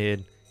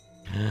 Stupid.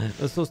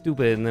 That's so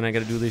stupid, and then I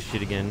gotta do this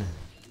shit again.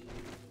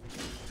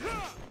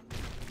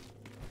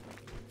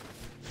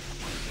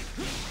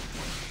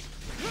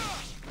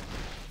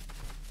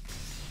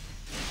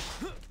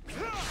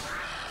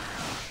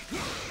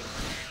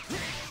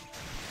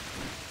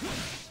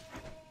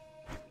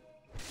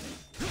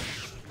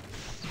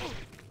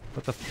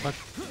 What the fuck?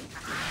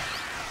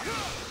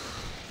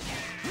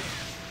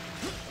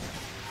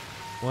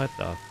 What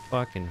the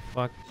fucking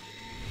fuck?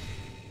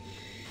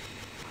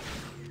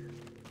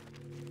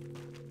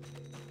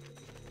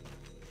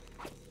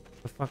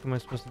 What the fuck am I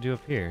supposed to do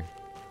up here?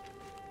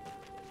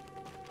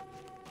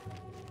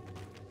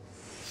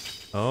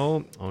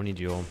 Oh, Oni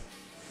Jewel.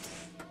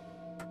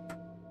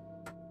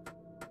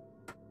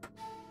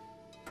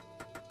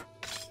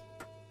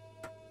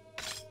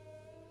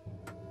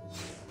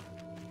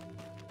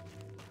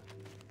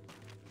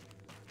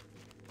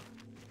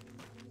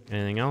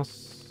 Anything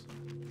else?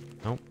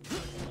 Nope.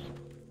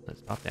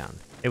 Let's pop down.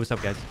 Hey, what's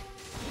up, guys?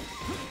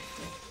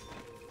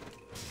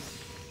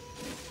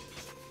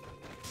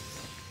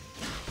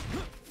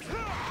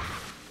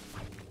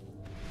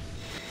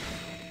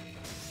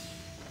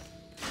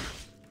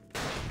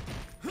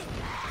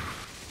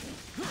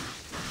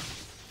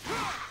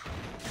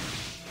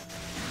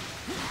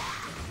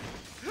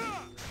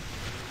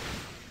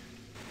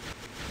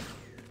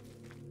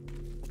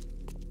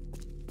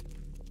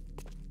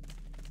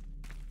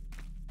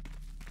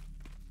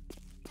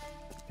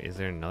 Is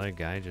there another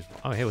guy just...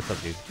 Oh, hey, what's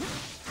up, dude?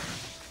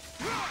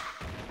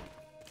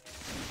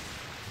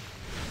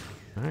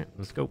 Alright,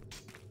 let's go.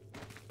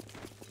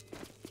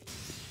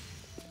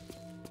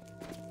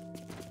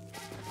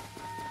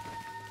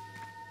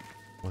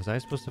 Was I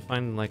supposed to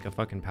find, like, a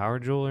fucking power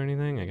jewel or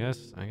anything? I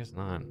guess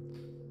not.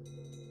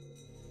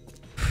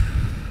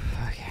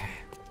 Okay.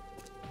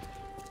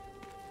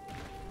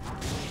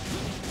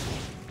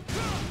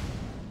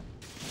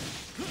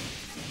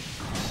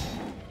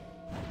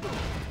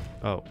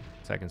 Oh.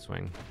 Second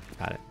swing.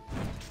 Got it.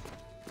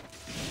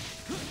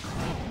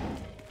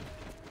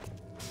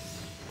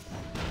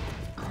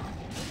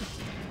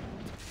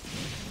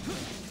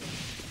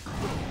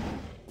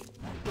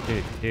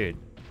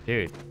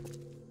 Dude.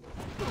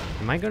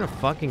 Am I gonna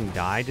fucking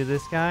die to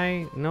this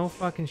guy? No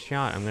fucking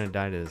shot. I'm gonna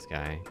die to this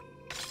guy.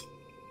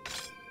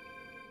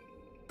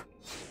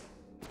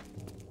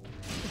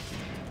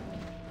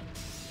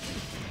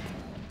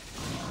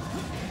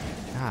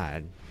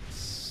 God.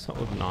 So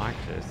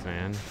obnoxious,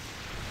 man.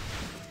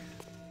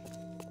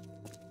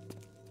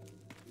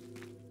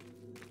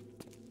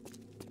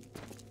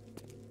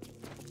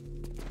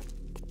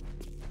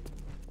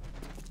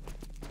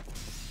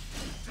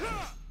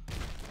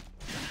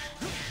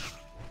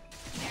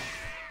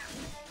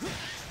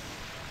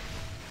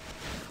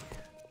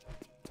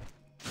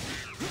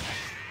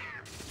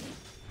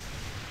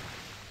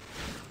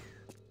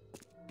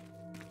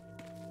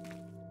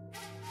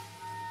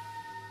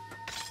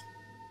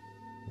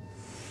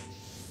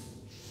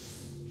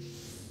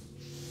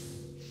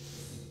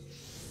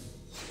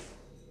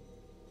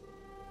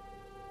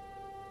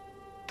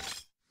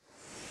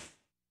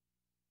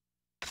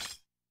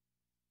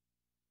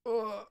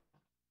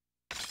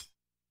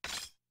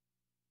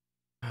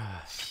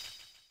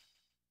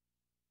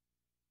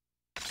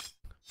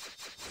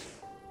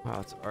 Wow,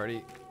 it's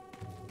already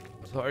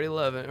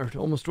 11 or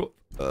almost 12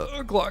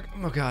 o'clock.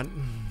 Oh god.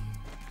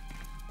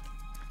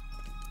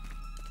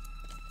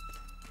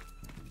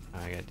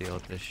 I gotta deal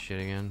with this shit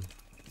again.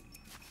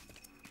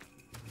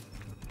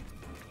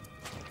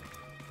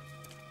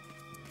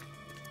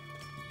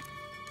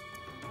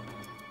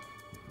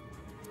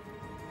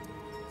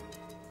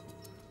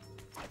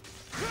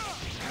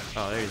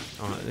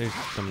 Oh, there's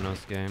someone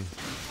else game.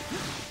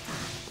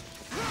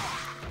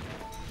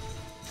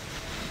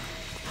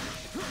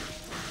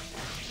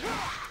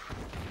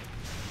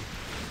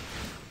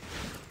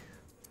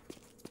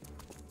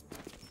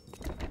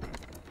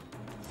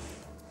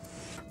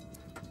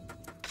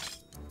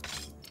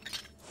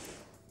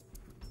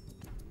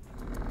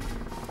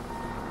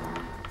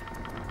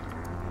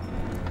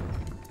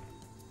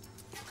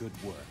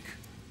 Good work.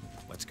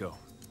 Let's go.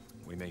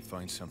 We may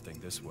find something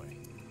this way.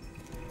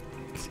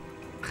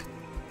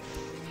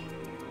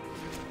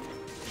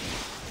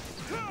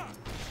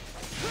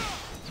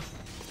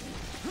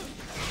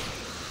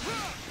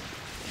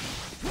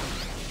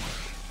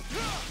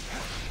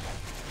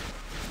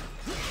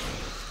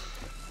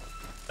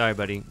 Sorry,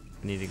 buddy.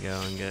 I need to go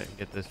and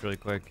get this really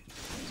quick.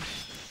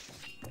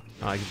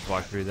 Oh, I can just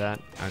walk through that?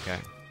 Okay.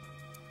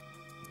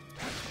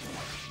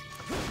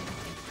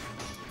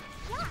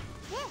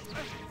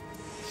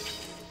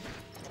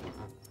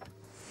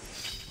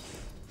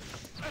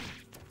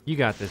 You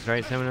got this,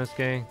 right,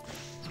 Seminosuke?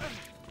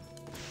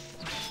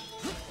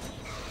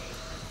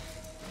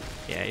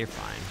 Yeah, you're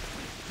fine.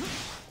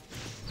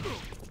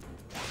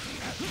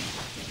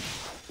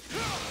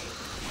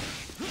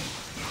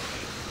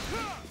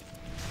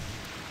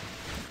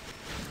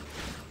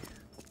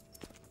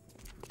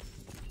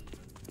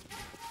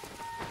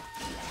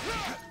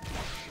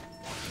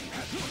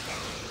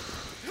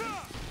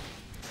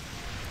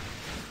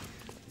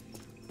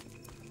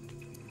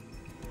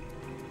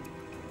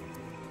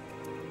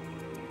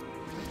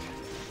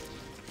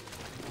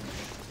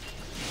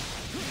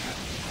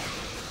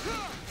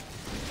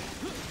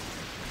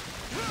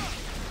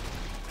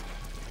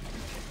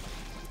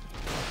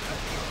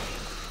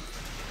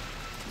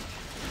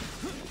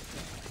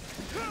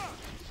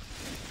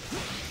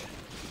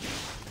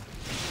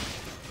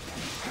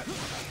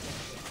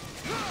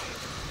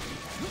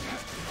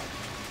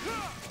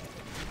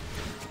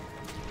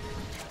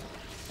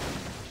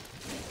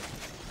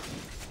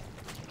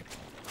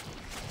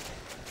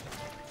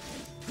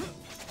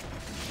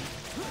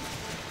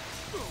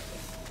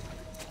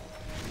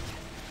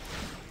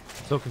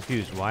 so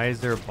confused. Why is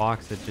there a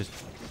box that just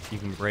you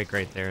can break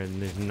right there and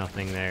there's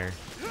nothing there?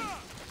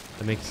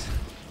 That makes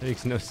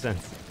no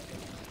sense.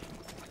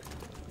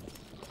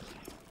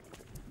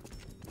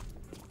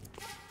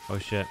 Oh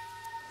shit.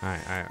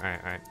 Alright, alright,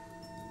 alright, alright.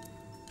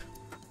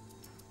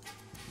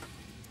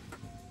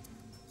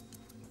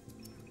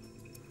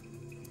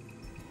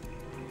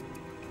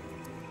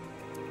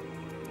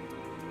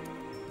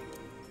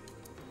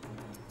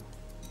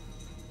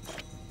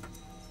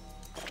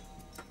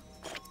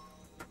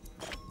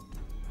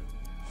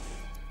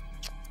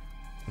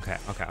 Okay,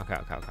 okay, okay,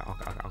 okay, okay,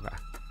 okay, okay, okay.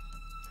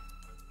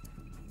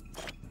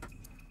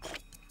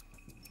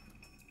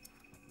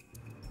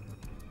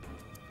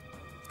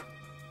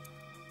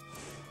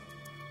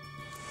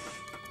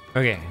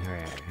 Okay,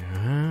 alright.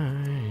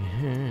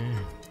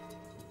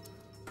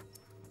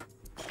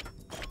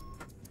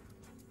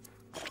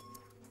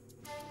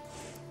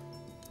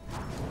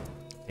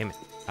 Damn it.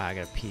 I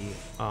gotta pee.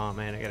 Oh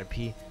man, I gotta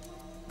pee.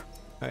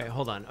 Okay,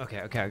 hold on. Okay,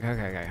 okay, okay,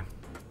 okay, okay.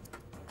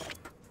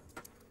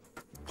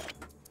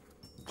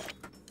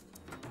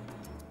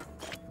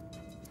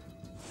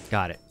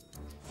 Got it.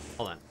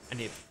 Hold on. I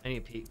need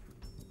to pee.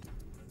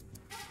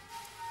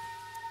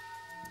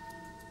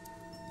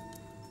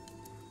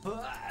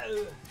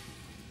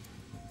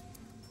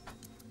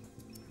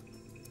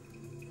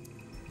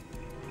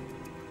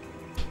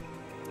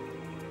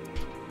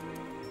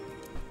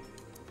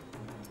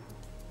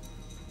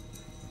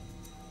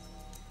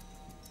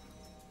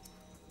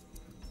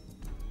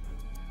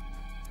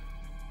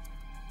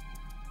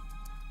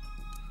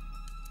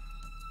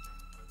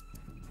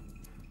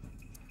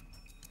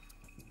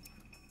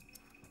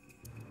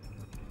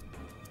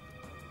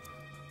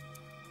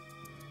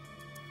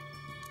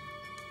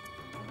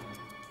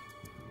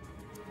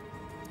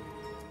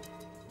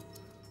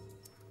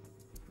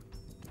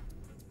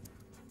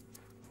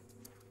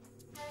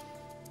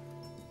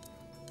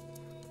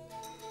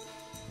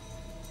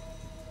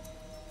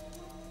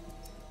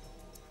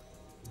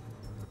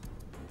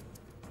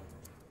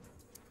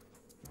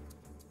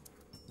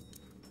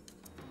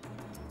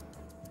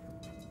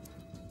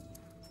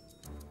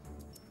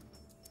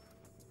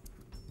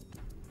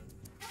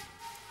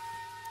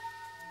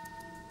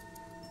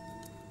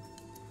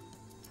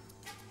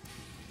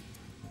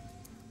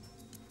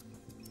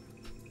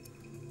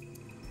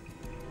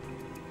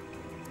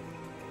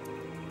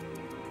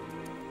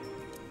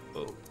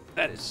 Oh,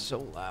 that is so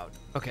loud.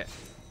 Okay.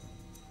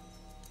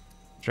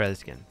 Try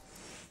this again.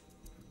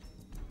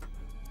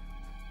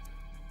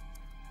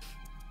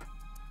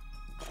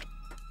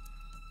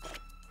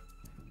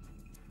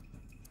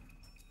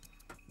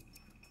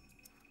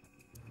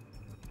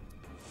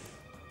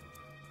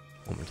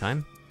 One more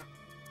time.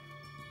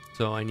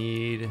 So I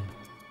need...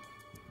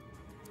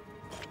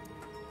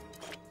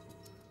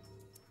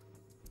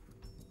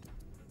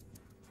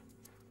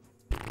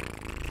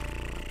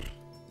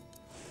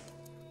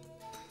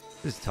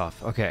 This is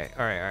tough. Okay.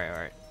 All right. All right.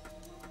 All right.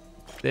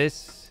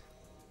 This.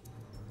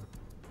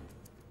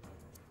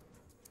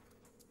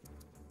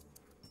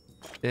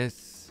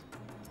 This.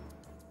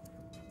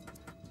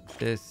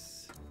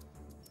 This.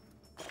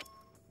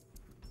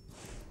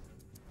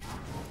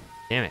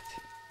 Damn it.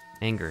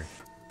 Anger.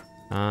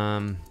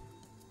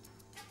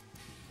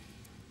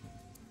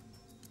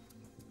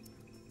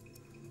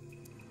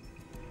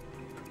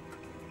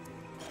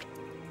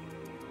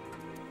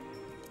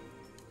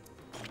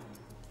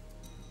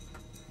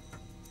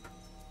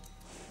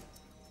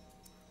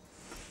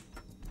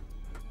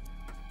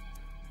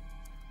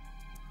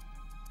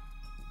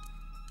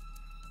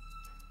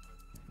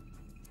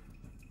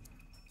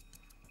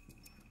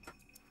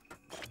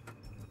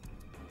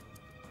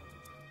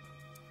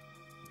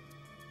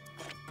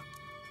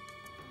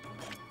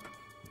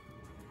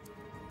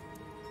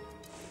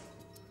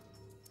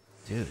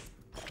 Dude.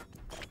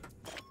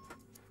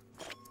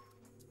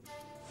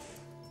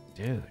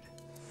 Dude.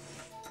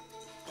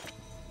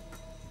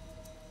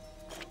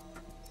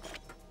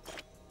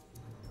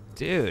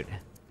 Dude.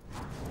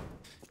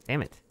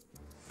 Damn it.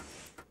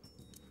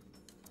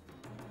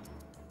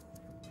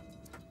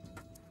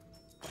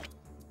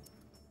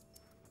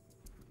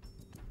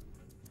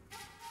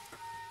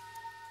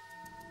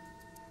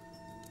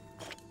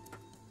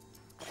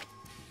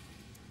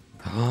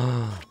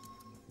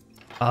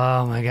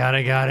 Oh my god,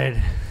 I got it.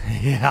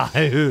 Yeah.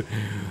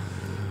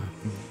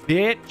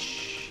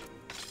 Bitch.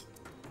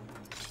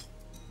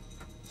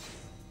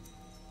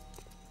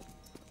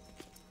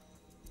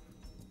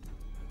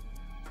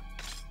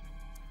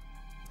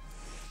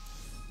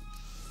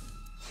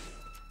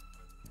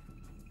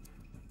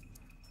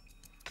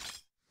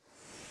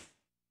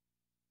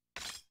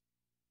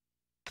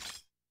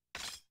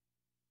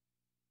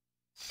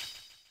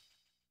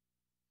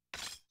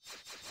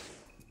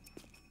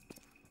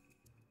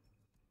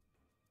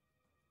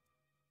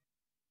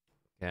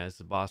 Yeah, it's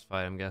the boss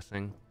fight, I'm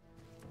guessing.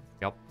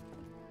 Yep.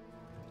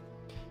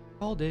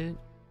 Called it.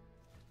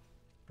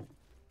 Well,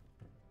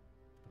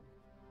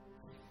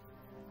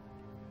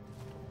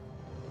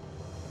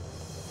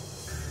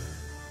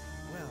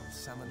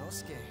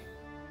 Samanosuke,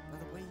 by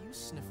the way you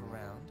sniff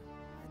around,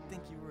 I'd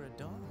think you were a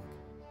dog.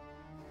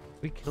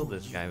 We killed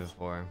this guy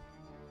before.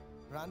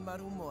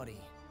 Ranmaru Mori,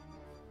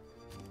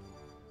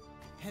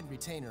 head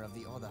retainer of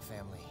the Oda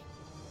family.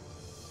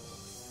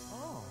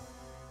 Oh,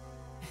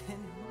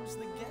 and who's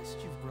the guest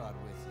you've brought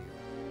with you?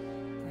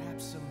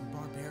 Perhaps some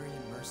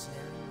barbarian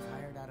mercenary you've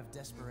hired out of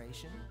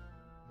desperation?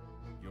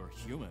 You're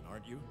human,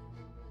 aren't you?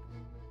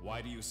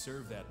 Why do you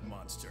serve that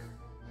monster?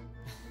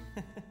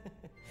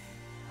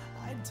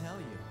 I'd tell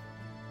you,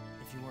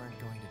 if you weren't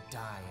going to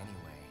die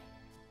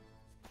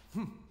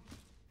anyway.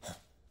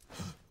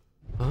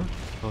 Huh?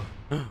 Oh.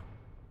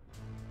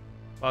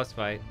 Boss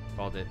fight.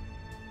 Called it.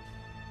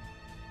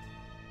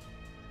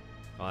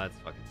 Oh, that's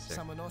fucking sick.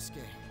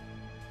 Samanosuke,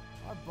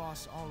 our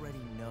boss already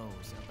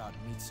knows about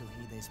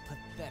Mitsuhide's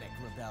pathetic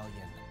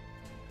rebellion.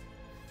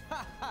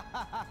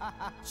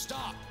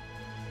 Stop!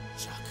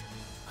 Chuck,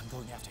 I'm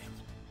going after him.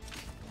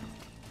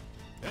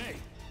 Hey!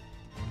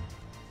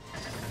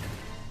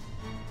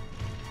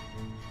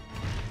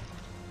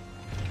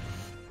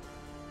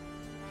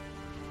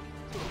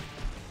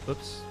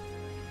 Oops.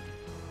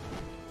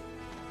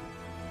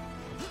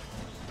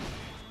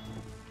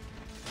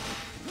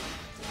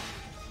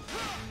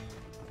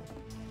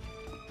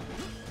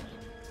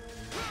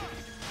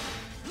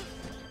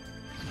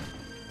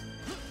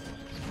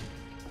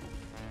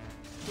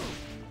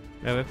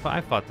 Yeah, I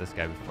fought this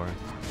guy before.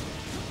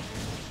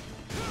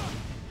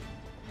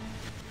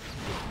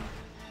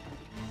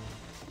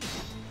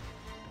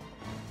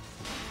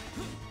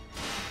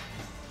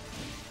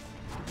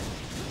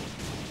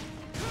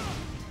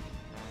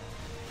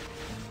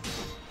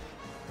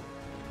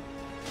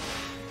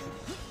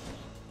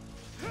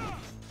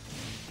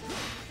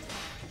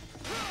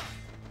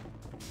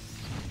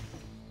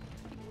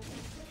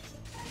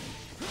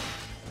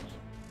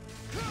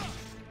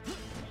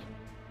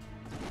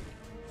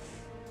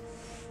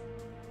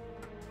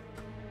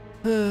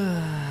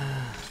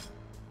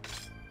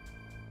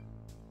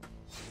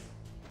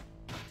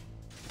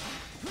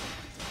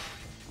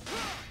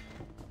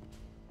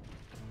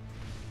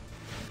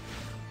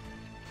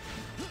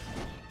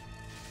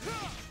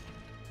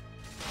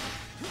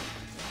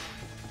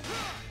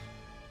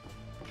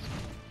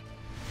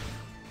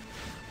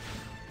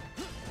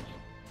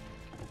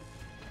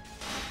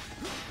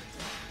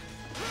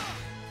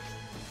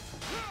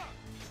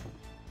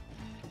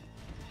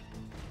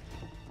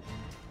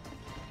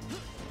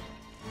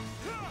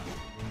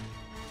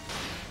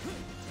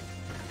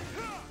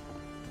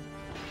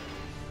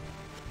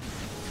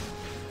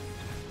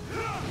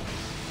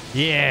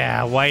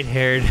 Yeah,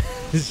 white-haired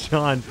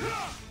Sean.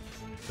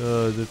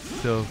 Oh, that's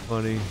so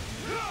funny.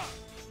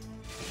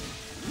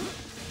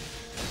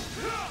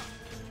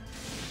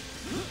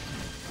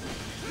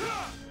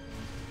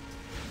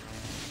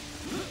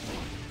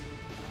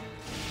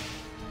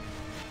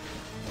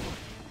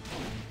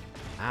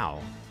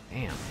 Ow.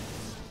 Damn.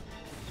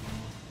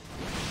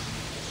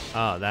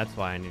 Oh, that's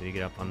why I need to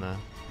get up on the...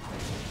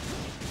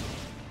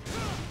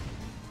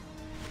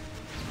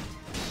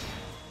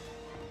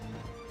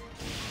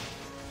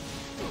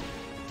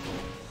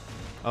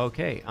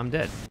 Okay, I'm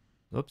dead.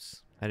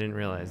 Oops, I didn't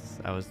realize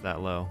I was that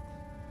low.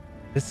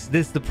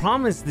 The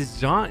problem is this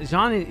John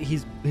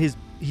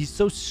he's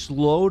so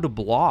slow to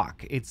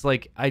block. It's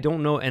like I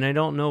don't know, and I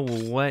don't know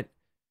what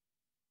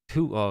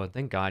to. Oh,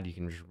 thank God you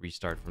can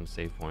restart from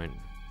save point.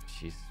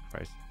 Jesus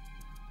Christ.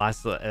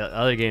 Last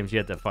other games you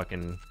had to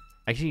fucking.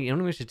 Actually,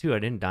 ONIMUSHA 2 I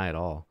didn't die at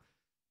all.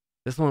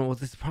 This one, well,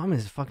 this problem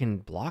is fucking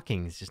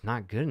blocking is just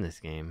not good in this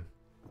game,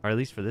 or at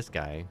least for this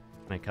guy.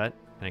 Can I cut?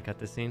 Can I cut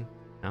this scene?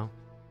 No,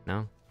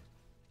 no.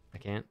 I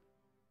can't.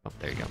 Oh,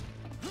 there you go.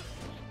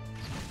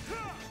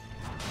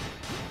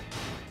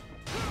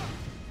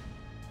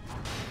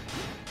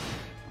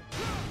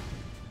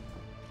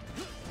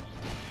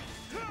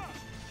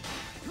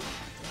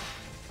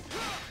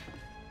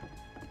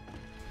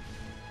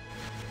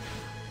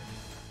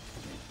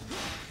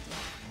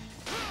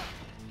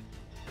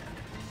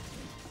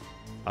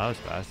 Oh, that was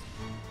fast.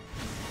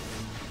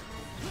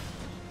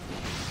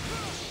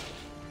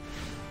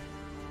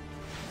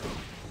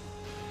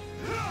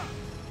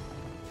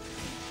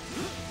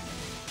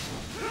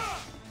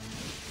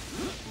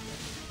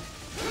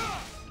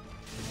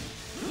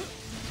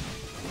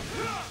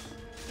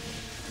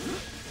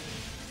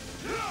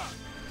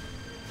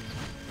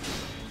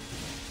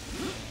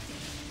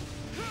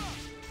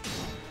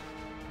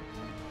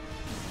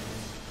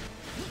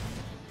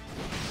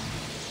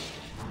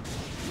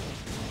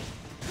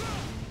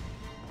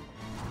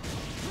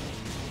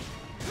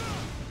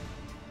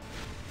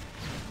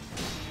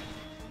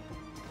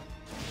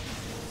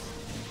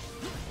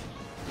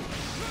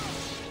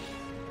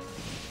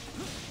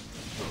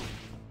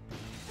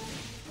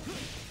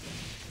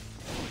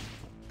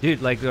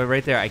 Dude, like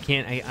right there, I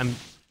can't. I'm.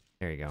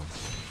 There you go.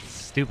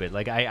 Stupid.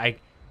 Like I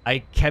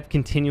kept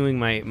continuing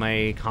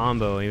my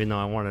combo even though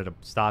I wanted to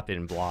stop it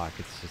and block.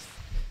 It's just,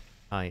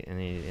 and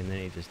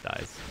then he just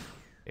dies.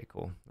 Okay,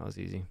 cool. That was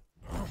easy.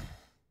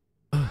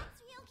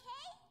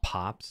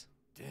 Pops.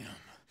 Damn,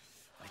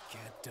 I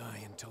can't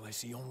die until I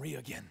see Henri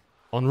again.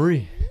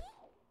 Henri.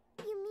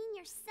 You mean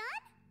your son?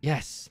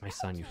 Yes, my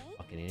son. You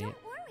fucking idiot. Don't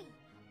worry.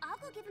 I'll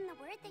go will give him the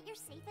word that you're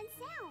safe and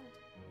sound.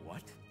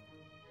 What?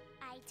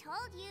 I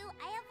told you,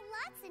 I have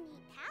lots of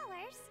neat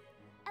powers.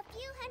 A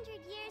few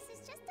hundred years is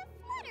just a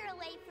flutter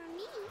away for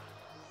me.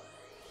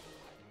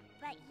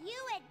 But you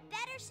had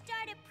better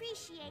start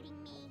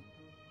appreciating me.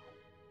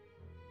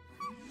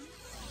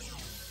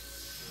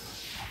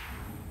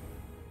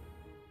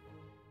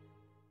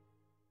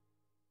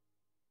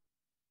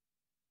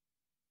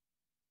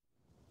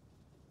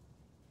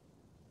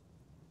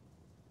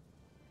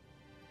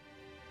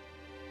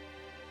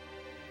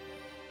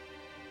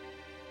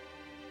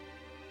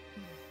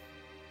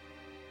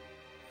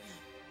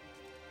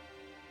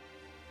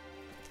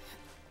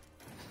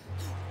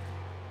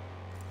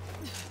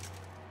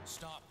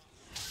 Stop.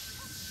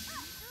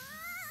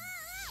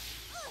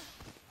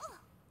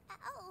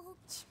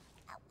 Ouch.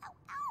 Ow, ow,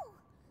 ow.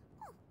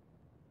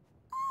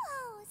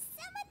 Oh,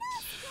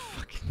 SMSP!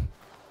 Fucking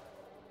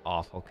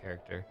awful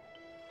character.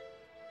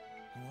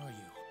 Who are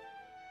you?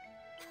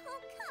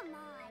 Oh, come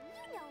on.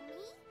 You know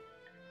me.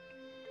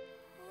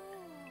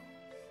 Oh,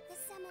 the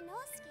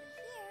SMSP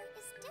here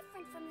is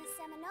different from the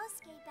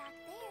SMSP back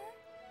there.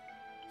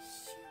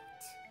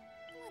 Shoot.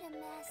 What a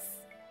mess.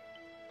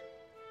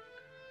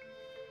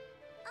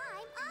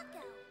 I'm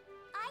Akko.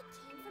 I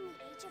came from the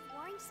Age of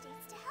Warring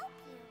States to help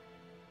you.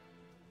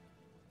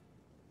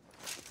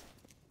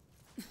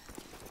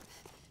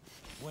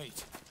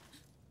 Wait.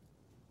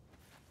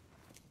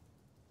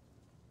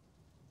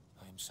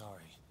 I am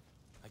sorry.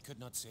 I could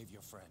not save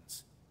your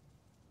friends.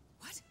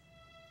 What?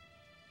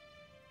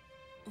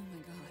 Oh my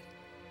god.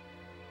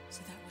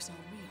 So that was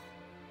all real.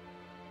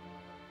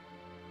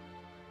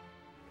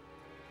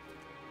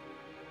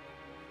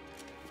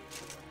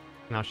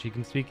 Now she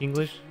can speak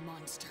English.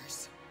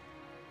 Monsters.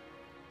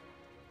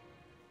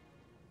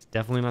 It's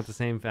definitely not the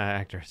same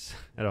actress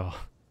at all.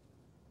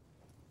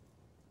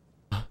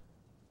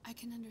 I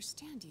can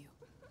understand you.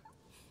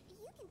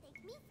 You can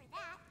thank me for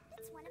that.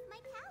 It's one of my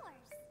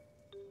powers.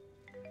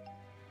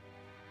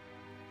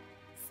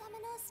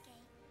 SMSP,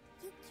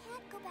 you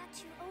can't go back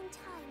to your own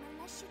time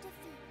unless you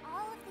defeat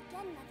all of the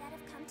Genma that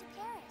have come to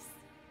Paris.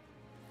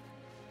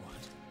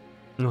 What?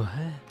 But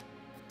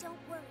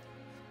don't worry.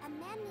 A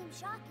man named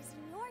Jacques is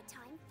in your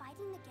time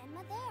fighting the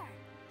Genma there.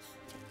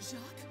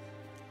 Jacques?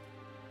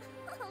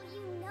 Oh,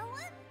 you know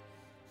him?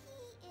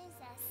 He is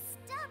a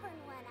stubborn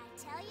one, I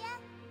tell ya.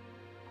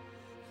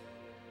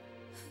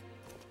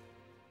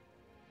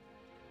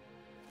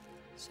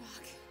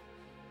 Jacques.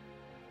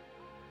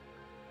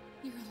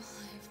 You're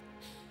alive.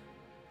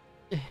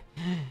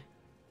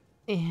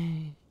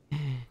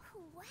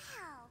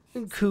 Wow.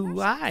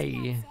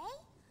 Kawaii.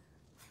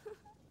 Oh,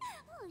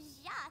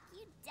 Jacques,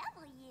 you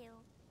devil you.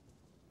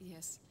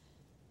 Yes.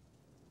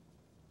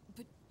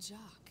 But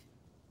Jacques,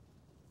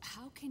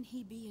 how can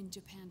he be in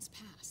Japan's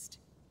past?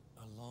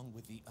 Along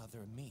with the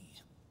other me.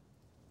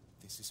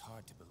 This is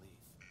hard to believe.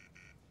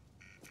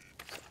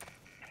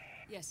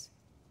 Yes,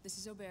 this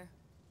is Aubert.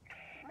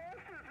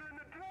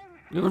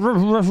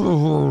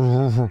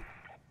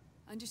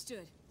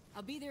 Understood.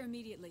 I'll be there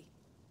immediately.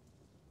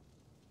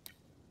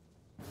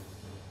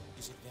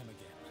 Is it them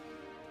again?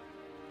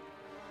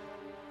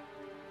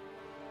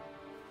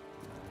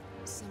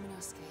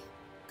 SMSP,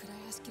 could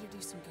I ask you to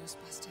do some ghost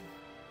busting?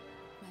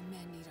 My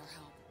men need our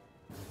help.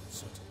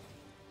 Certainly.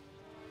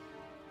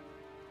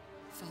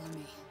 Follow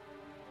me.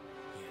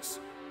 Yes.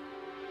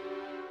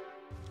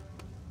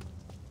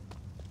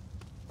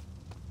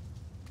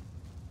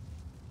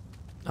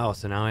 Oh,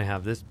 so now I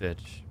have this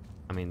bitch.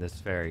 I mean,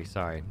 this fairy.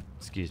 Sorry.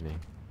 Excuse me.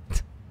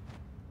 And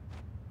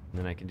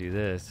then I can do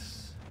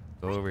this.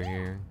 Go over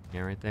here.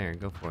 Yeah, right there.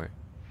 Go for it.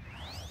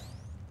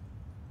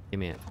 Give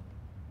me it.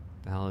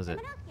 The hell is it?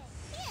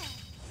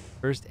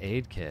 First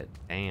aid kit.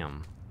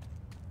 Damn.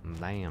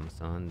 Damn,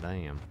 son.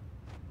 Damn.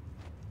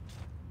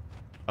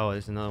 Oh,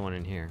 there's another one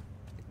in here.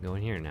 Go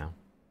in here now.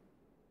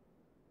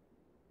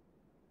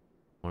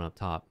 One up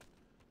top.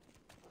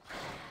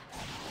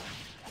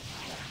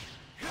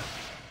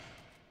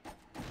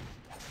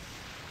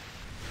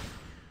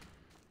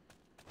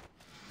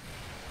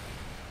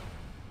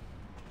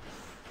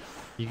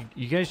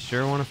 You guys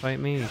sure want to fight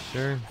me? You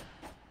sure?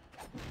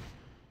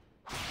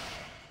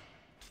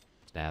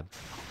 Stab.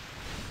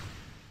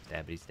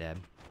 Stabby stab.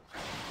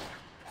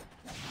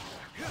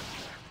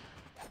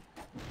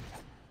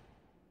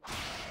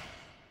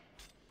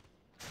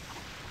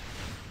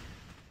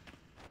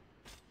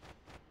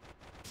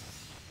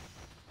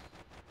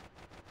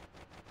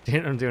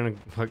 Damn, I'm doing a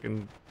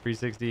fucking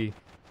 360.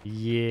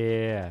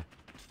 Yeah.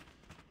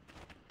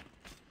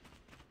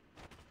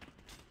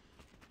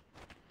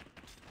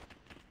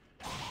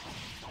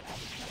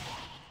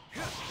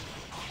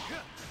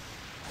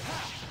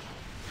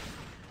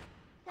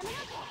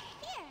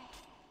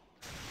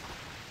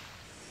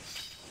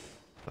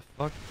 The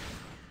fuck?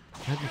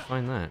 How'd you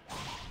find that?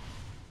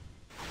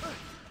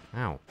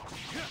 Ow.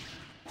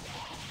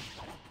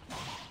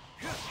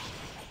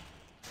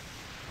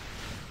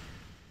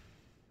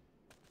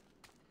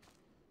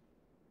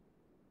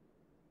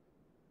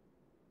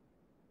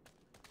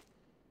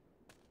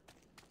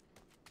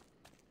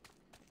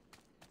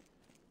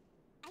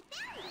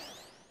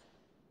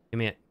 Give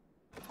me it.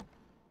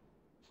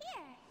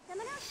 Here,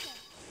 Samanosuke.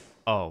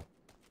 Oh.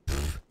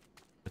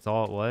 That's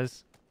all it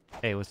was?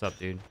 Hey, what's up,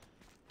 dude?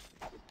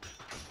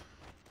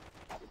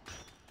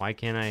 Why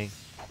can't I...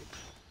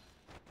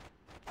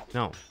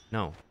 No,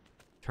 no.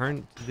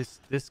 Turn to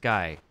this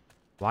guy.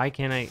 Why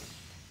can't I...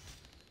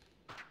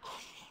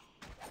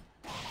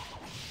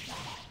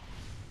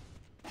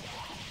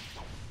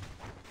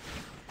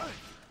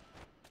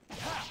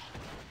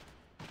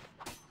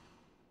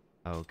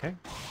 Okay.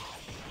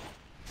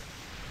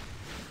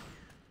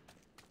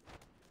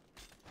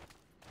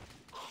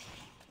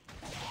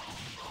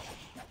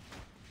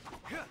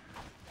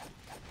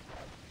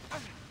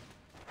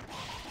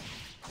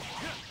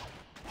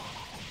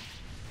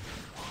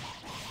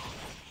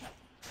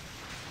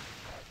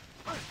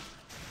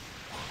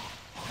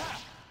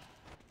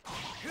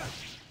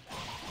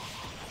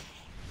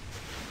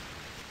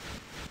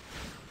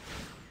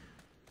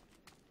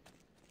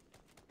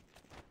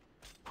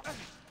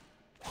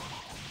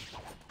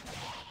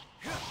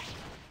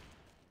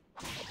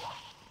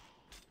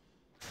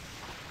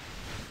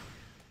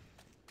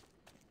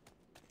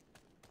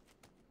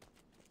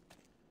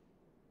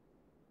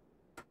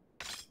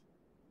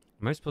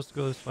 Am I supposed to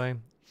go this way?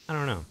 I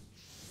don't know.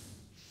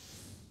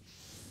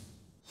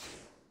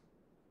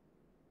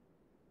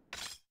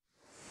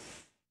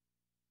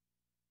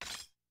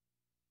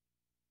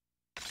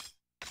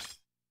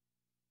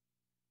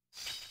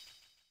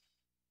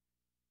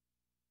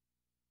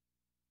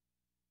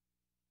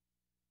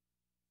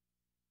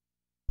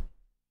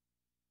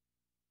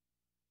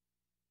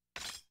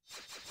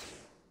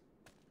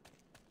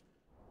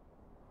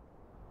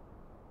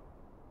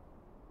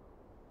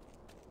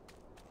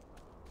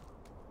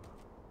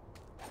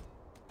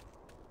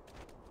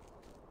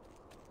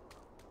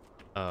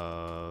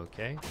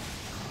 Okay.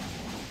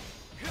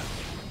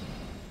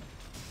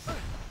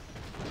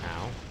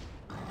 Ow.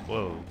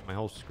 Whoa, my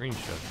whole screen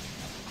shook.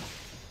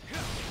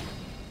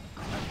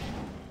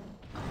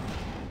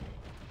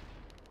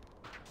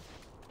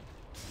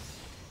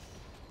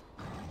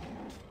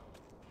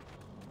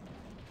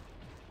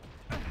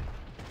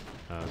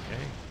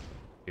 Okay.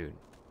 Dude,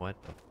 what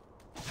the...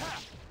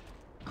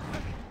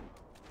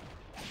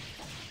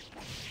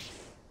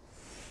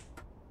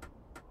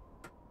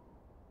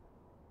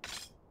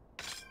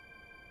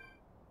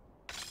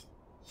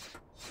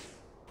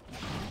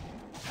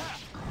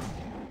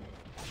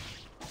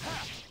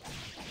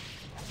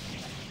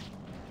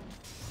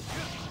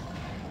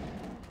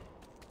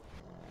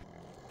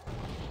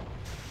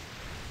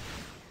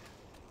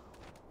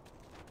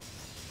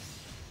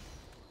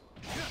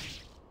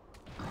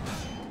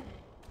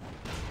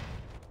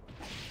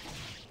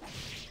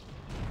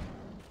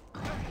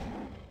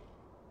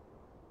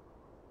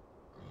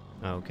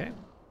 Okay.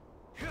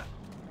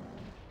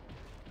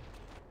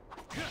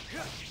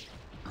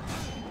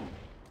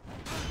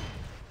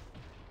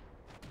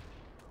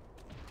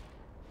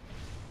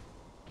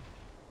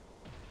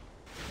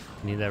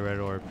 Need that red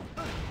orb.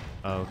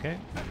 Okay.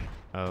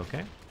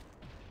 Okay.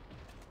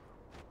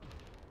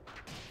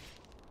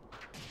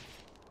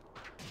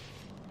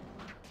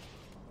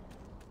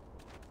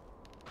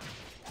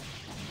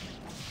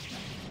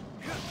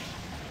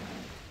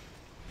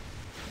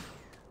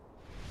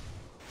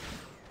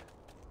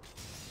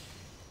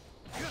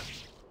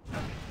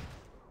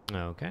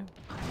 Okay.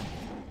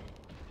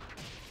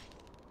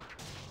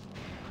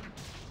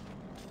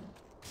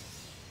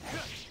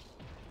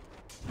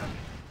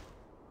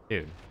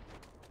 Dude.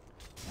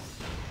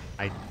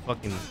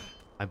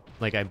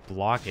 I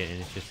block it and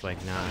it's just like,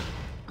 nah.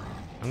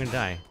 I'm gonna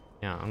die.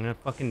 Yeah, I'm gonna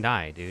fucking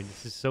die, dude.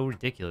 This is so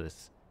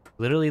ridiculous.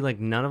 Literally, like,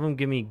 none of them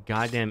give me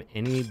goddamn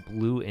any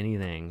blue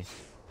anything.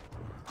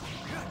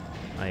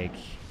 Like,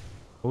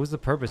 what was the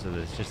purpose of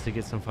this? Just to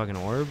get some fucking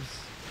orbs?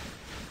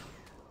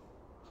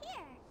 Here,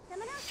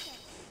 Samanosuke.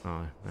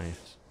 Oh,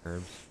 nice.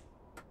 Herbs.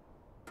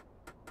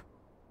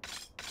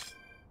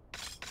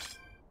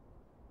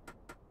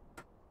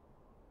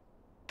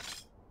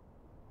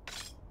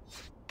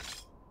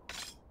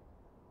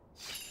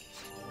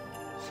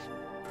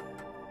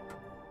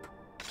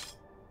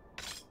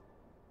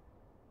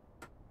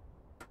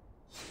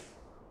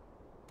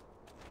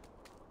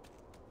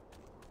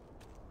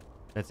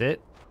 That's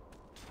it?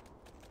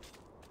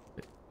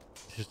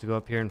 Just to go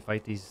up here and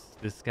fight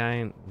this guy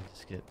and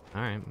just get...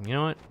 Alright, you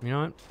know what? You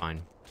know what?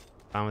 Fine.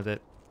 Fine with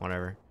it.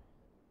 Whatever.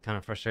 Kind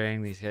of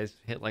frustrating. These guys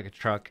hit like a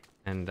truck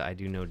and I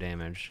do no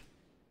damage.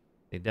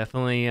 They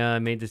definitely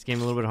made this game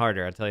a little bit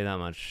harder, I'll tell you that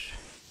much.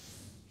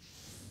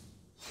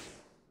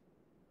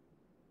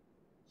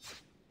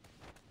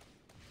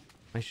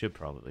 I should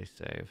probably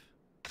save.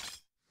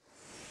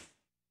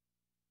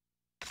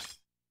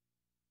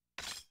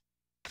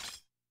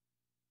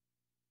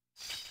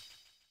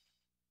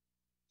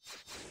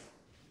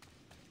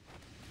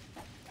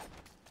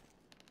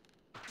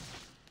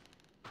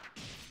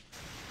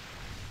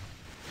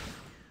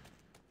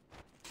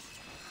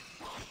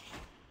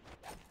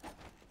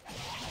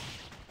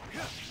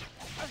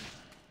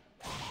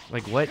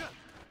 Like, what?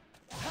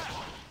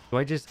 Do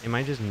I just... Am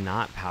I just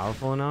not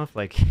powerful enough?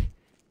 Like...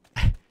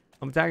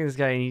 I'm attacking this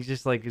guy and he's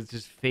just like, is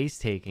just face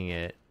taking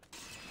it.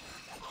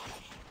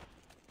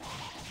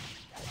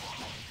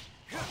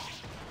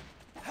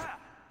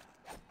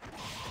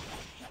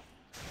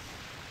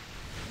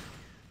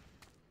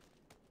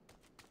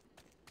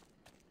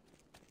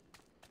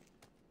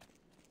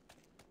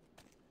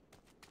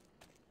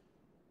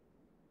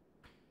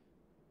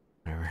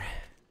 Whatever.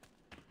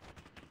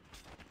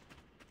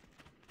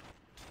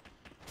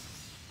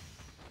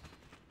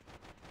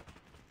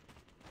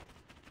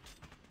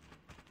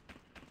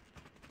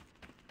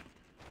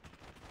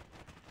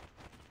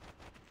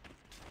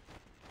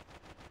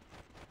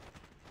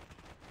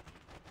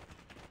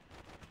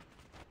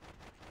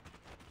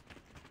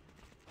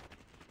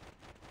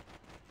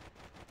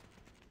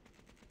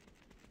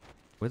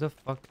 Where the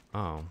fuck?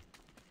 Oh.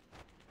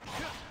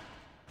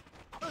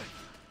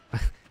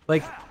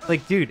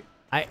 like, dude,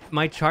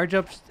 my charge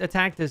up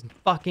attack does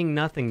fucking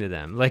nothing to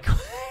them. Like,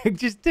 it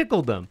just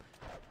tickled them.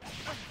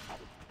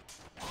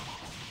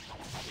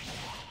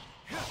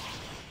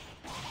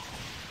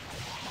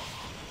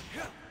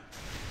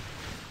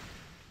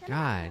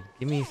 God,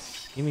 give me.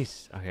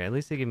 Okay, at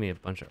least they give me a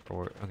bunch of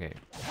ore. Okay.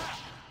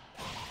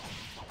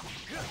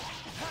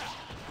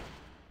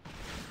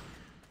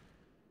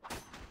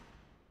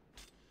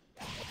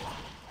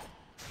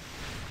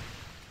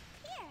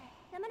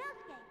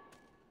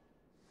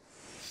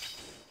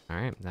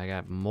 Alright, I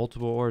got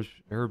multiple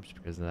herbs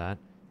because of that.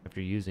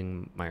 After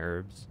using my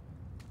herbs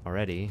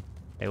already.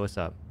 Hey, what's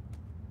up?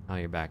 Oh,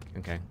 you're back.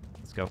 Okay,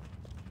 let's go.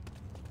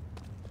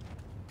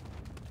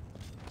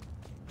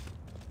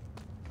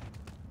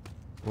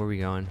 Where are we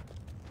going?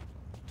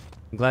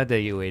 I'm glad that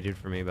you waited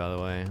for me, by the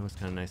way. It was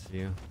kind of nice of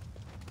you.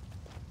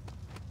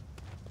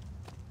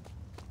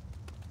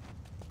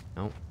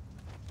 Nope.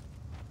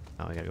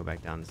 Oh, I gotta go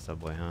back down the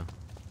subway, huh?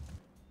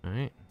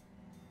 Alright.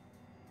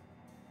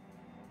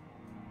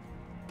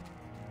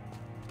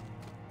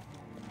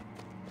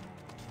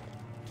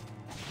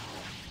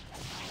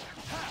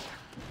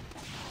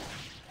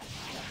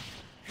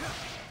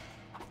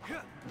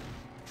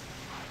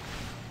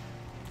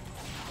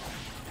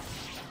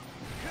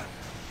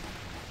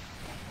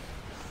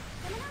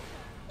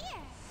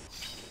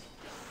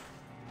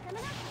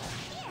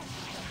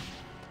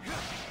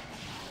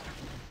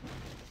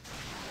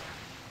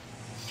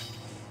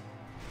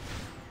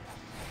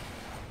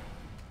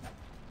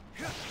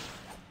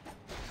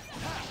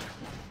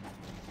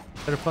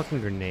 Is that a fucking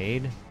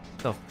grenade?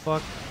 What the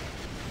fuck?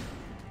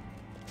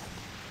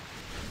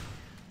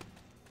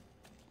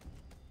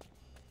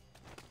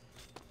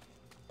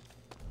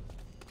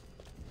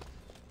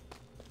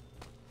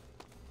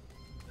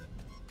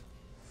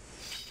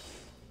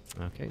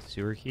 Okay,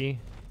 sewer key.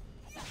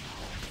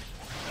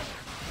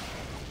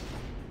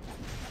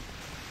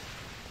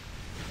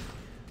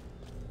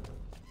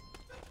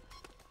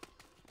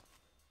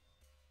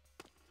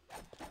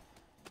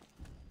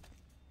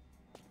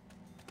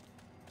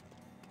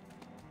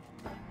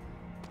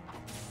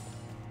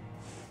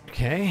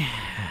 Okay,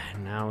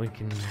 now we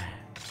can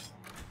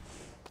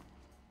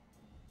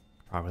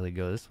probably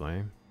go this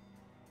way.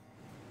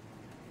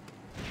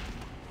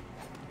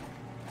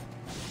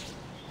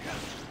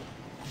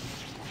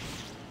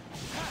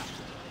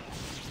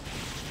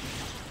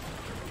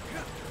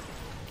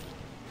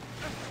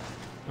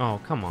 Oh,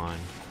 come on.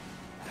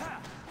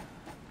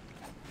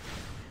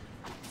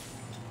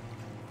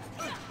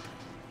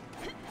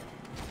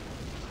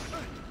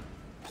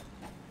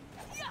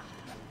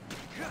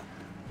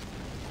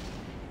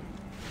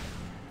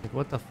 Like,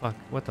 what the fuck?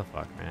 What the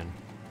fuck, man?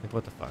 Like,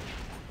 what the fuck?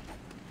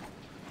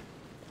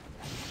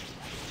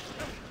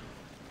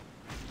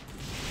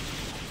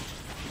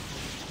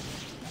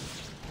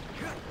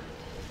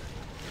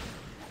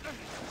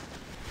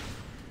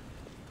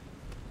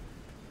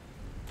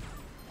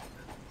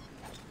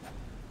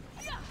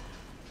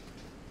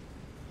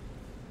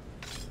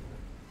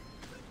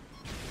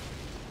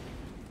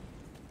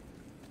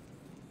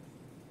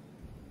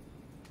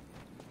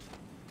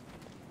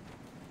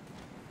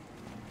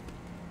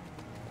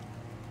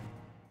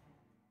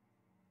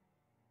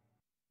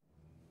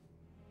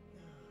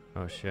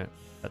 Oh shit,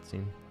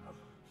 cutscene.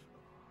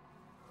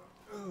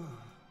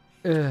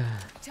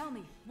 Tell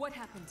me, what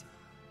happened?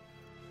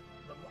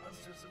 The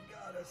monsters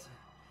have got us.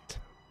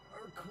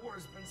 Our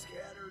core's been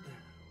scattered.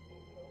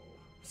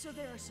 So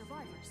there are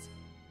survivors?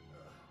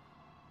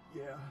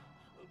 Yeah.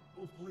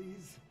 Oh,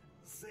 please,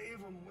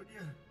 save them, would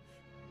you?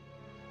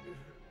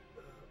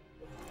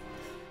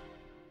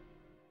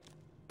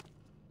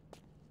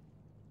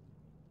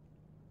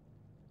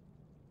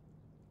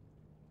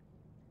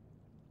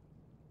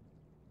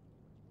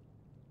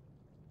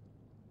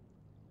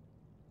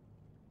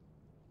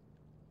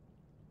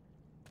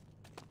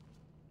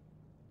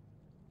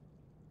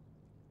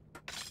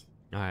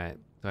 Alright,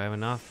 do I have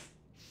enough?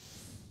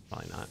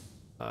 Probably not.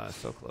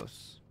 So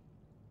close.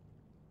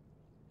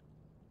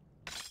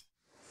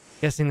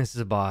 Guessing this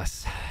is a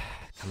boss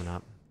coming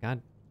up.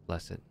 God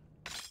bless it.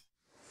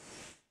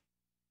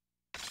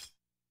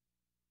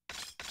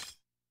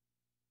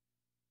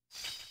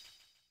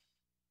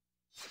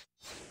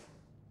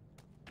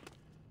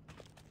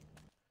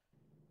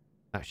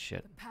 Oh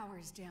shit. The power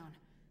is down.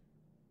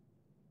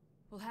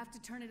 We'll have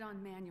to turn it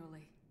on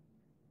manually.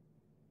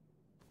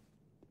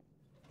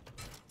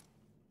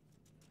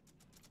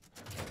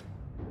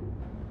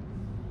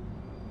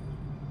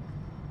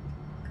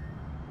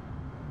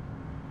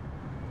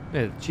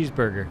 Yeah,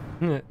 cheeseburger.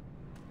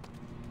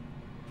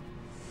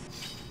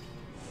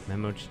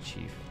 Memo to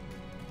Chief.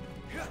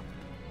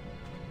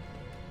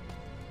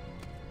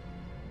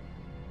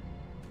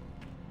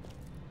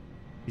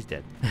 He's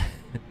dead.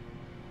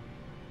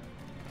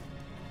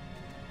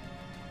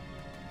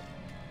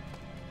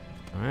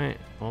 Alright,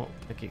 well,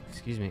 okay,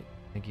 excuse me.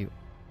 Thank you.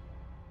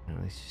 I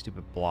know these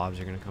stupid blobs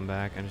are gonna come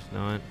back, I just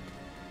know it.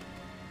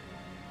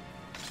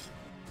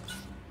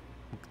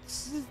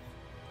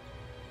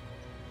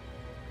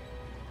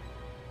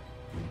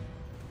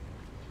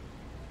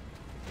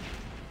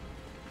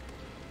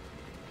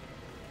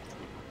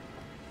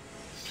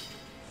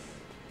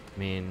 I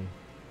mean,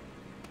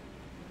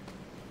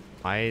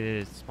 why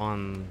did it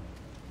spawn?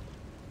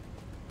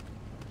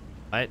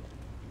 What?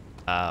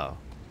 Oh,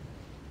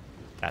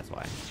 that's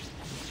why.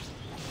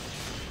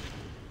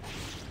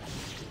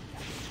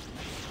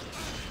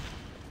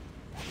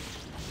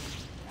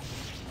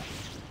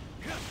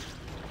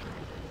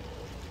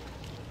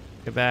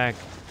 Get back.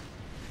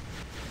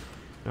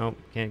 Nope,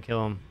 can't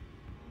kill him.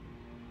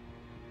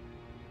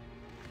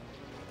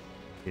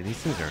 Dude, these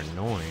things are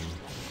annoying.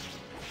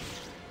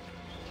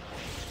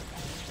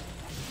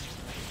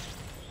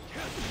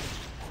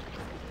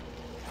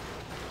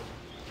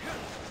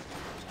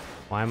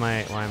 Why am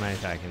I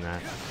attacking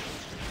that?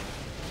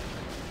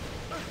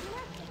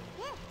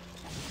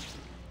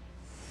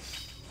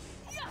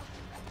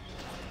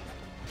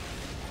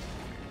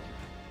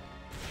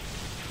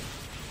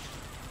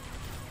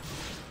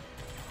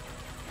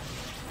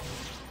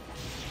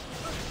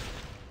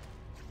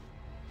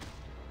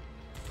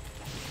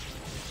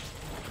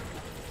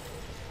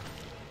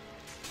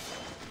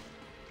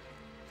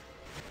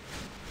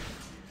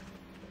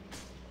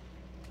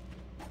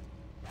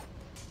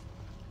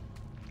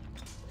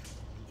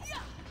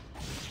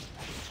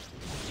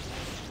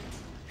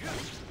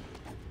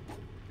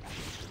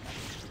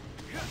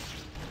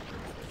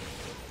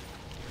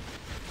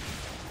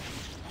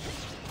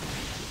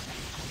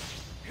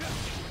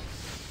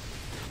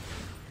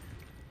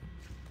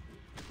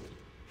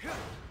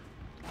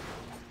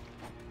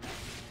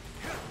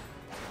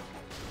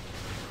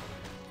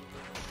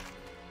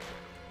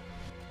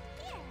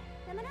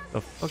 The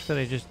fuck did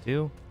I just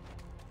do?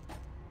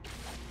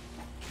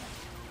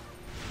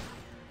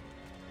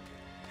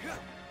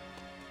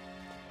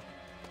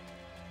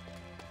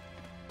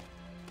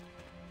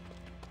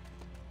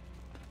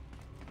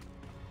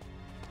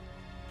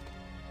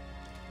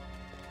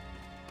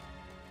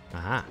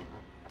 Aha.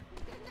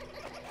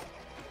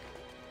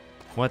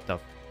 What the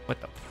fuck?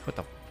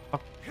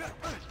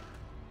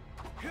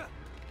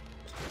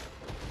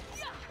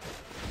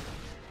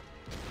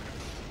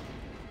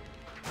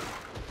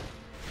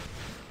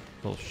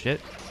 Bullshit.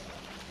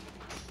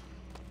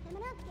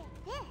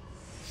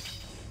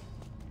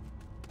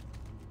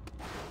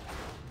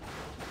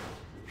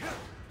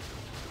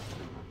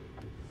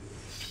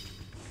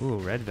 Ooh,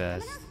 red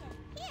vest.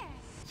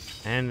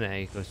 And the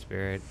eco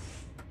spirit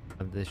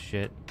of this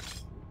shit.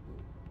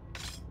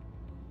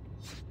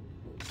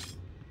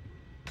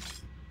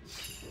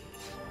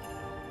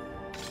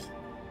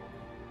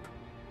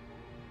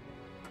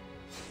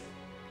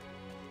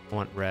 I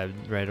want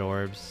red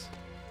orbs.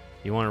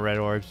 You want red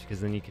orbs because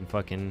then you can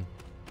fucking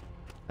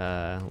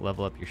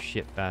level up your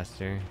shit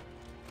faster.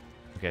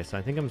 Okay, so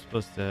I think I'm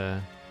supposed to...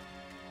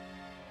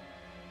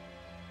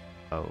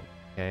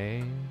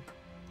 Okay.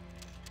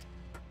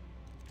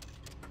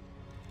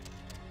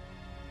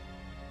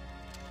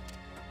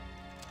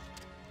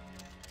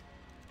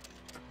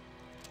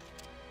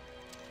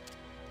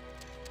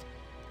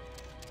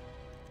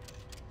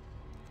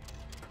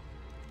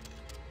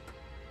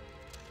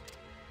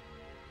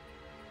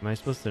 Am I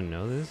supposed to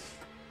know this?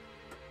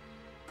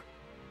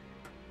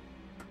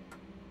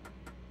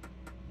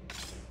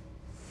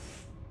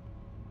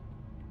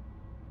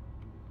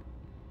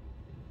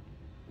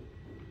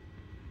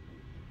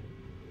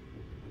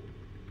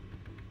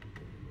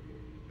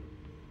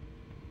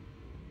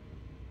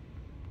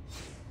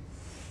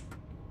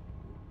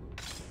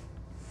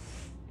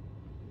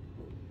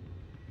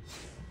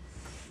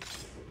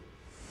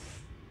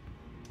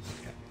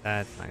 Okay,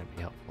 that's not gonna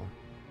be helpful.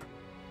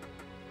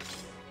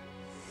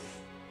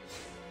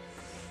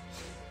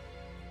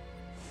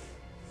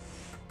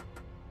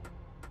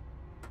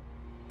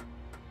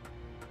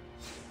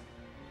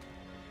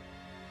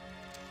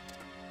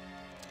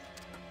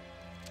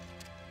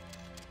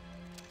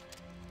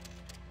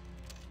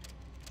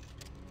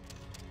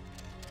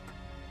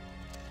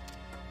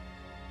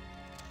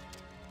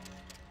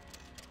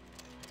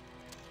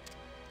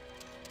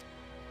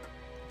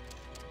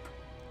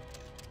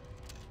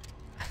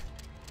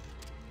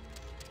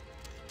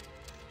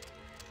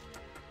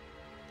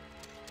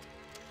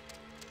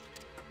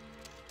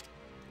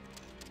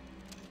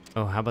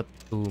 Oh, how about...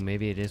 Ooh,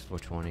 maybe it is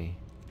 420.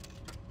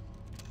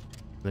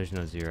 There's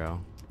no 0.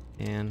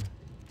 And...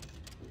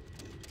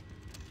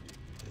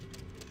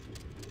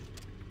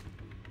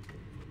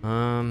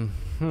 I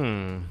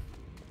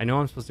know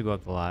I'm supposed to go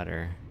up the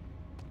ladder,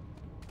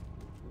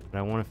 but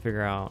I want to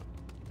figure out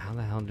how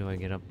the hell do I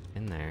get up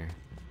in there.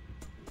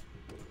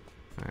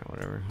 All right,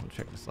 whatever. I'll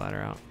check this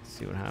ladder out.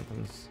 See what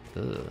happens.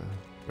 Ugh,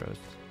 gross.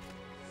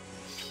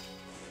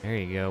 There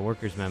you go.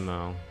 Worker's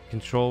memo.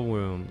 Control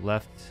room.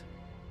 Left.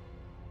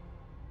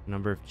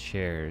 Number of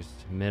chairs.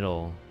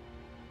 Middle.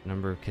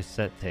 Number of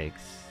cassette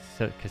tapes.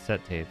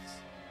 Cassette tapes.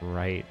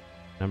 Right.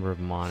 Number of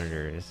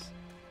monitors.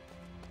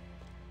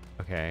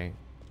 Okay.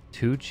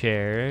 2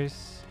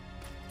 chairs.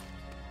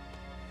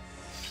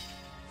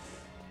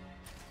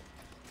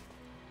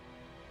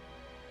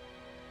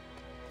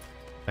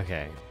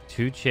 Okay.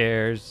 2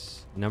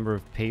 chairs. Number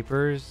of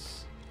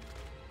papers.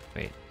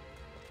 Wait.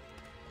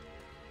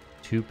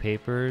 2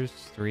 papers.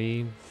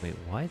 3. Wait,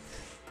 what?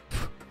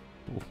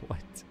 What?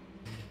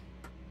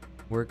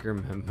 Worker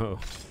memo.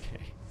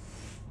 Okay.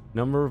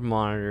 Number of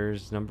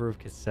monitors. Number of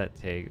cassette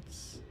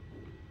tapes.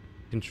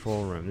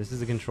 Control room. This is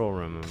the control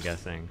room, I'm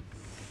guessing.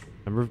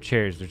 Number of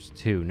chairs. There's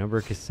 2. Number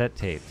of cassette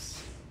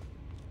tapes.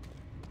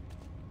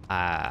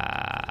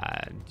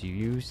 Do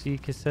you see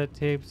cassette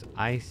tapes?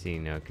 I see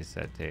no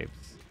cassette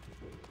tapes.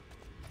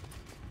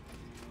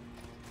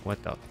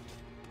 What the?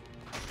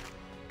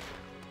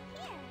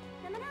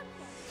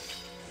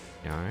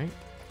 Alright.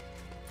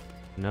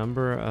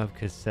 Number of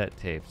cassette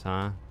tapes,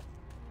 huh?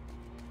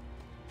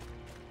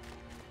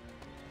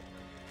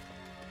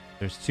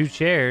 There's 2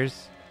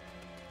 chairs.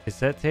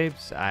 Cassette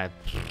tapes?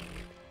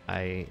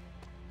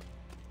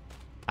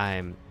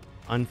 I'm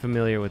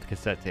unfamiliar with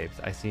cassette tapes.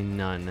 I see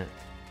none.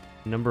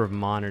 Number of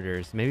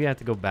monitors. Maybe I have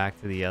to go back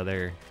to the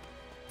other.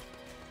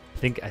 I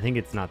think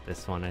it's not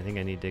this one. I think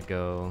I need to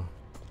go.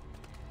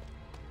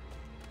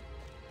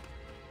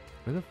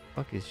 Where the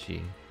fuck is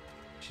she?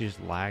 She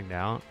just lagged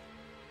out.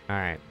 All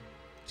right.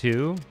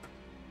 2,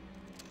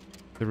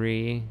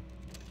 3,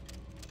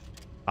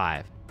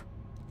 5.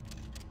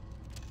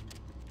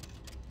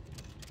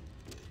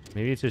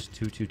 Maybe it's just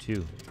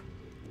 222.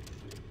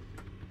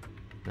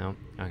 No.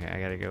 Okay, I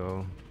gotta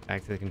go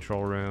back to the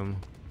control room.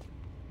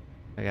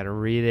 I gotta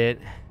read it.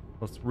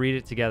 Let's read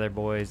it together,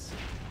 boys.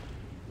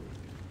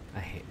 I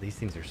hate these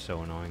things, are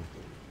so annoying.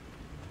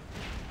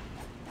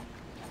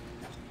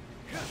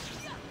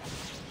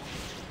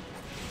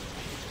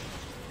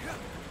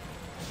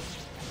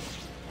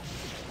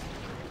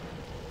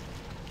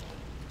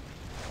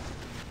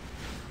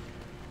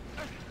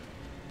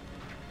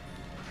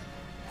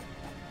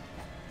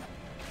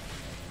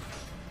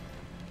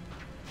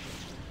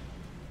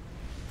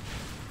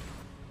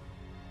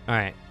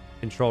 Alright,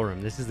 control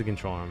room. This is the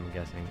control room, I'm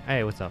guessing.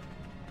 Hey, what's up?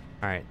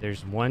 Alright,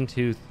 there's 1,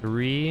 2,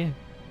 3.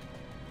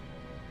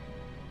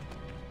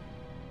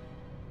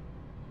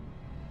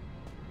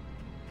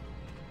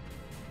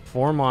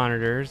 Four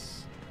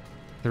monitors,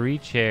 3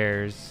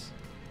 chairs,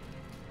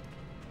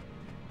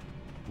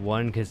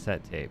 1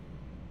 cassette tape.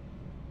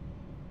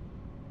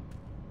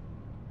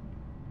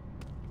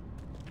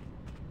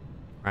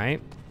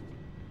 Right?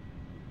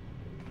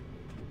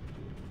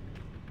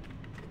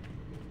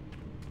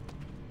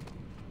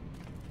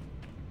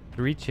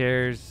 Three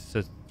chairs,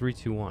 so 3,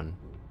 2, 1.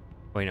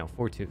 Wait, no,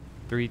 4, 2,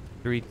 3,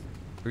 3,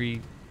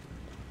 3,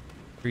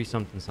 3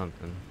 something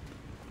something.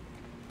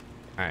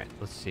 All right,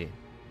 let's see.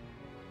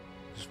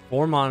 There's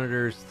 4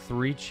 monitors,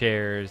 3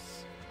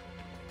 chairs.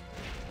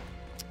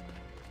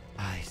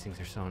 Ah, these things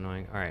are so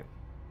annoying. All right.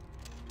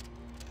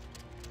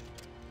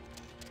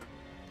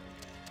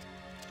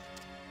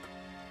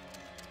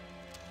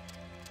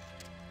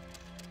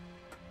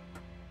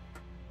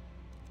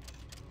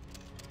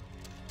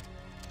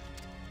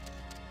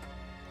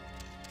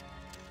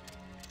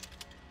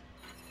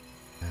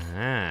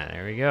 Ah,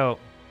 there we go.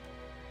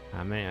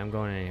 I'm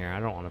going in here. I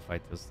don't want to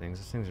fight those things.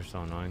 Those things are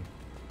so annoying.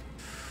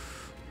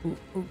 Ooh,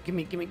 ooh,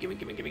 gimme.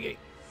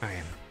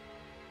 Alright.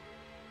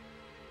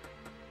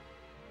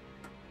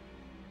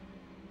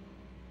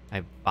 I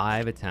have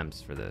 5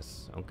 attempts for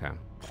this. Okay.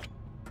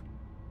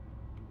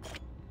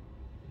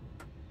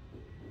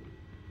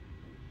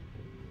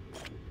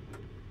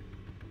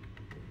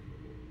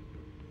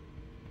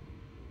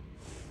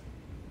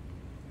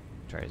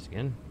 Try this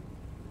again.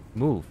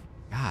 Move.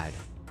 God.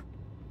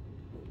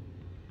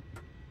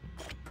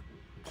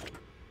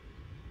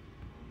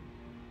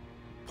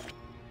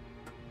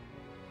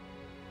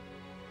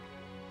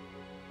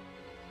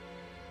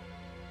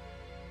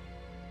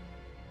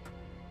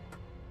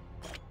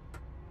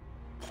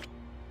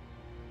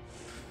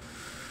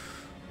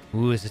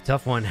 Ooh, it's a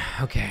tough one.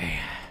 Okay.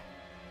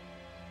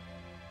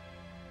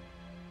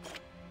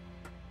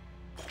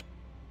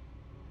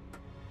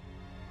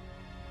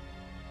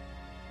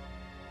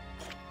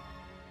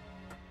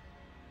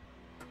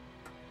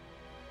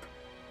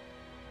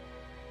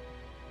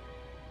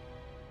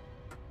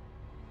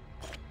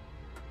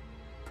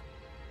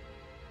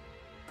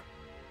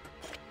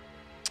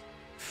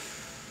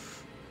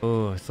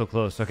 Oh, so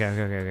close. Okay.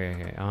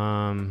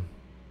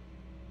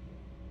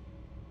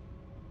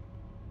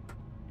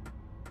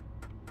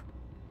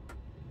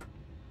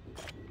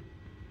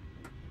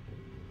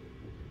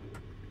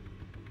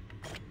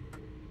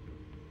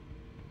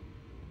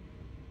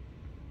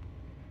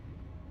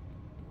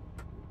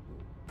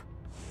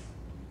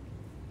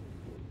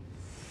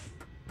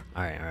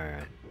 All right, all right, all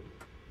right.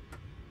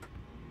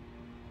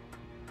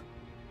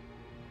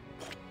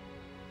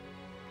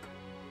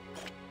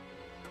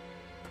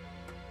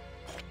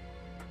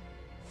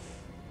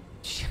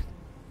 Shit.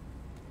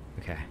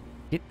 Okay.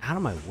 Get out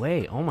of my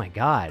way. Oh my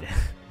god.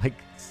 Like,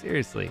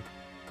 seriously.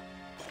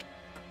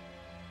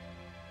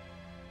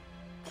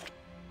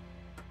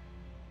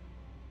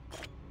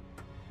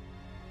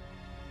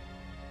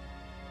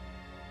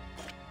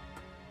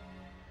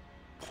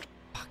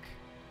 Fuck.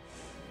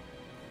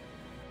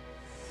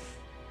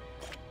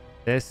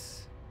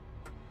 This.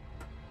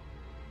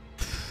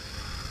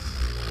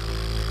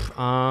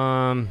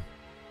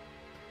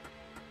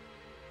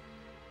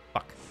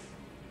 Fuck.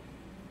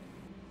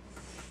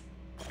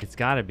 It's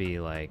gotta be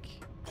like.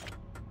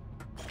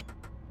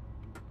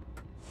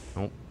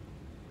 Nope.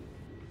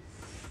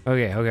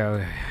 Okay, okay,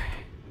 okay.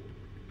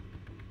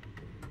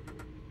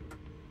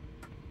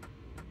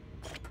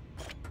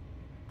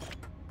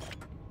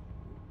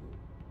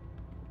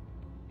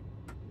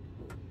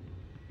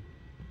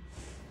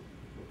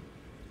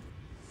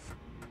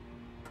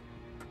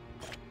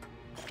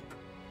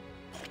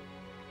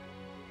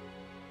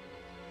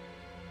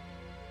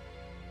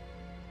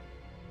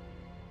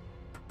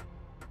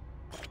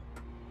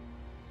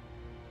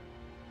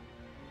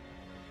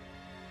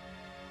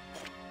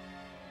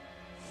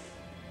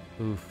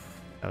 Oof,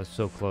 that was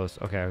so close.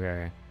 Okay, okay,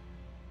 okay.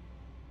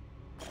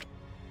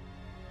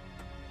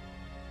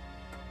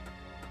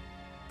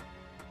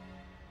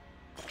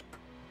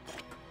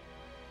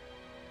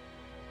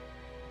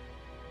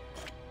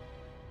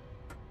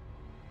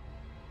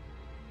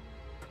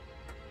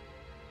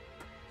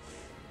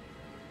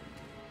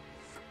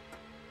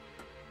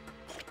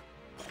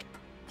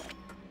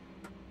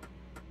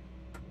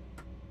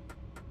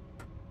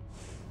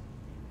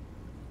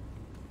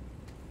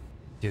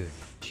 Dude,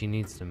 she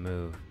needs to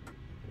move.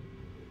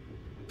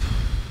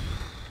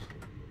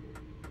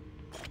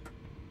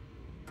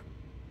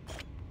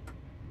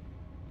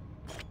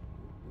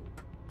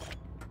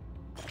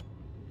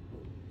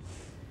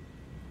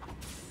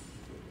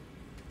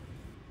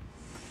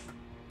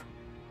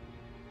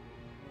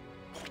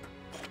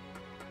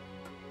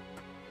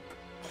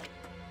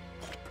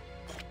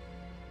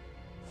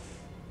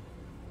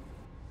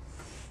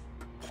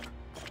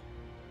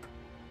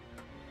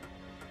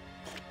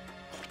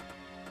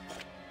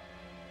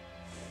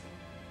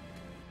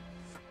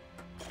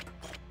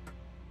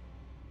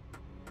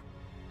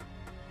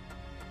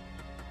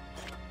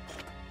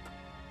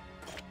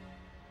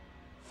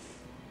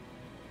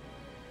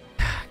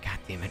 God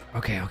damn it.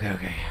 Okay, okay,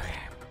 okay, okay.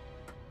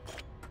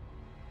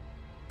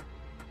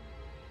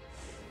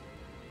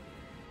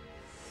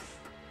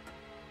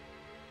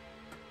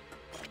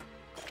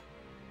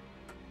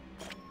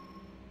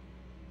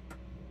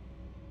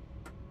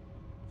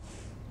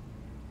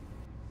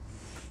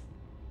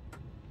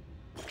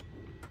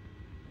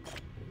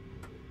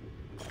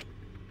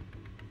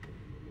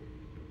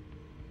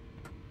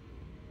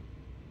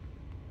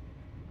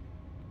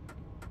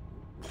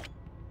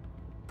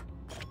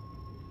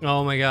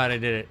 Oh my god, I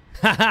did it.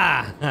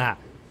 Yeah,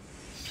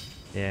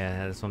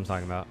 that's what I'm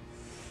talking about.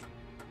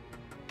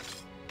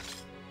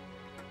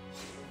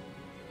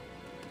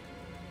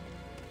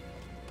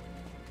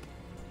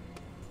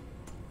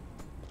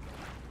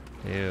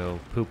 Ew,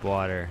 poop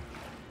water.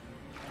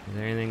 Is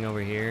there anything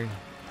over here?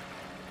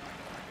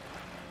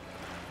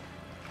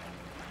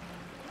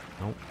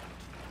 Nope.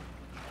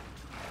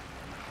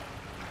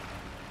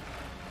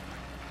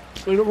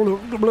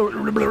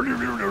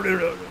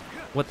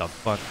 What the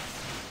fuck?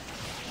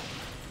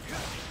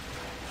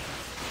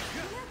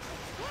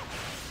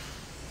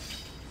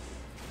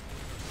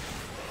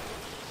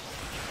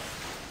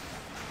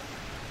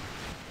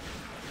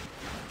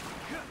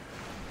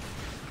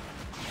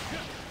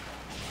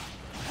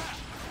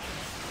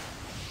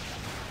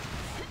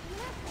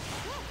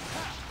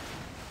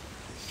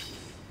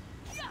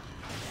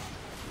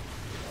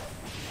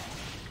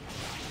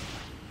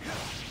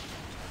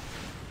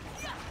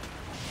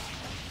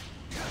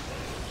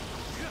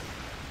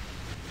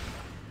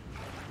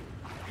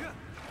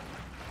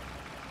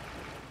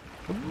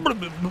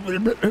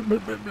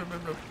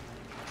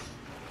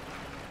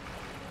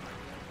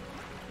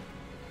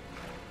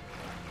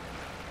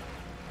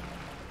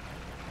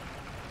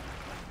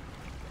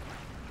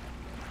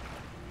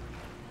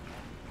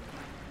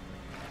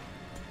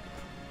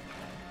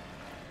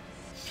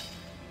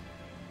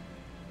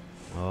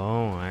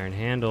 Oh, iron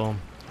handle.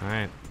 All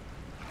right.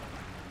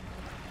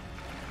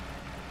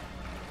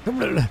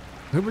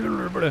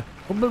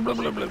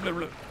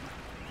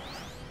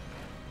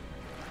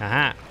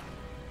 Haha.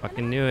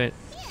 Fucking knew it.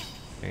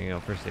 There you go,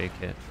 first aid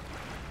kit.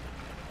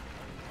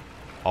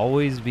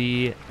 Always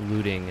be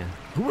looting.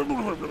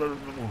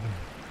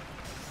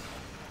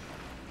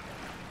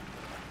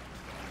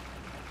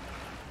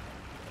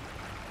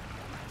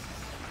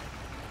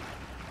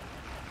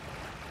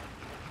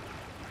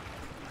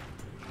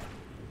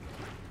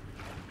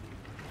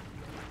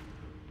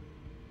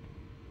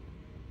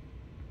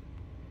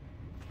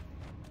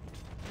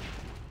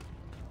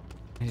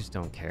 I just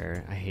don't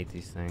care. I hate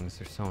these things.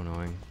 They're so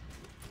annoying.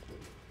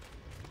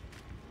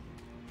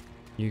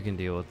 You can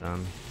deal with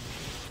them.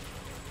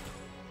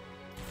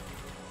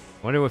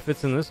 Wonder what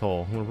fits in this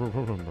hole.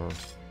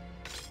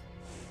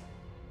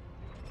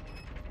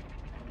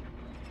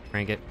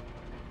 Crank it.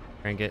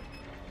 Crank it.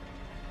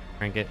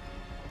 Crank it.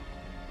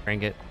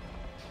 Crank it.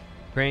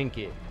 Crank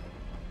it.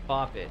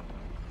 Pop it.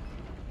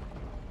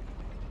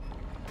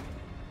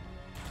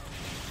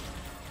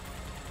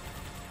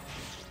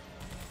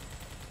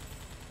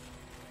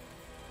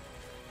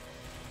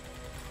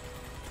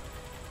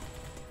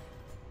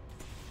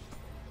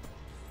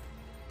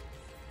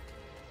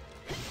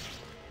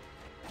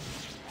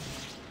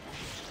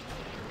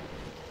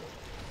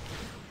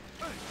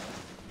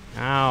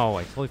 Ow,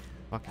 I totally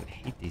fucking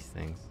hate these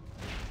things.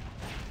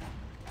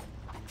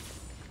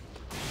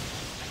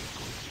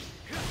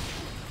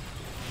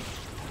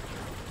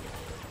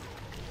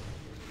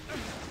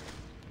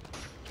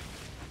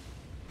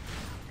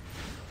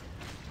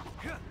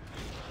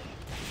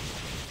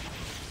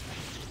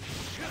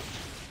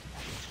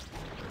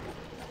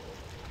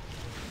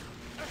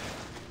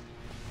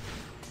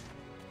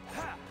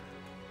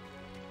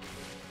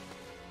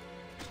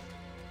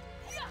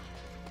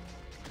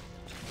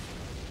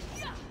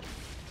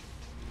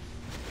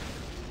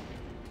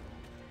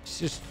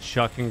 Just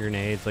chucking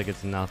grenades like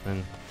it's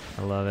nothing.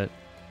 I love it.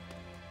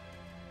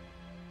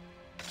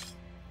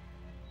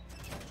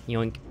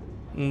 Yoink.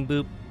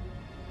 Boop.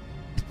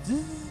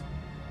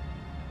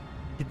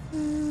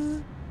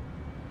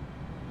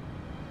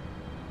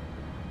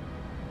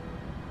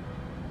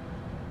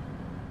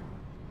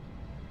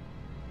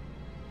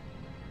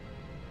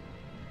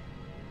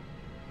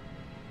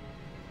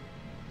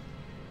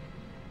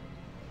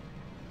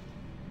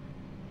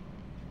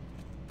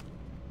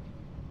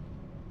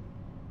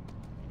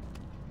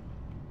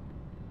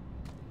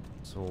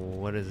 So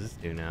what does this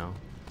do now?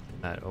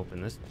 That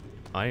open this?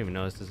 I didn't even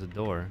notice there's a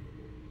door.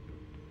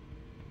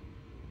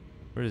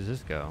 Where does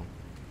this go?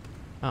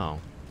 Oh,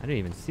 I didn't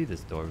even see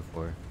this door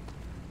before.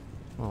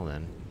 Well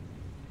then.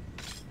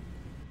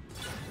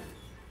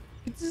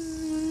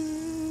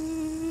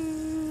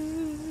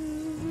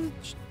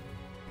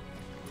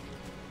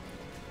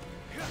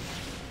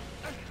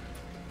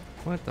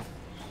 What the?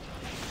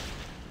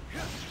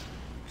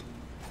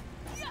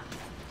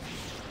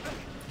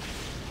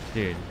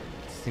 Dude.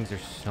 These things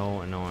are so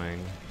annoying.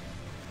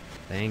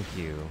 Thank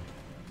you.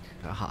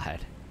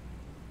 God.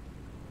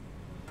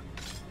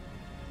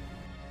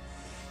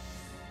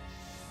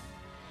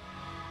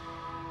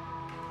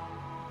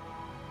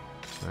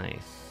 Nice.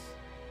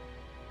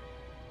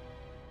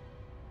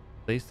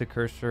 Place the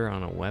cursor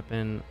on a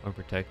weapon or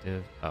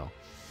protective. Oh.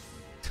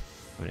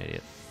 I'm an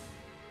idiot.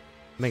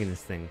 I'm making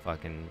this thing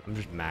fucking... I'm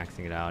just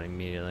maxing it out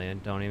immediately. I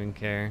don't even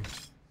care.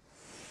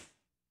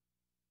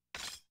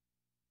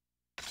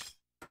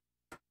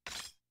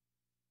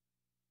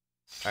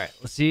 Alright,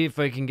 let's see if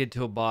I can get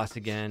to a boss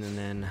again, and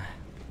then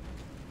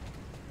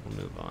we'll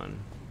move on.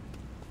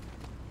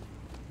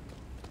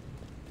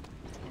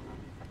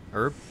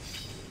 Herb?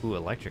 Ooh,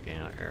 electric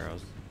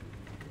arrows.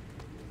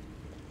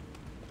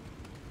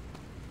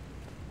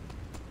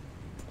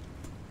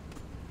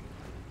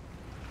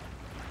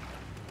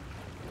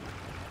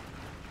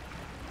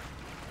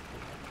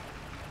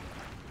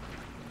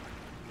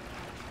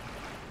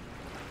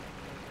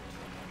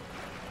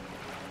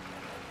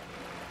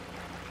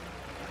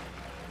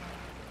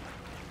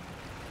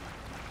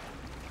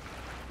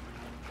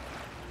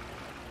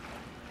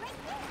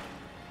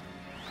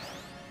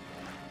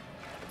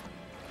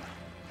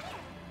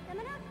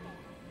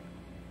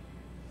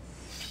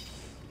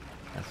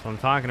 That's what I'm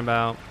talking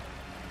about.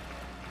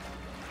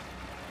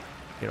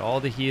 Get all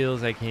the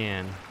heals I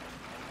can.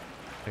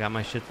 I got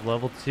my shit to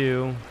level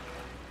 2.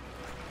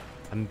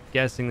 I'm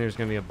guessing there's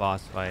gonna be a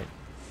boss fight.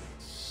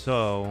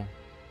 So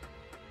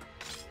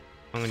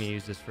I'm gonna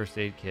use this first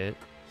aid kit.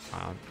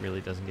 Wow, it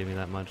really doesn't give me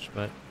that much,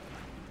 but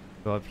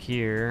go up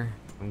here.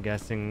 I'm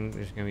guessing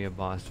there's gonna be a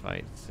boss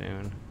fight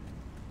soon.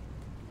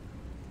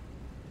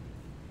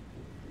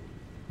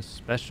 A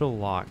special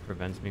lock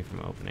prevents me from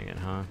opening it,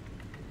 huh?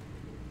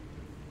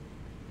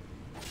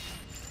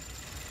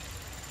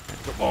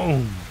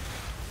 Boom!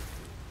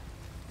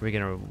 Are we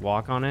gonna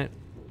walk on it?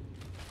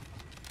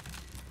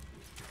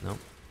 Nope.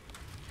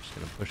 Just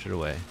gonna push it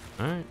away.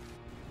 Alright.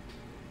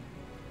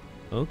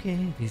 Okay,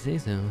 if you say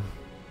so.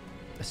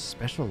 A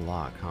special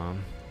lock, huh?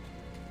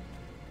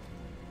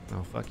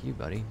 Oh, fuck you,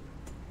 buddy.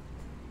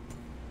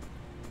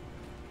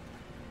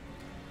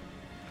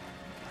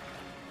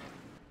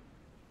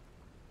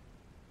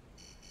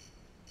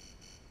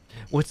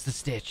 What's the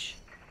stitch?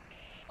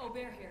 Oh,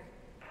 Bear here.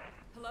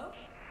 Hello?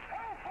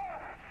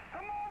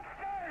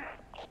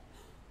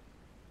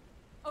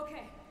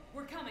 Okay,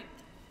 we're coming.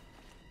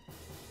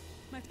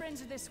 My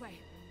friends are this way.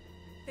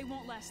 They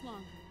won't last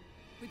long.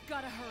 We've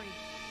gotta hurry.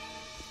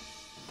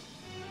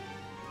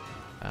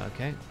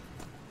 Okay.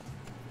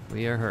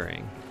 We are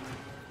hurrying.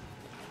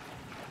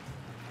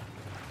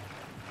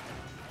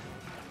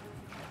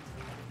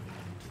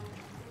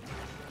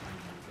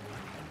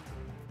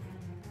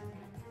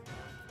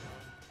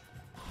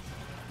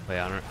 Wait,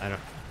 I don't...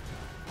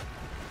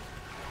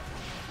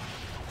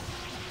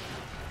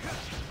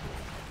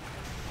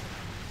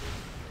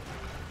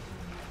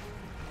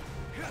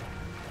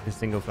 This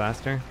thing go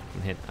faster?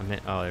 I'm hit.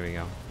 Oh, there we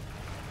go.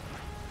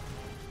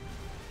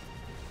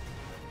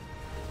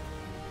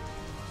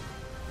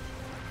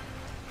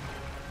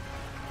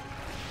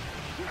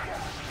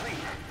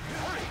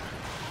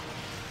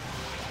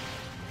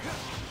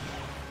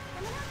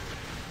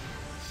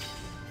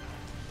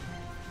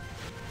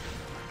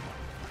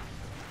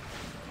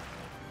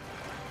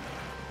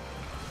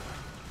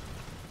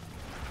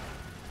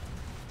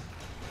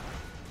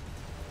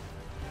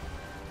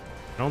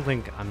 I don't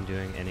think I'm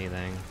doing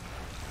anything.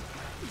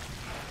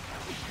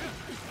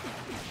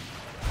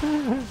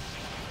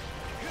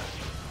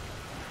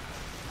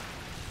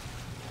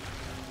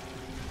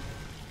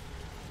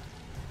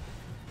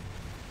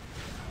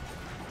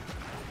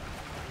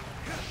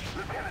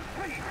 Lieutenant,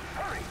 please,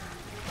 hurry!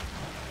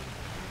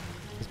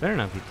 This better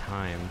not be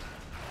timed.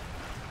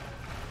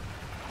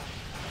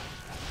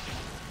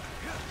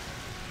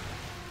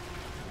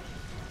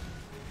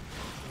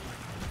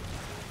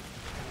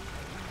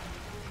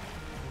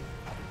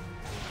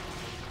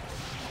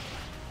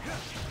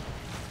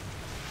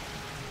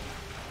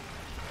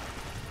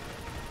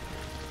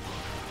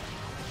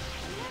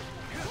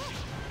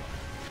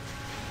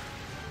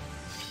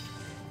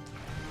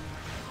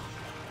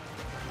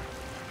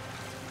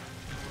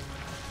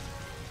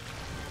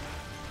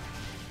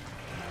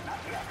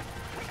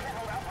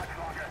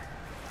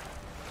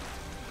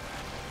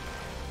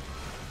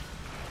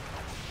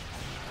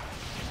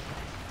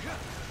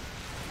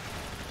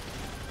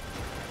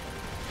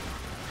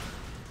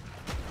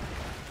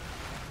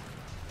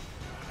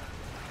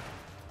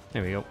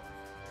 There we go.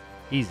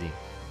 Easy.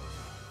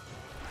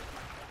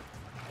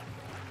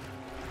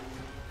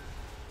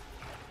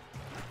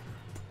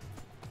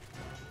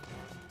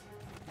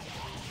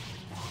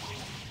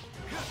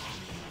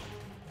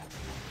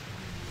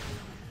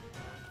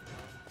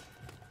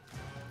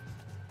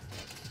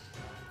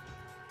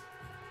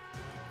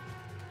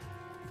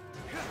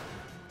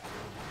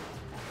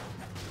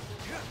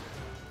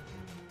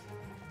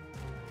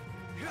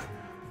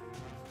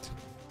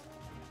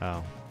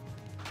 Oh.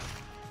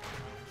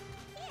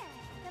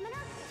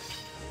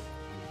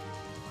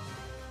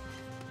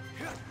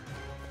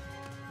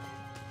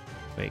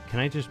 Wait, can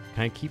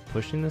I keep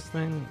pushing this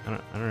thing? I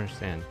don't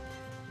understand.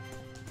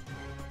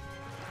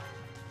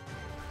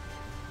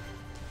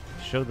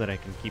 It showed that I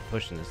can keep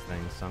pushing this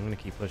thing, so I'm gonna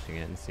keep pushing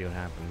it and see what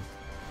happens.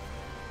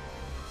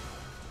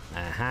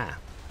 Aha!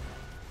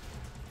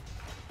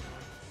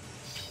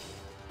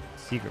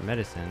 Secret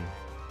medicine.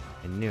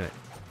 I knew it.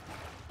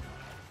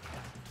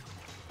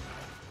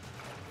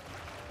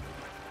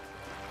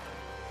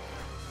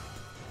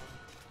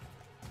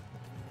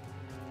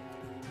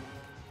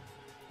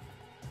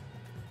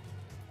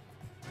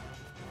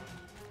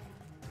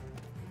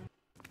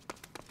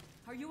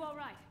 Are you all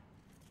right?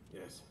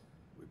 Yes,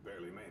 we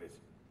barely made it.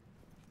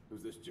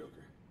 Who's this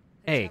joker?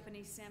 A Hey.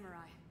 Japanese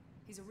samurai.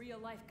 He's a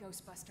real-life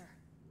Ghostbuster.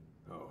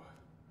 Oh,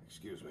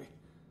 excuse me.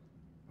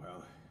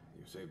 Well,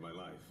 you saved my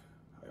life.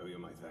 I owe you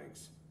my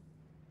thanks.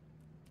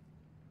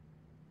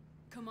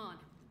 Come on,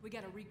 we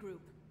gotta regroup.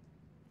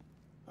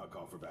 I'll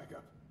call for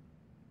backup.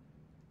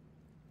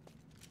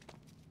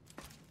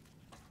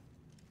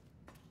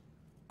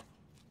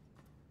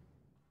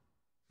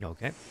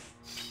 Okay.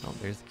 Oh,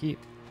 there's the key.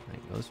 I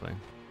can go this way.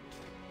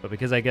 But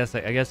because I guess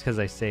because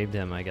I saved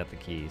him, I got the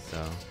key.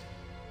 So,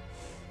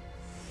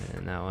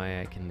 and that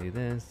way I can do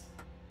this,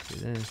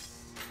 and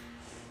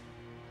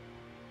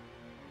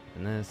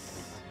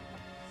this.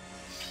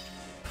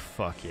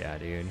 Fuck yeah,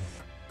 dude.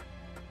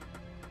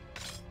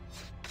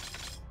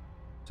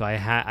 So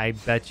I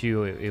bet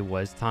you it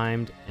was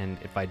timed, and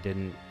if I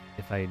didn't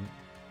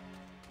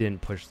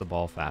push the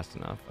ball fast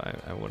enough,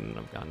 I wouldn't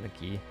have gotten the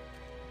key.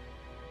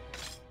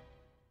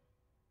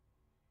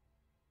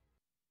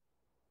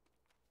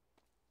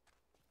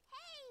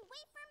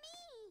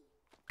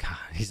 God,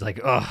 he's like,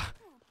 ugh.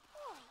 Oh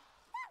boy,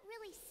 that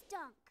really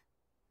stunk.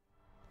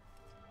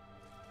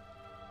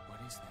 What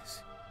is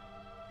this?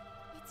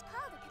 It's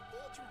called a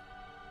cathedral.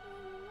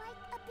 Like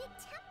a big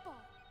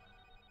temple.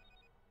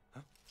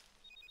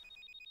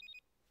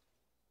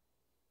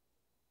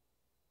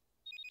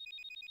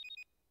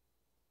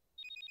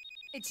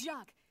 It's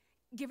Jacques.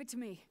 Give it to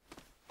me.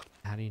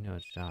 How do you know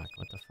it's Jacques?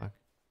 What the fuck?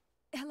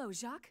 Hello,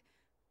 Jacques?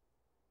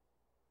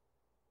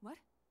 What?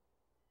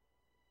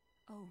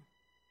 Oh.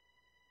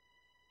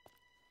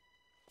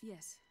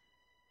 Yes.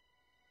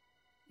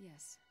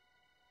 Yes.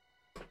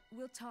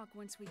 We'll talk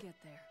once we get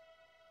there.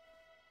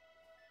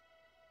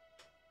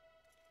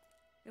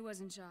 It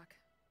wasn't Jacques.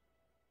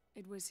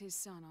 It was his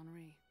son,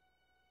 Henri.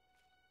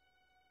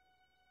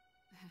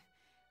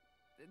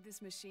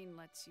 This machine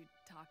lets you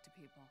talk to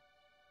people.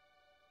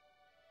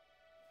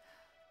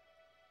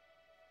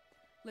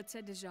 Let's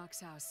head to Jacques'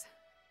 house.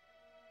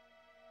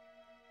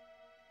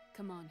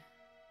 Come on.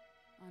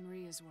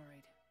 Henri is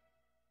worried.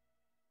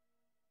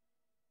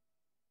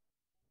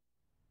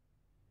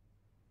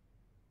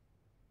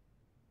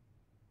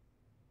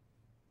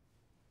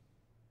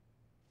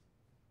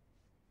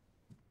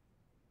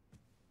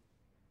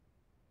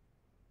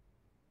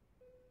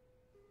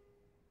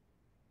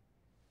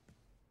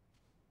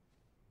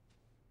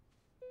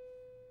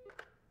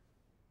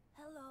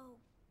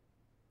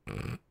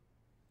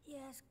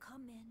 Yes,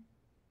 come in.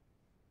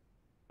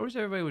 I wish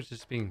everybody was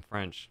just speaking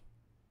French.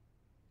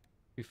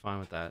 Be fine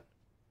with that.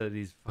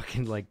 These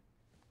fucking like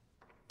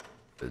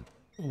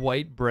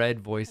white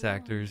bread voice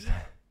actors.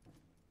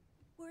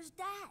 Where's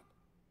Dad?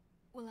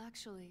 Well,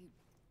 actually,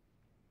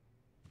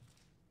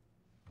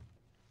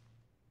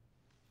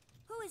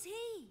 who is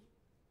he?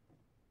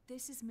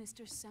 This is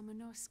Mr.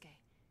 Samanosuke.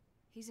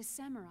 He's a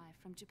samurai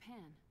from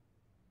Japan.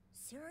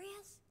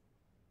 Serious?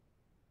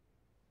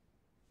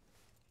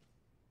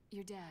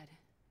 Your dad,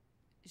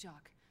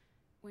 Jacques,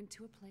 went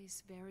to a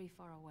place very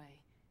far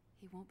away.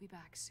 He won't be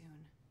back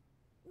soon.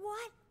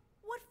 What?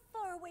 What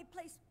faraway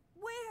place?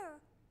 Where?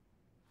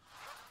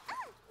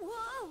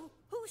 Whoa!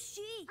 Who's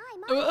she?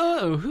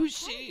 Oh, who's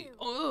she?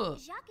 Oh.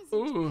 Jacques is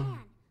in Japan.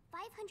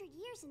 500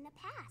 years in the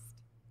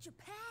past.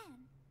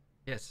 Japan?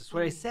 Yes, that's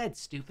what I said,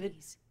 stupid.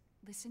 Please,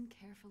 listen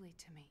carefully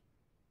to me.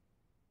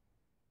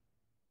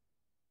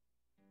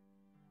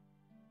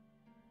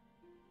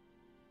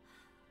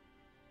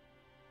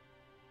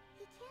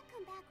 He can't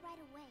come back right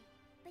away,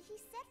 but he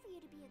said for you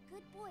to be a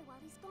good boy while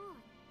he's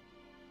gone.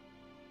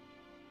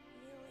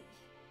 Really?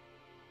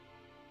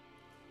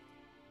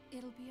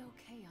 It'll be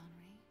okay,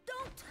 Henri.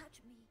 Don't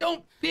touch me!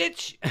 Don't,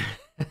 bitch! I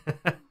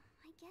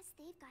guess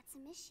they've got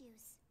some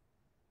issues.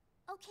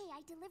 Okay,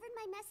 I delivered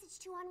my message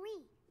to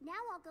Henri. Now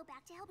I'll go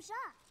back to help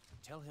Jacques.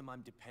 Tell him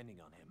I'm depending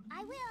on him.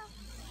 I will.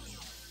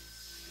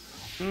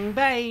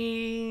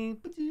 Bye!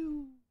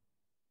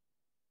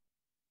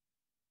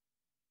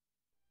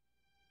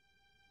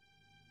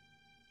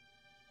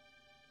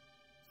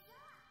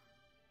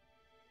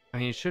 I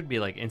mean, it should be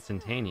like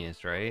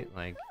instantaneous, right?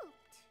 Like.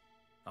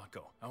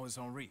 Akko, how is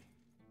Henri?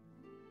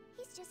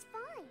 He's just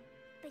fine.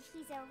 But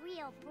he's a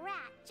real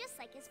brat, just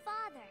like his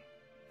father.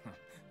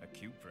 A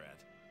cute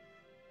brat.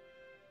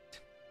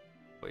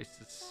 Voice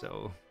is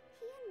so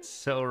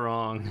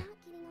wrong. Not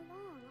getting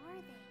along, are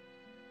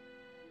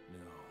they?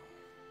 No.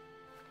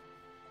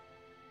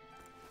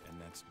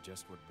 And that's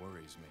just what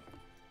worries me.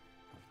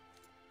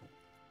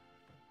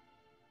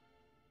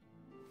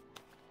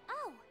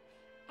 Oh,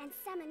 and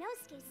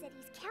Samanosuke said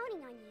he's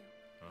counting on you.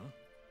 Huh?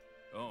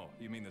 Oh,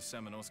 you mean the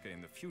Samanosuke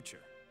in the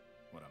future?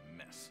 What a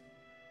mess.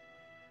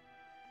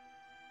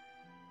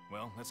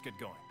 Well, let's get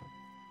going.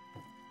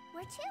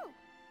 Where to?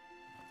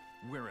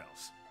 Where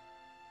else?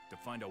 To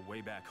find a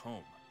way back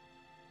home.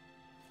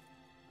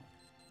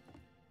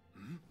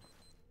 Hmm?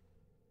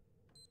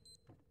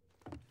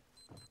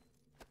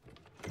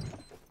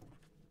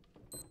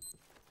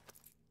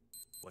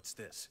 What's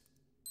this?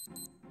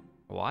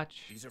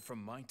 Watch. These are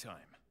from my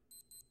time.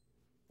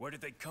 Where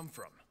did they come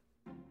from?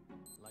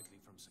 Likely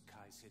from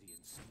Sakai City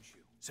in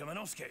Senshu.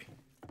 Samanosuke!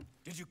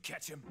 Did you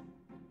catch him?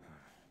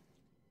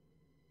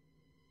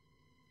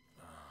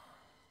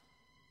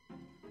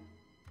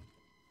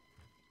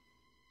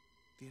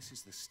 This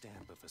is the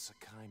stamp of a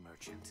Sakai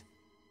merchant.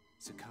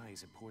 Sakai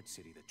is a port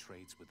city that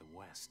trades with the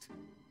West.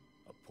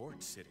 A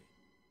port city?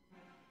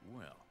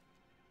 Well,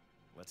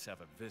 let's have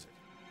a visit.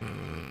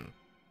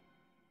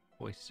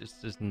 Voice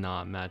just does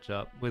not match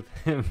up with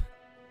him.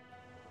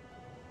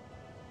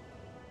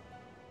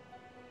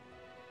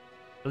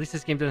 At least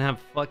this game doesn't have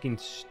fucking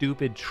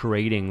stupid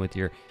trading with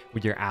your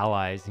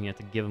allies, and you have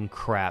to give them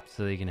crap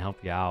so they can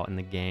help you out in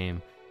the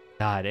game.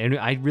 God, and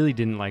I really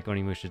didn't like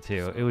Onimusha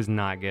 2. It was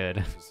not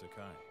good.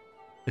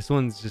 This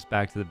one's just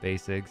back to the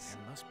basics.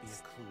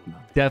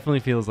 Definitely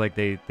feels like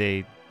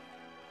they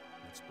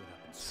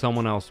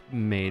someone else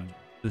made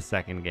the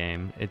second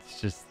game.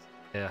 It's just,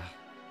 ugh.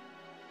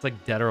 It's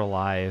like Dead or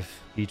Alive,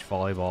 beach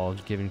volleyball,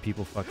 just giving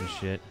people fucking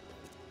shit.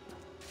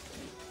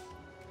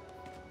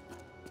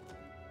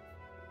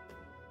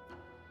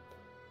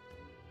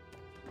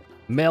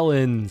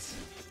 Melons!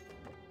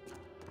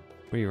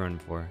 What are you running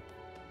for?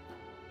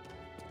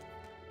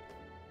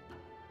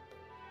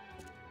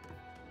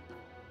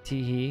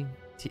 Teehee.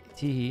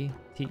 Teehee.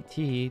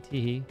 Teehee.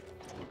 Teehee.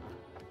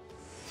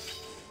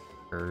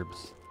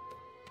 Herbs.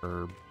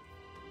 Herb.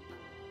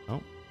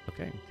 Oh,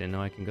 okay. Didn't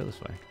know I can go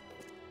this way.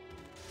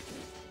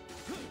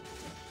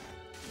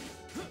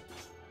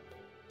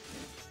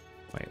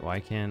 Wait, why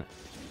can't...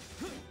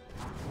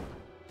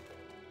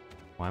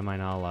 Why am I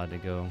not allowed to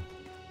go?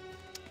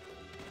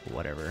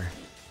 Whatever.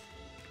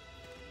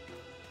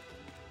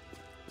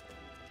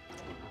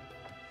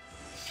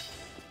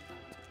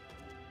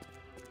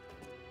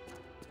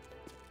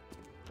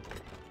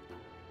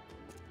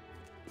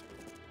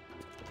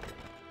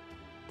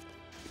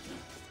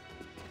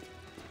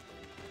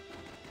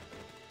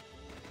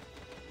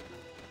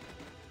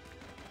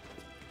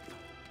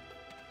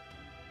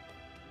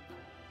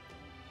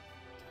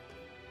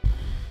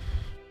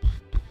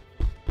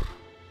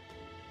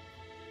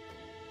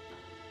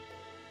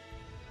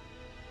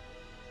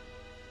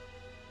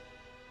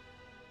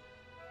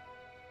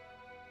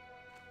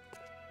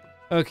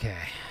 Okay.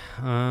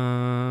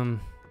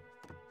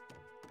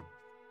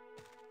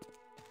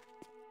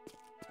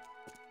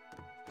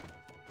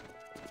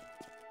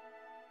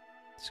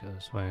 Let's go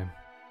this way.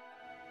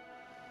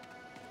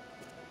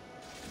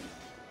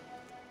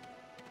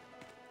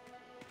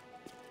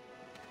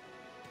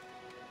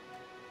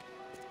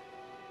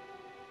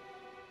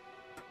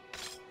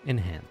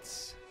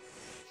 Enhance.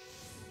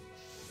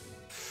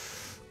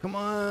 Come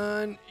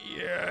on.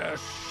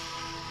 Yes.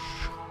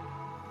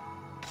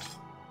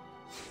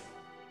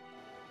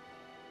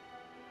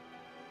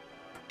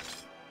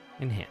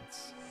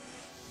 Enhance.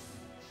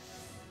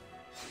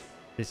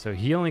 Okay, so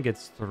he only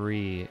gets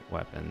 3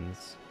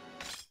 weapons.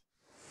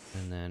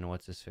 And then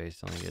what's his face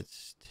only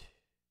gets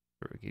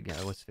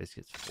yeah, what's his face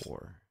gets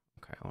 4.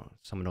 Okay,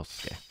 someone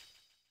else. Okay.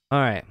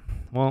 Alright.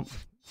 Well,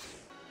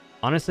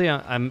 honestly,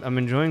 I'm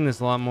enjoying this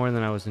a lot more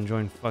than I was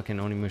enjoying fucking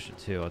ONIMUSHA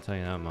 2, I'll tell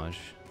you that much.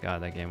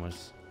 God, that game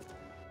was...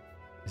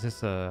 Is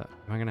this a...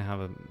 Am I gonna have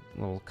a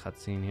little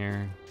cutscene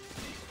here?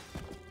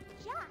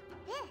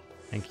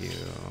 Thank you.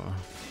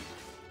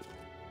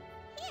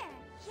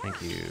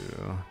 Thank you.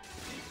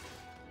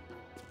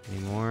 Any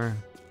more?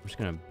 I'm just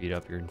gonna beat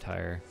up your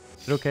entire...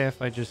 Is it okay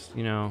if I just,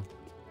 you know...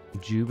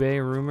 Jubei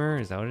rumor?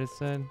 Is that what it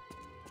said?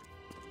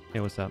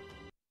 Hey, what's up?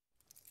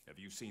 Have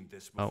you seen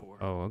this before?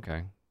 Oh,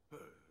 okay.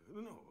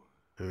 No.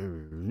 So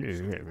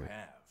you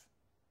have.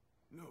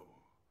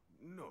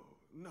 No,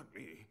 not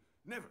me.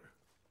 Never.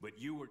 But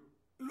you were...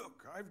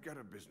 Look, I've got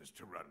a business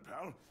to run,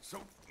 pal, so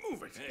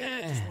move it.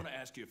 Hey, I just want to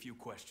ask you a few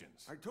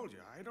questions. I told you,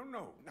 I don't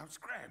know. Now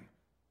scram.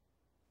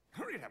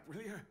 Hurry it up, will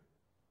you?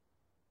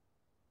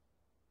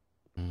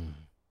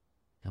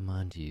 Come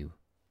on to you.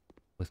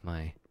 With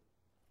my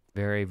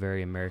very,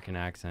 very American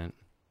accent.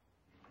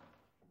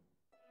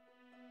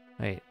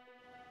 Wait.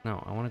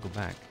 No, I want to go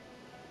back.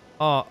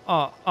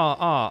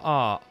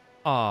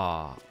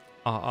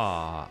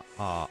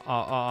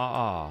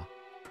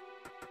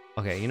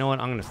 Okay, you know what?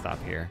 I'm gonna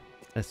stop here.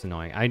 That's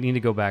annoying. I need to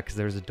go back because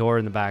there's a door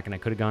in the back and I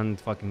could have gone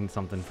fucking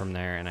something from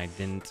there and I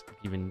didn't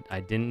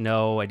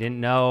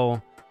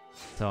know.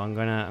 So I'm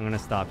gonna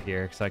stop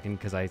here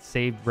because I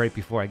saved right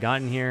before I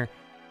got in here.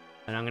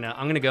 And I'm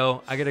gonna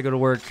go. I gotta go to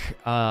work.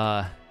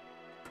 I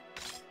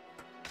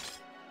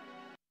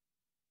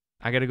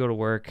gotta go to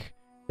work.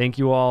 Thank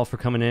you all for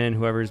coming in.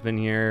 Whoever's been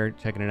here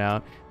checking it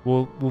out.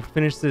 We'll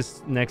finish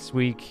this next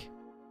week.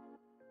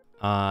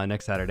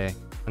 Next Saturday.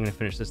 I'm gonna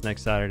finish this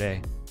next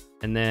Saturday,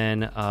 and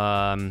then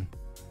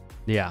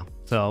yeah.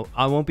 So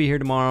I won't be here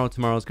tomorrow.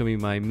 Tomorrow's gonna be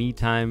my me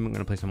time. I'm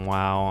gonna play some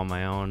WoW on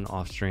my own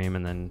off stream,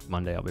 and then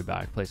Monday I'll be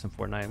back, play some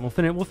Fortnite. And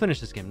we'll finish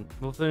this game.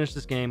 We'll finish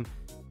this game.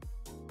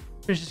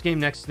 Finish this game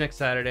next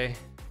Saturday.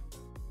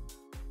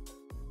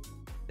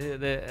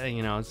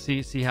 You know,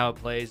 see how it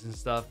plays and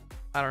stuff.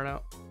 I don't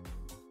know.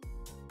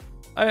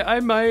 I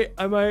might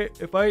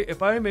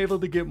if I'm able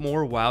to get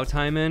more WoW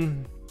time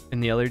in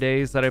the other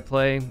days that I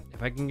play.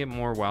 If I can get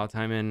more WoW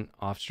time in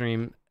off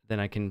stream, then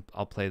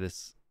I'll play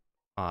this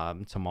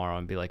tomorrow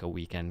and be like a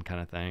weekend kind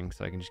of thing,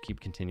 so I can just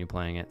continue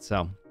playing it.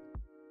 So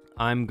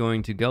I'm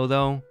going to go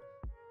though.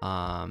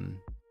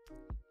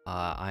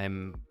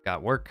 I'm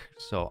got work,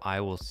 so I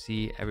will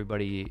see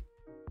everybody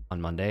on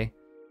Monday,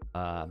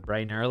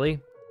 bright and early.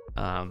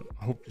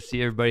 Hope to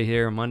see everybody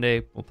here on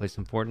Monday. We'll play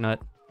some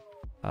Fortnite,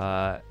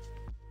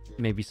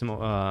 maybe some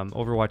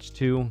Overwatch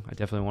 2. I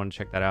definitely want to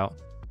check that out,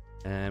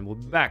 and we'll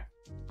be back.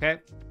 Okay.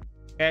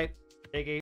 Take it.